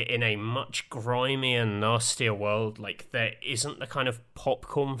 albeit in a much grimier, nastier world. There isn't the kind of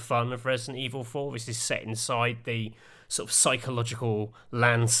popcorn fun of Resident Evil 4. This is set inside the sort of psychological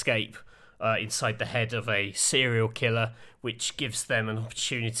landscape inside the head of a serial killer, which gives them an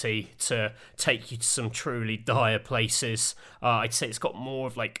opportunity to take you to some truly dire places. I'd say it's got more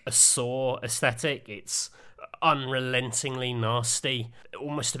of a Saw aesthetic. It's unrelentingly nasty,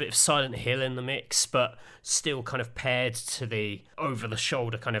 almost a bit of Silent Hill in the mix, but still kind of paired to the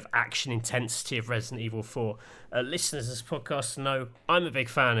over-the-shoulder kind of action intensity of Resident Evil 4. Listeners of this podcast know I'm a big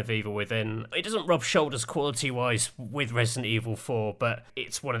fan of Evil Within. It doesn't rub shoulders quality-wise with Resident Evil 4, but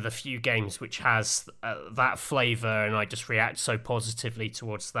it's one of the few games which has that flavour, and I just react so positively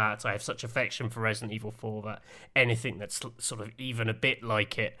towards that. I have such affection for Resident Evil 4 that anything that's sort of even a bit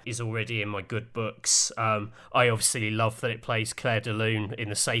like it is already in my good books. I obviously love that it plays Claire de Lune in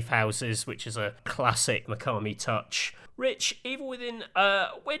the safe houses, which is a classic Mikami touch. Rich, Evil Within,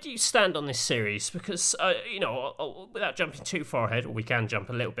 where do you stand on this series? Because, without jumping too far ahead, or we can jump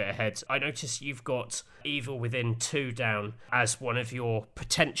a little bit ahead, I noticed you've got Evil Within 2 down as one of your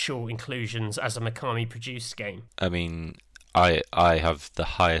potential inclusions as a Mikami-produced game. I mean, I have the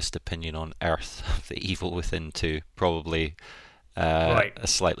highest opinion on Earth of the Evil Within 2, probably Right. a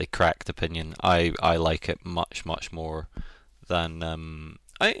slightly cracked opinion. I like it much, much more than...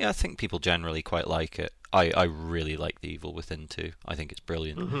 I think people generally quite like it. I really like The Evil Within 2. I think it's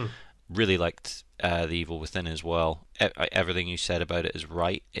brilliant. Mm-hmm. Really liked The Evil Within as well. Everything you said about it is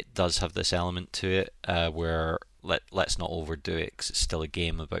right. It does have this element to it where let's not overdo it because it's still a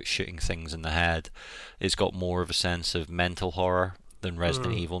game about shooting things in the head. It's got more of a sense of mental horror than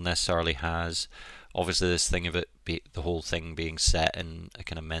Resident Evil necessarily has. Obviously, this thing of the whole thing being set in a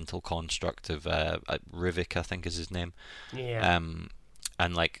kind of mental construct of Rivik, I think is his name. Yeah.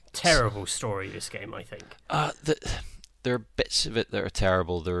 And like terrible story, this game, I think. There are bits of it that are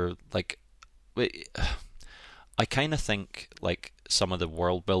terrible. They're like, I kind of think like some of the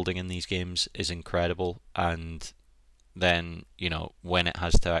world building in these games is incredible, and then when it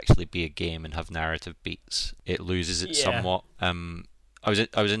has to actually be a game and have narrative beats, it loses it somewhat. I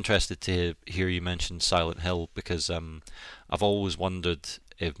was interested to hear you mention Silent Hill because I've always wondered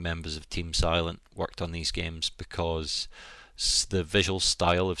if members of Team Silent worked on these games because the visual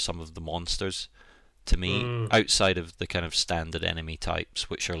style of some of the monsters, to me, outside of the kind of standard enemy types,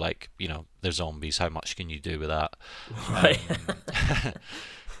 which are like, they're zombies, how much can you do with that? Right.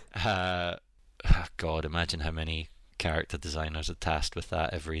 God, imagine how many character designers are tasked with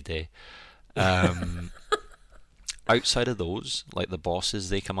that every day. Outside of those, like the bosses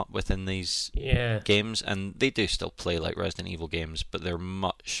they come up with in these games, and they do still play like Resident Evil games, but they're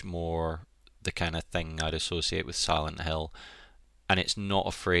much more the kind of thing I'd associate with Silent Hill, and it's not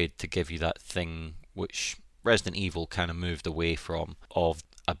afraid to give you that thing which Resident Evil kind of moved away from, of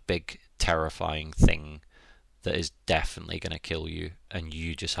a big terrifying thing that is definitely going to kill you and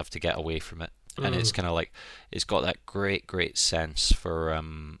you just have to get away from it. And it's kind of like, it's got that great sense for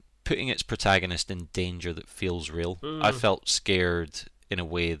putting its protagonist in danger that feels real. I felt scared in a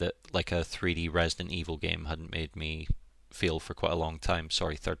way that like a 3D Resident Evil game hadn't made me feel for quite a long time.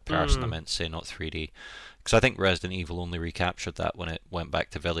 Sorry, third person I meant to say, not 3D, because I think Resident Evil only recaptured that when it went back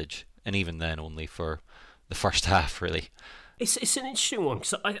to Village, and even then only for the first half, really. It's an interesting one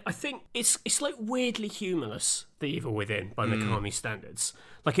because I think it's like weirdly humorless, The Evil Within, by Mikami standards.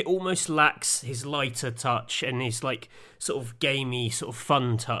 Like it almost lacks his lighter touch and his like sort of gamey, sort of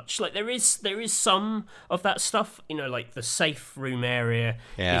fun touch. Like there is some of that stuff, like the safe room area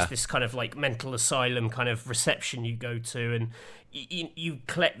is this kind of like mental asylum kind of reception you go to, and you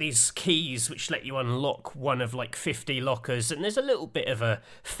collect these keys which let you unlock one of like 50 lockers, and there's a little bit of a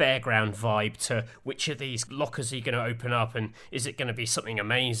fairground vibe to which of these lockers are you going to open up, and is it going to be something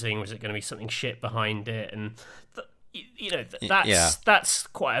amazing or is it going to be something shit behind it? And that's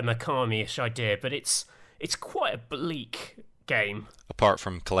quite a Mikami-ish idea, but it's quite a bleak game. Apart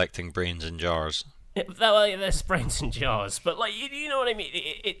from collecting brains in jars. There's brains in jars, but like you know what I mean.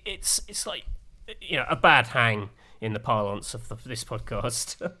 It's like a bad hang in the parlance of this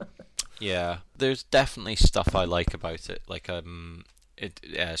podcast. Yeah, there's definitely stuff I like about it. Like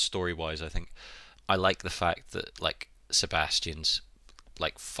story-wise, I think I like the fact that like Sebastian's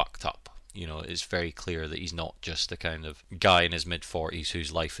like fucked up. It's very clear that he's not just a kind of guy in his mid-40s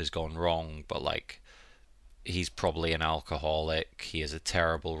whose life has gone wrong, but like he's probably an alcoholic. He has a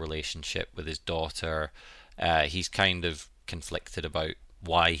terrible relationship with his daughter. He's kind of conflicted about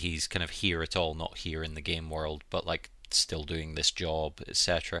why he's kind of here at all, not here in the game world, but like still doing this job,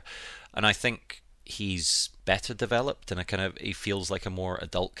 etc. And I think he's better developed, and he feels like a more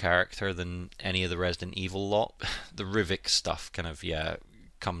adult character than any of the Resident Evil lot. The Rivik stuff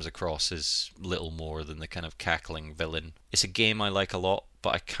comes across as little more than the kind of cackling villain. It's a game I like a lot,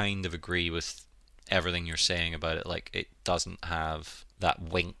 but I kind of agree with everything you're saying about it. Like it doesn't have that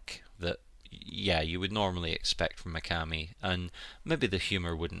wink that you would normally expect from Mikami, and maybe the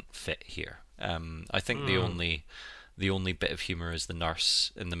humor wouldn't fit here. I think the only bit of humor is the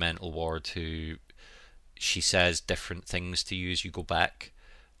nurse in the mental ward, who she says different things to you as you go back,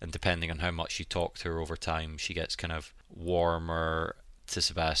 and depending on how much you talk to her over time, she gets kind of warmer to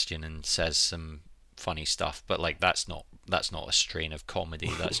Sebastian and says some funny stuff. But like that's not a strain of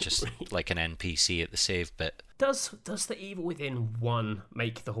comedy. That's just like an NPC at the save bit. Does the Evil Within 1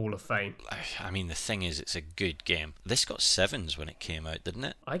 make the Hall of Fame? I mean, the thing is, it's a good game. This got 7s when it came out, didn't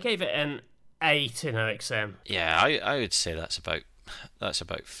it? I gave it an 8 in OXM. Yeah, I would say that's about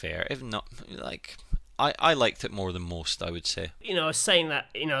fair. If not, like, I liked it more than most, I would say. I was saying that,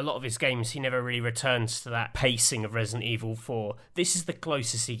 a lot of his games, he never really returns to that pacing of Resident Evil 4. This is the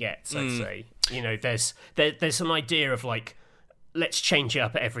closest he gets, I'd say. There's an idea of, like, let's change it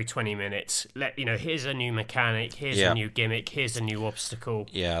up every 20 minutes. Here's a new mechanic, here's a new gimmick, here's a new obstacle.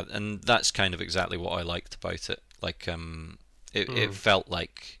 Yeah, and that's kind of exactly what I liked about it. Like, it felt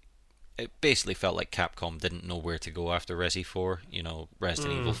like... It basically felt like Capcom didn't know where to go after Resi 4.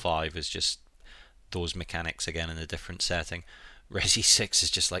 Resident Evil 5 is just those mechanics again in a different setting. Resi 6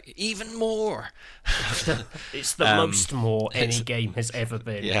 is just like, even more! It's the most more any game has ever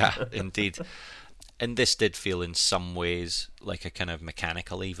been. Yeah, indeed. And this did feel in some ways like a kind of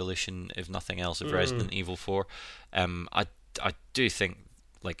mechanical evolution, if nothing else, of Resident Evil 4. I do think,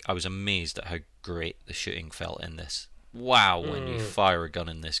 like, I was amazed at how great the shooting felt in this. Wow, when you fire a gun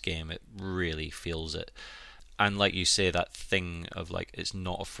in this game, it really feels it. And like you say, that thing of, like, it's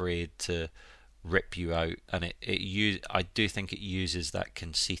not afraid to rip you out, and I do think it uses that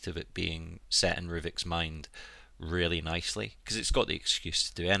conceit of it being set in Ruvik's mind really nicely, because it's got the excuse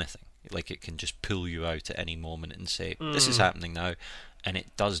to do anything. Like, it can just pull you out at any moment and say, this is happening now, and it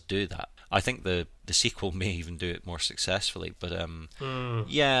does do that. I think the sequel may even do it more successfully, but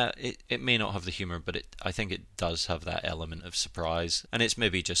yeah, it may not have the humour, but I think it does have that element of surprise, and it's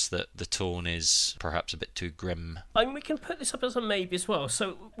maybe just that the tone is perhaps a bit too grim. I mean, we can put this up as a maybe as well.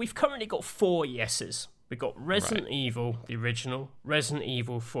 So we've currently got 4 yeses. We've got Resident Evil, the original, Resident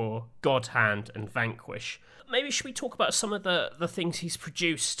Evil 4, God Hand, and Vanquish. Maybe should we talk about some of the things he's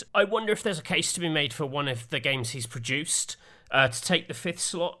produced? I wonder if there's a case to be made for one of the games he's produced to take the 5th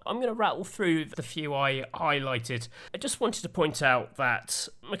slot. I'm going to rattle through the few I highlighted. I just wanted to point out that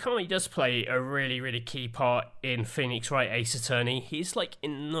Mikami does play a really, really key part in Phoenix Wright Ace Attorney. He's, like,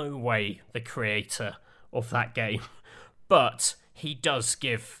 in no way the creator of that game, but he does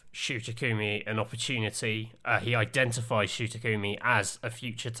give Shu Takumi an opportunity. He identifies Shu Takumi as a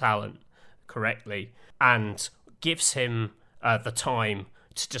future talent correctly, and gives him the time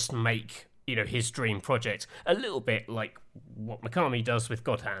to just make, his dream project. A little bit like what Mikami does with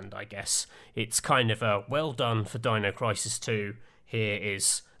God Hand, I guess. It's kind of a well done for Dino Crisis 2. Here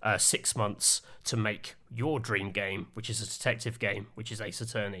is 6 months to make your dream game, which is a detective game, which is Ace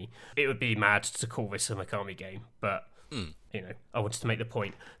Attorney. It would be mad to call this a Mikami game, but, I wanted to make the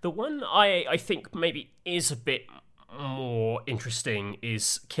point. The one I think maybe is a bit more interesting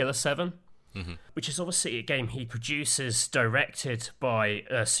is Killer 7. Which is obviously a game he produces, directed by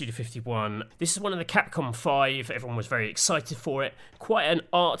Suda51. This is one of the Capcom 5. Everyone was very excited for it. Quite an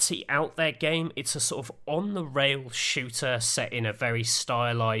artsy, out there game. It's a sort of on-the-rail shooter set in a very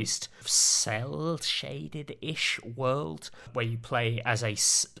stylized, cel-shaded-ish world, where you play as a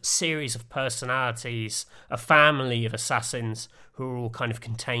series of personalities, a family of assassins who are all kind of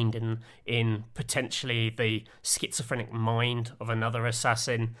contained in potentially the schizophrenic mind of another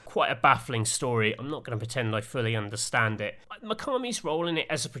assassin. Quite a baffling story. I'm not going to pretend I fully understand it. Mikami's role in it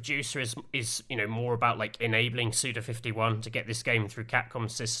as a producer is more about, like, enabling Suda51 to get this game through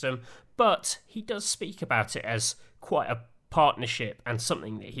Capcom's system, but he does speak about it as quite a partnership and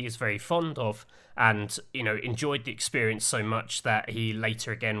something that he is very fond of, and enjoyed the experience so much that he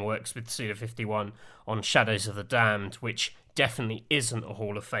later again works with Suda51 on Shadows of the Damned, which definitely isn't a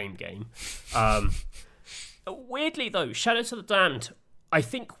Hall of Fame game. Weirdly though, Shadows of the Damned, I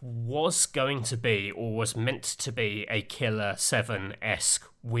think, was going to be, or was meant to be, a Killer 7-esque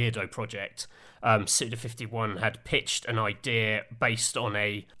weirdo project. Suda51 had pitched an idea based on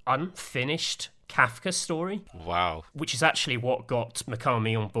a unfinished Kafka story. Wow. Which is actually what got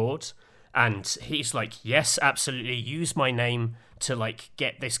Mikami on board. And he's like, yes, absolutely, use my name to, like,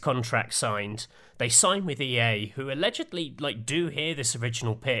 get this contract signed. They sign with EA, who allegedly, like, do hear this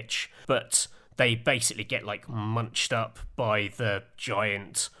original pitch, but they basically get, like, munched up by the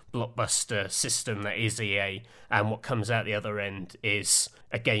giant blockbuster system that is EA, and what comes out the other end is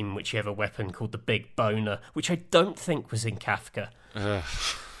a game which you have a weapon called the Big Boner, which I don't think was in Kafka.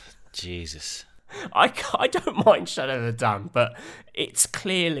 Jesus. I don't mind Shadow of the Damned, but it's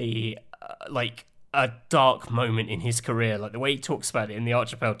clearly, like, a dark moment in his career. Like, the way he talks about it in the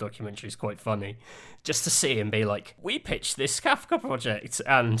Archipel documentary is quite funny. Just to see him be like, we pitched this Kafka project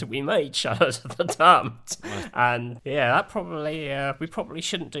and we made Shadows of the Damned. And yeah, that probably, we probably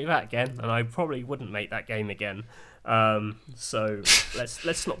shouldn't do that again, and I probably wouldn't make that game again. So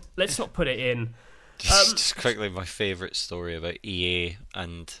let's not put it in. Just quickly, my favourite story about EA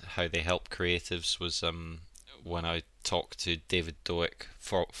and how they help creatives was when I talked to David Doak,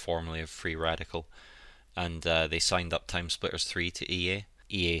 formerly of Free Radical, and they signed up Time Splitters 3 to EA.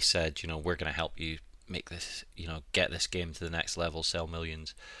 EA said, we're going to help you make this, get this game to the next level, sell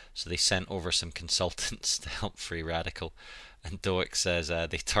millions. So they sent over some consultants to help Free Radical. And Doak says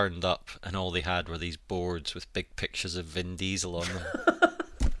they turned up and all they had were these boards with big pictures of Vin Diesel on them.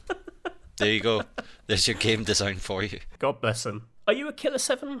 There you go. There's your game design for you. God bless them. Are you a Killer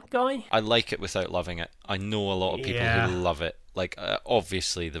 7 guy? I like it without loving it. I know a lot of people who love it. Like,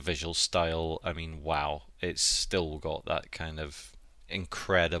 obviously the visual style, I mean, wow. It's still got that kind of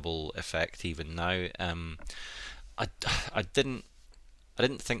incredible effect even now. I didn't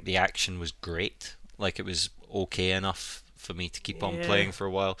think the action was great. Like, it was okay enough for me to keep on playing for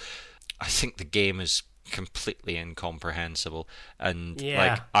a while. I think the game is completely incomprehensible, and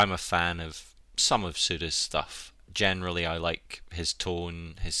I'm a fan of some of Suda's stuff. Generally, I like his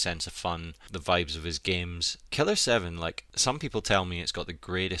tone, his sense of fun, the vibes of his games. Killer 7, like, some people tell me it's got the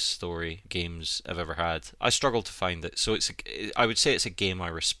greatest story games I've ever had. I struggle to find it, so I would say it's a game I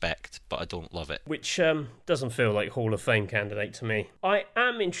respect, but I don't love it. Which doesn't feel like Hall of Fame candidate to me. I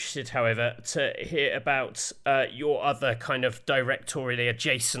am interested, however, to hear about your other kind of directorially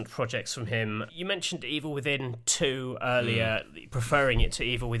adjacent projects from him. You mentioned Evil Within 2 earlier, preferring it to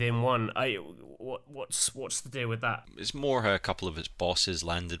Evil Within 1. What's the deal with that? It's more how a couple of its bosses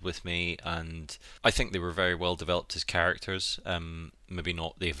landed with me, and I think they were very well developed as characters. Maybe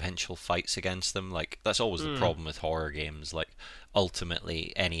not the eventual fights against them. Like, that's always the problem with horror games. Like,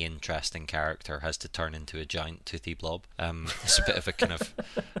 ultimately, any interesting character has to turn into a giant toothy blob. It's a bit of a kind of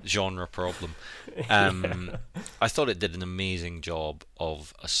genre problem. I thought it did an amazing job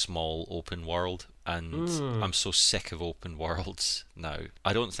of a small open world, and I'm so sick of open worlds now.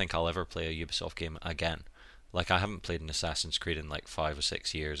 I don't think I'll ever play a Ubisoft game again. Like, I haven't played an Assassin's Creed in like 5 or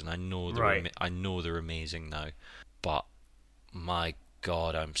 6 years, and I know they're amazing now, but my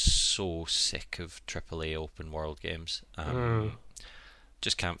God, I'm so sick of AAA open world games.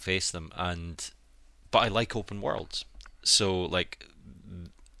 Just can't face them. But I like open worlds, so like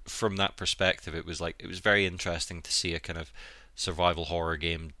from that perspective, it was very interesting to see a kind of survival horror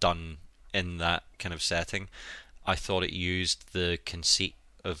game done in that kind of setting. I thought it used the conceit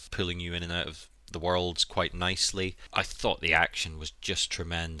of pulling you in and out of the worlds quite nicely. I thought the action was just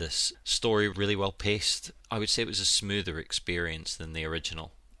tremendous. Story really well paced. I would say it was a smoother experience than the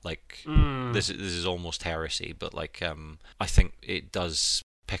original. Like, this is almost heresy, but like I think it does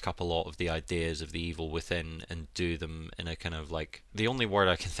pick up a lot of the ideas of the Evil Within and do them in a kind of like, the only word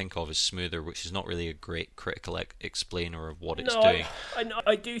I can think of is smoother, which is not really a great critical explainer of what it's doing.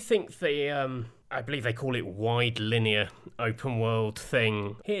 I do think the I believe they call it wide linear open world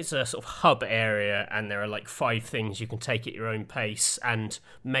thing. Here's a sort of hub area, and there are like 5 things you can take at your own pace, and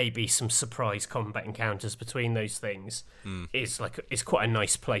maybe some surprise combat encounters between those things. It's quite a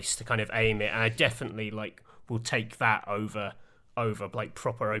nice place to kind of aim it, and I definitely will take that over like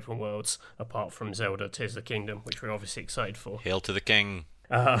proper open worlds, apart from Zelda Tears of the Kingdom, which we're obviously excited for. Hail to the king.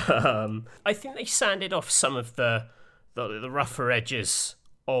 I think they sanded off some of the rougher edges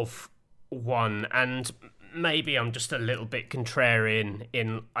of 1, and maybe I'm just a little bit contrarian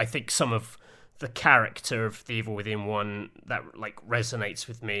in, I think some of the character of the Evil Within 1 that like resonates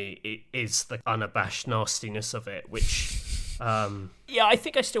with me, it is the unabashed nastiness of it, which I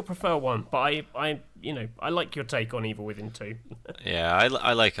think I still prefer 1, but I like your take on Evil Within 2. Yeah,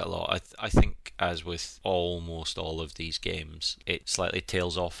 I like it a lot. I think, as with almost all of these games, it slightly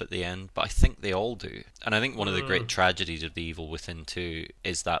tails off at the end, but I think they all do. And I think one of the great tragedies of the Evil Within 2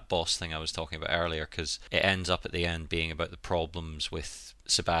 is that boss thing I was talking about earlier, because it ends up at the end being about the problems with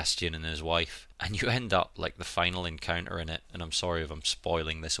Sebastian and his wife, and you end up like the final encounter in it, and I'm sorry if I'm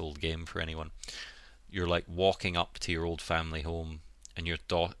spoiling this old game for anyone. You're like walking up to your old family home, and your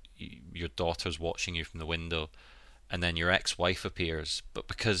daughter's watching you from the window, and then your ex-wife appears, but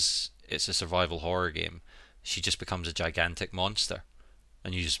because it's a survival horror game, she just becomes a gigantic monster,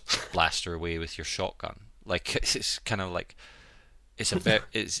 and you just blast her away with your shotgun. Like, it's kind of like, it's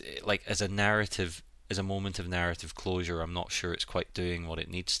like as a narrative, as a moment of narrative closure, I'm not sure it's quite doing what it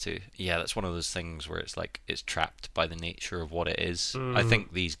needs to. Yeah, that's one of those things where it's like it's trapped by the nature of what it is. I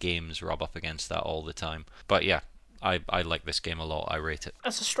think these games rub up against that all the time. But yeah, I like this game a lot. I rate it.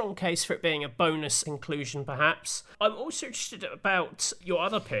 That's a strong case for it being a bonus inclusion, perhaps. I'm also interested about your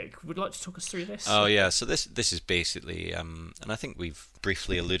other pick. Would you like to talk us through this? Oh yeah, so this is basically, and I think we've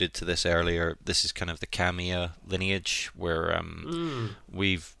briefly alluded to this earlier, this is kind of the Kamiya lineage, where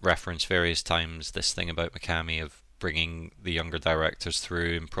we've referenced various times this thing about Mikami of bringing the younger directors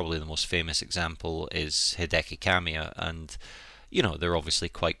through, and probably the most famous example is Hideki Kamiya, and they're obviously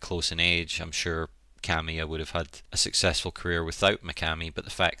quite close in age. I'm sure Kamiya would have had a successful career without Mikami, but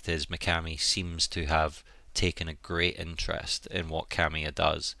the fact is Mikami seems to have taken a great interest in what Kamiya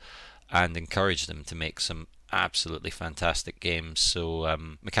does, and encouraged them to make some absolutely fantastic games. So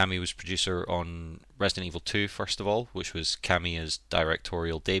Mikami was producer on Resident Evil 2 first of all, which was Kamiya's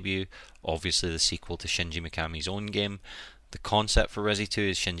directorial debut, obviously the sequel to Shinji Mikami's own game. The concept for Resi 2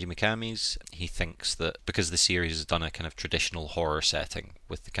 is Shinji Mikami's. He thinks that because the series has done a kind of traditional horror setting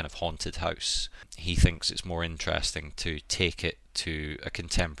with the kind of haunted house, he thinks it's more interesting to take it to a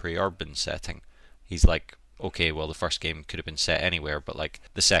contemporary urban setting. He's like, okay, well the first game could have been set anywhere, but like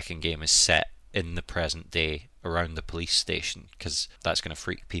the second game is set in the present day around the police station because that's going to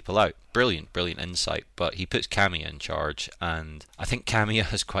freak people out. Brilliant insight. But he puts Kamiya in charge, and I think Kamiya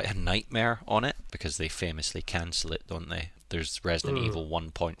has quite a nightmare on it because they famously cancel it, don't they? There's Resident Evil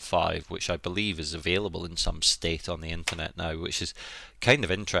 1.5, which I believe is available in some state on the internet now, which is kind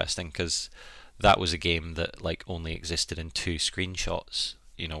of interesting because that was a game that like only existed in 2 screenshots,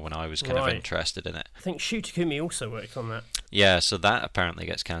 you know, when I was kind of interested in it. I think Shutakumi also worked on that. Yeah, so that apparently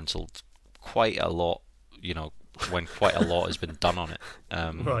gets cancelled quite a lot, you know, when quite a lot has been done on it.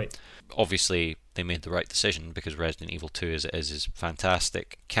 Right. Obviously, they made the right decision because Resident Evil 2 as it is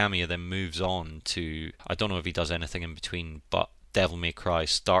fantastic. Kamiya then moves on to, I don't know if he does anything in between, but Devil May Cry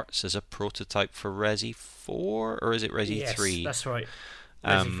starts as a prototype for Resi 4, or is it Resi 3? Yes, that's right.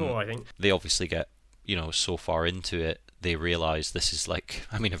 Resi 4, I think. They obviously get, you know, so far into it, they realise this is like,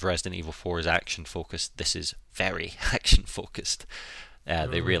 I mean, if Resident Evil 4 is action-focused, this is very action-focused.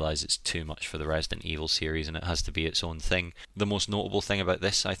 They realise it's too much for the Resident Evil series and it has to be its own thing. The most notable thing about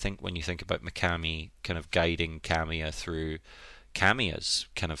this, I think, when you think about Mikami kind of guiding Kamiya through Kamiya's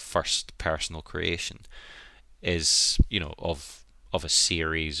kind of first personal creation, is, you know, of a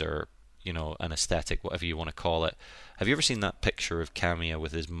series or, you know, an aesthetic, whatever you want to call it. Have you ever seen that picture of Kamiya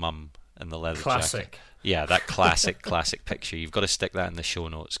with his mum in the leather jacket? Yeah, that classic picture. You've got to stick that in the show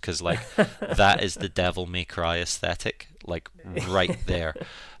notes because, like, that is the Devil May Cry aesthetic, like, right there.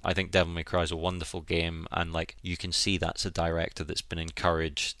 I think Devil May Cry is a wonderful game, and, like, you can see that's a director that's been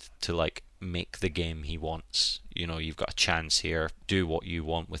encouraged to, like, make the game he wants. You know, you've got a chance here, do what you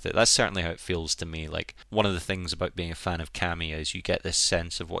want with it. That's certainly how it feels to me. Like, one of the things about being a fan of Kamiya is you get this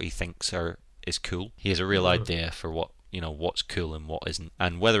sense of what he thinks is cool. He has a real idea for what, you know, what's cool and what isn't,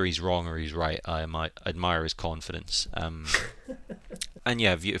 and whether he's wrong or he's right, I admire his confidence. And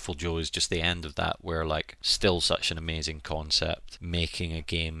yeah, Beautiful Joe is just the end of that, where, like, still such an amazing concept, making a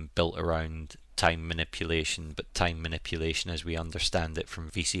game built around time manipulation, but time manipulation as we understand it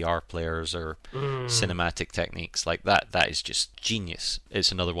from VCR players or cinematic techniques like that is just genius.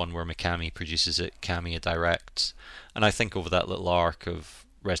 It's another one where Mikami produces it, Kamiya directs, and I think over that little arc of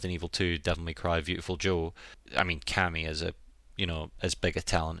Resident Evil 2, Devil May Cry, Beautiful Joe, I mean, Kami is a, you know, as big a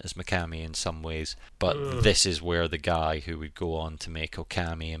talent as Mikami in some ways, but this is where the guy who would go on to make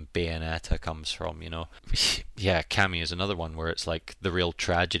Okami and Bayonetta comes from, you know. Yeah, Kami is another one where it's like the real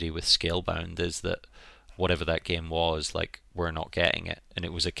tragedy with Scalebound is that whatever that game was, like, we're not getting it, and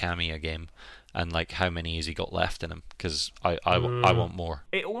it was a Kamiya game. And, like, how many has he got left in him? Because I want more.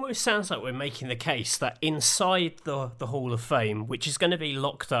 It almost sounds like we're making the case that inside the Hall of Fame, which is going to be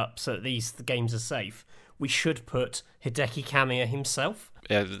locked up so that the games are safe, we should put Hideki Kamiya himself.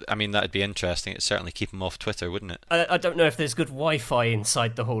 Yeah, I mean, that'd be interesting. It'd certainly keep him off Twitter, wouldn't it? I don't know if there's good Wi-Fi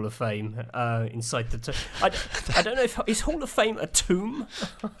inside the Hall of Fame. Inside the I don't know if is Hall of Fame a tomb.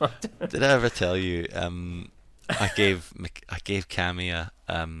 Did I ever tell you? I gave Kamiya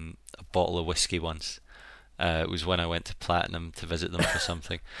a bottle of whiskey once. It was when I went to Platinum to visit them for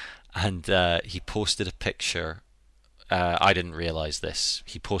something, and he posted a picture. I didn't realise this.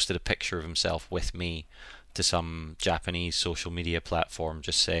 He posted a picture of himself with me to some Japanese social media platform,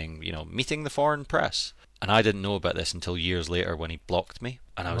 just saying, you know, meeting the foreign press. And I didn't know about this until years later when he blocked me,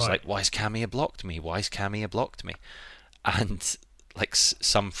 and I was like, why's Kamiya blocked me? Why's Kamiya blocked me? And, like,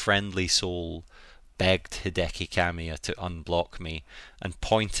 some friendly soul begged Hideki Kamiya to unblock me and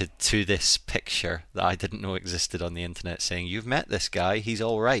pointed to this picture that I didn't know existed on the internet, saying, you've met this guy, he's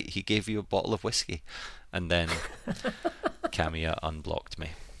alright, he gave you a bottle of whiskey. And then Kamiya unblocked me.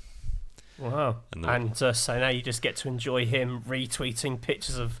 Wow. And so now you just get to enjoy him retweeting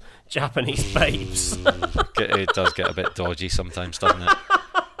pictures of Japanese babes. It does get a bit dodgy sometimes, doesn't it?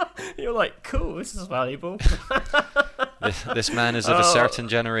 You're like, cool, this is valuable. This man is of a certain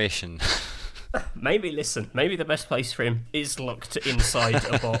generation. Maybe the best place for him is locked inside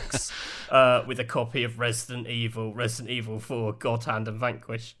a box with a copy of Resident Evil 4, God Hand and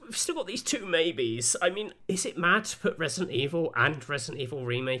Vanquish. We've still got these two maybes. I mean, is it mad to put Resident Evil and Resident Evil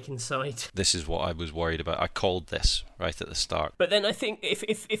Remake inside? This is what I was worried about. I called this right at the start. But then I think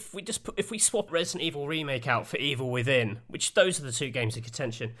if we swap Resident Evil Remake out for Evil Within, which those are the two games of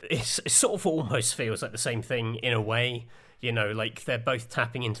contention, it sort of almost feels like the same thing in a way. like they're both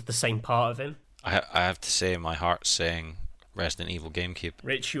tapping into the same part of him. I have to say, my heart's saying Resident Evil GameCube.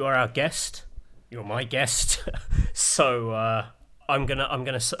 Rich, you are our guest. You're my guest. So I'm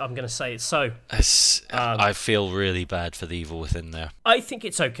gonna say it's so. I feel really bad for the Evil Within there. I think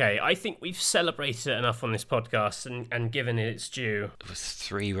it's okay. I think we've celebrated it enough on this podcast and given it its due. With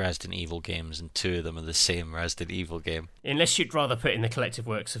 3 Resident Evil games and 2 of them are the same Resident Evil game. Unless you'd rather put in the collective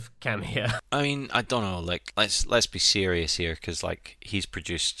works of Kamiya. I mean, I don't know. Like, let's be serious here, because like he's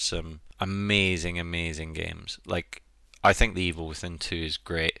produced some amazing games. Like, I think the Evil Within 2 is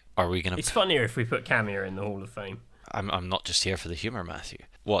great. Are we gonna? It's funnier if we put Kamiya in the Hall of Fame. I'm not just here for the humour, Matthew.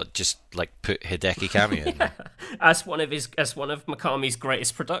 What? Just like put Hideki Kamiya in there? as one of Mikami's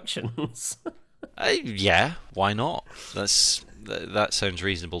greatest productions. Yeah, why not? That sounds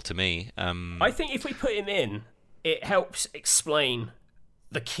reasonable to me. I think if we put him in, it helps explain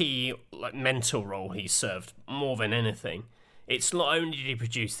the key mental role he served more than anything. It's not only did he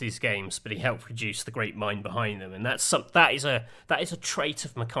produce these games, but he helped produce the great mind behind them, and that is a trait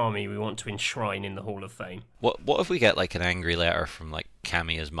of Mikami we want to enshrine in the Hall of Fame. What if we get like an angry letter from like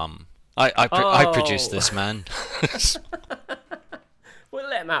Kamiya's mum? I produced this, man. We'll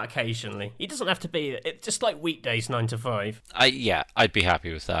let him out occasionally. He doesn't have to be just like weekdays 9 to 5. I'd be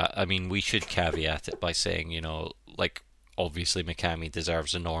happy with that. I mean, we should caveat it by saying, like obviously Mikami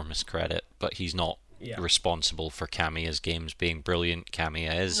deserves enormous credit, but he's not responsible for Kamiya's games being brilliant.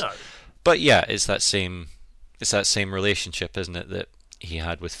 Kamiya is. No. But yeah, it's that same relationship, isn't it, that he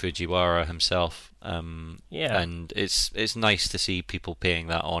had with Fujiwara himself. And it's nice to see people paying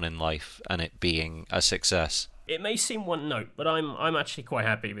that on in life and it being a success. It may seem one note, but I'm actually quite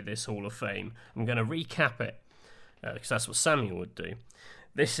happy with this Hall of Fame. I'm going to recap it because that's what Samuel would do.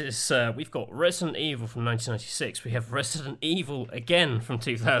 This is, we've got Resident Evil from 1996, we have Resident Evil again from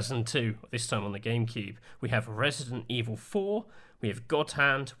 2002, this time on the GameCube, we have Resident Evil 4, we have God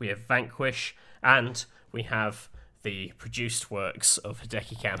Hand, we have Vanquish, and we have the produced works of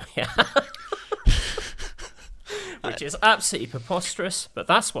Hideki Kamiya. Which is absolutely preposterous, but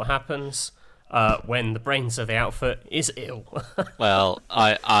that's what happens when the brains of the outfit is ill. Well,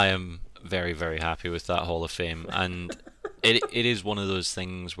 I am very, very happy with that Hall of Fame, and it is one of those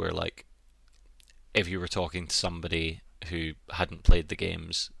things where, like, if you were talking to somebody who hadn't played the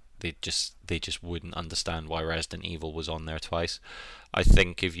games, they just wouldn't understand why Resident Evil was on there twice. I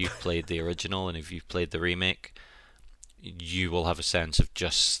think if you've played the original and if you've played the remake, you will have a sense of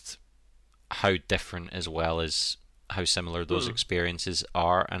just how different as well as how similar those experiences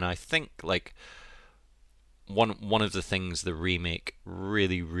are. And I think, like, one of the things the remake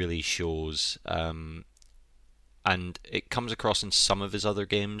really, really shows, and it comes across in some of his other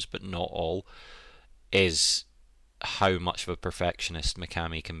games, but not all, is how much of a perfectionist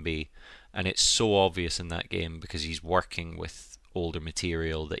Mikami can be. And it's so obvious in that game because he's working with older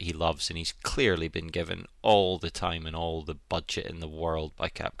material that he loves, and he's clearly been given all the time and all the budget in the world by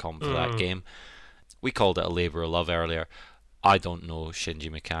Capcom for that game. We called it a labour of love earlier. I don't know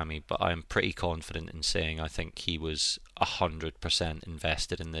Shinji Mikami, but I'm pretty confident in saying I think he was 100%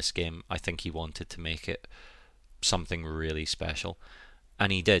 invested in this game. I think he wanted to make it something really special,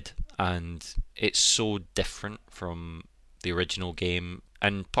 and he did, and it's so different from the original game,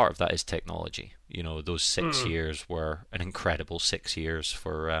 and part of that is technology. Those 6 years were an incredible 6 years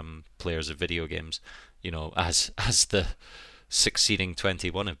for players of video games, as the succeeding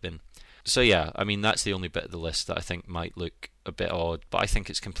 21 have been. So yeah, I mean, that's the only bit of the list that I think might look a bit odd, but I think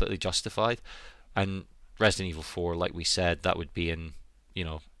it's completely justified. And Resident Evil 4, like we said, that would be in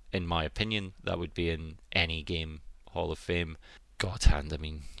my opinion, that would be in any game Hall of Fame. God Hand, I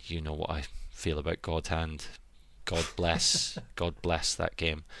mean, you know what I feel about God Hand. God bless that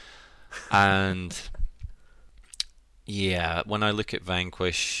game. And yeah, when I look at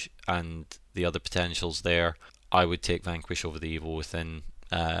Vanquish and the other potentials there, I would take Vanquish over the Evil Within.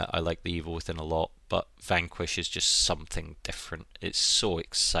 I like the Evil Within a lot, but Vanquish is just something different. It's so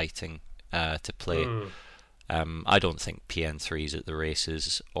exciting to play. I don't think PN3's at the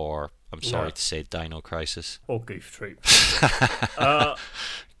races, or I'm sorry to say Dino Crisis. Or Goof Troop.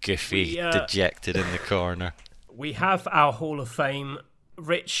 Goofy, dejected in the corner. We have our Hall of Fame.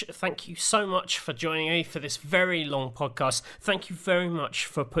 Rich, thank you so much for joining me for this very long podcast. Thank you very much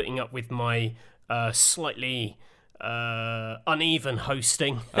for putting up with my slightly uneven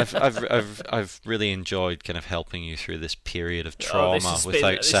hosting. I've really enjoyed kind of helping you through this period of trauma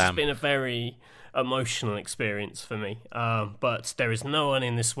without Sam. This has been a very emotional experience for me. But there is no one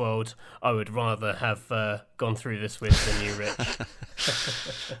in this world I would rather have gone through this with than you, Rich.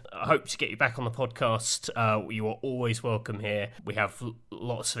 I hope to get you back on the podcast. You are always welcome here. We have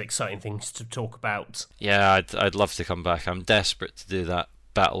lots of exciting things to talk about. Yeah, I'd love to come back. I'm desperate to do that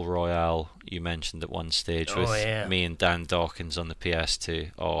Battle Royale you mentioned at one stage with me and Dan Dawkins on the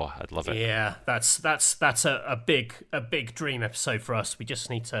PS2. Oh, I'd love it. Yeah, that's a big dream episode for us. We just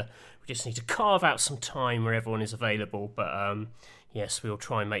need to carve out some time where everyone is available. But yes, we'll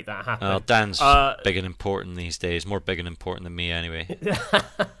try and make that happen. Well, Dan's big and important these days. More big and important than me, anyway.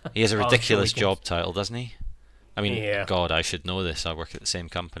 He has a ridiculous job title, doesn't he? I mean, God, I should know this. I work at the same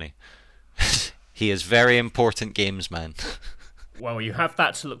company. He is very important games man. Well, you have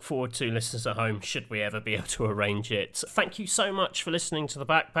that to look forward to, listeners at home, should we ever be able to arrange it. Thank you so much for listening to the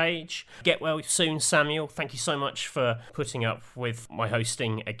back page. Get well soon, Samuel. Thank you so much for putting up with my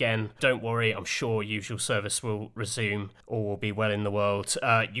hosting again. Don't worry, I'm sure usual service will resume. All will be well in the world.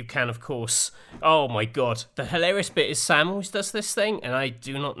 You can, of course... Oh my God. The hilarious bit is Sam always does this thing, and I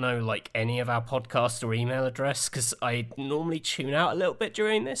do not know any of our podcast or email address, because I normally tune out a little bit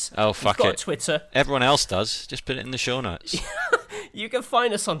during this. Oh, fuck You've it. got Twitter. Everyone else does. Just put it in the show notes. You can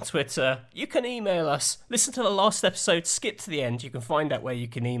find us on Twitter. You can email us. Listen to the last episode, skip to the end. You can find out where you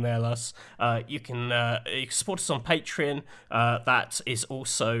can email us. You can support us on Patreon. That is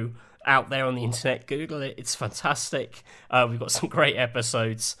also out there on the internet. Google it. It's fantastic. We've got some great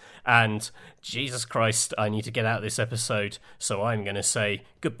episodes. And Jesus Christ, I need to get out this episode. So I'm going to say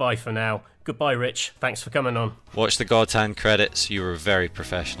goodbye for now. Goodbye, Rich. Thanks for coming on. Watch the God's Hand credits. You were very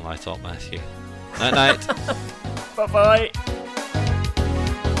professional, I thought, Matthew. Night-night. Bye-bye.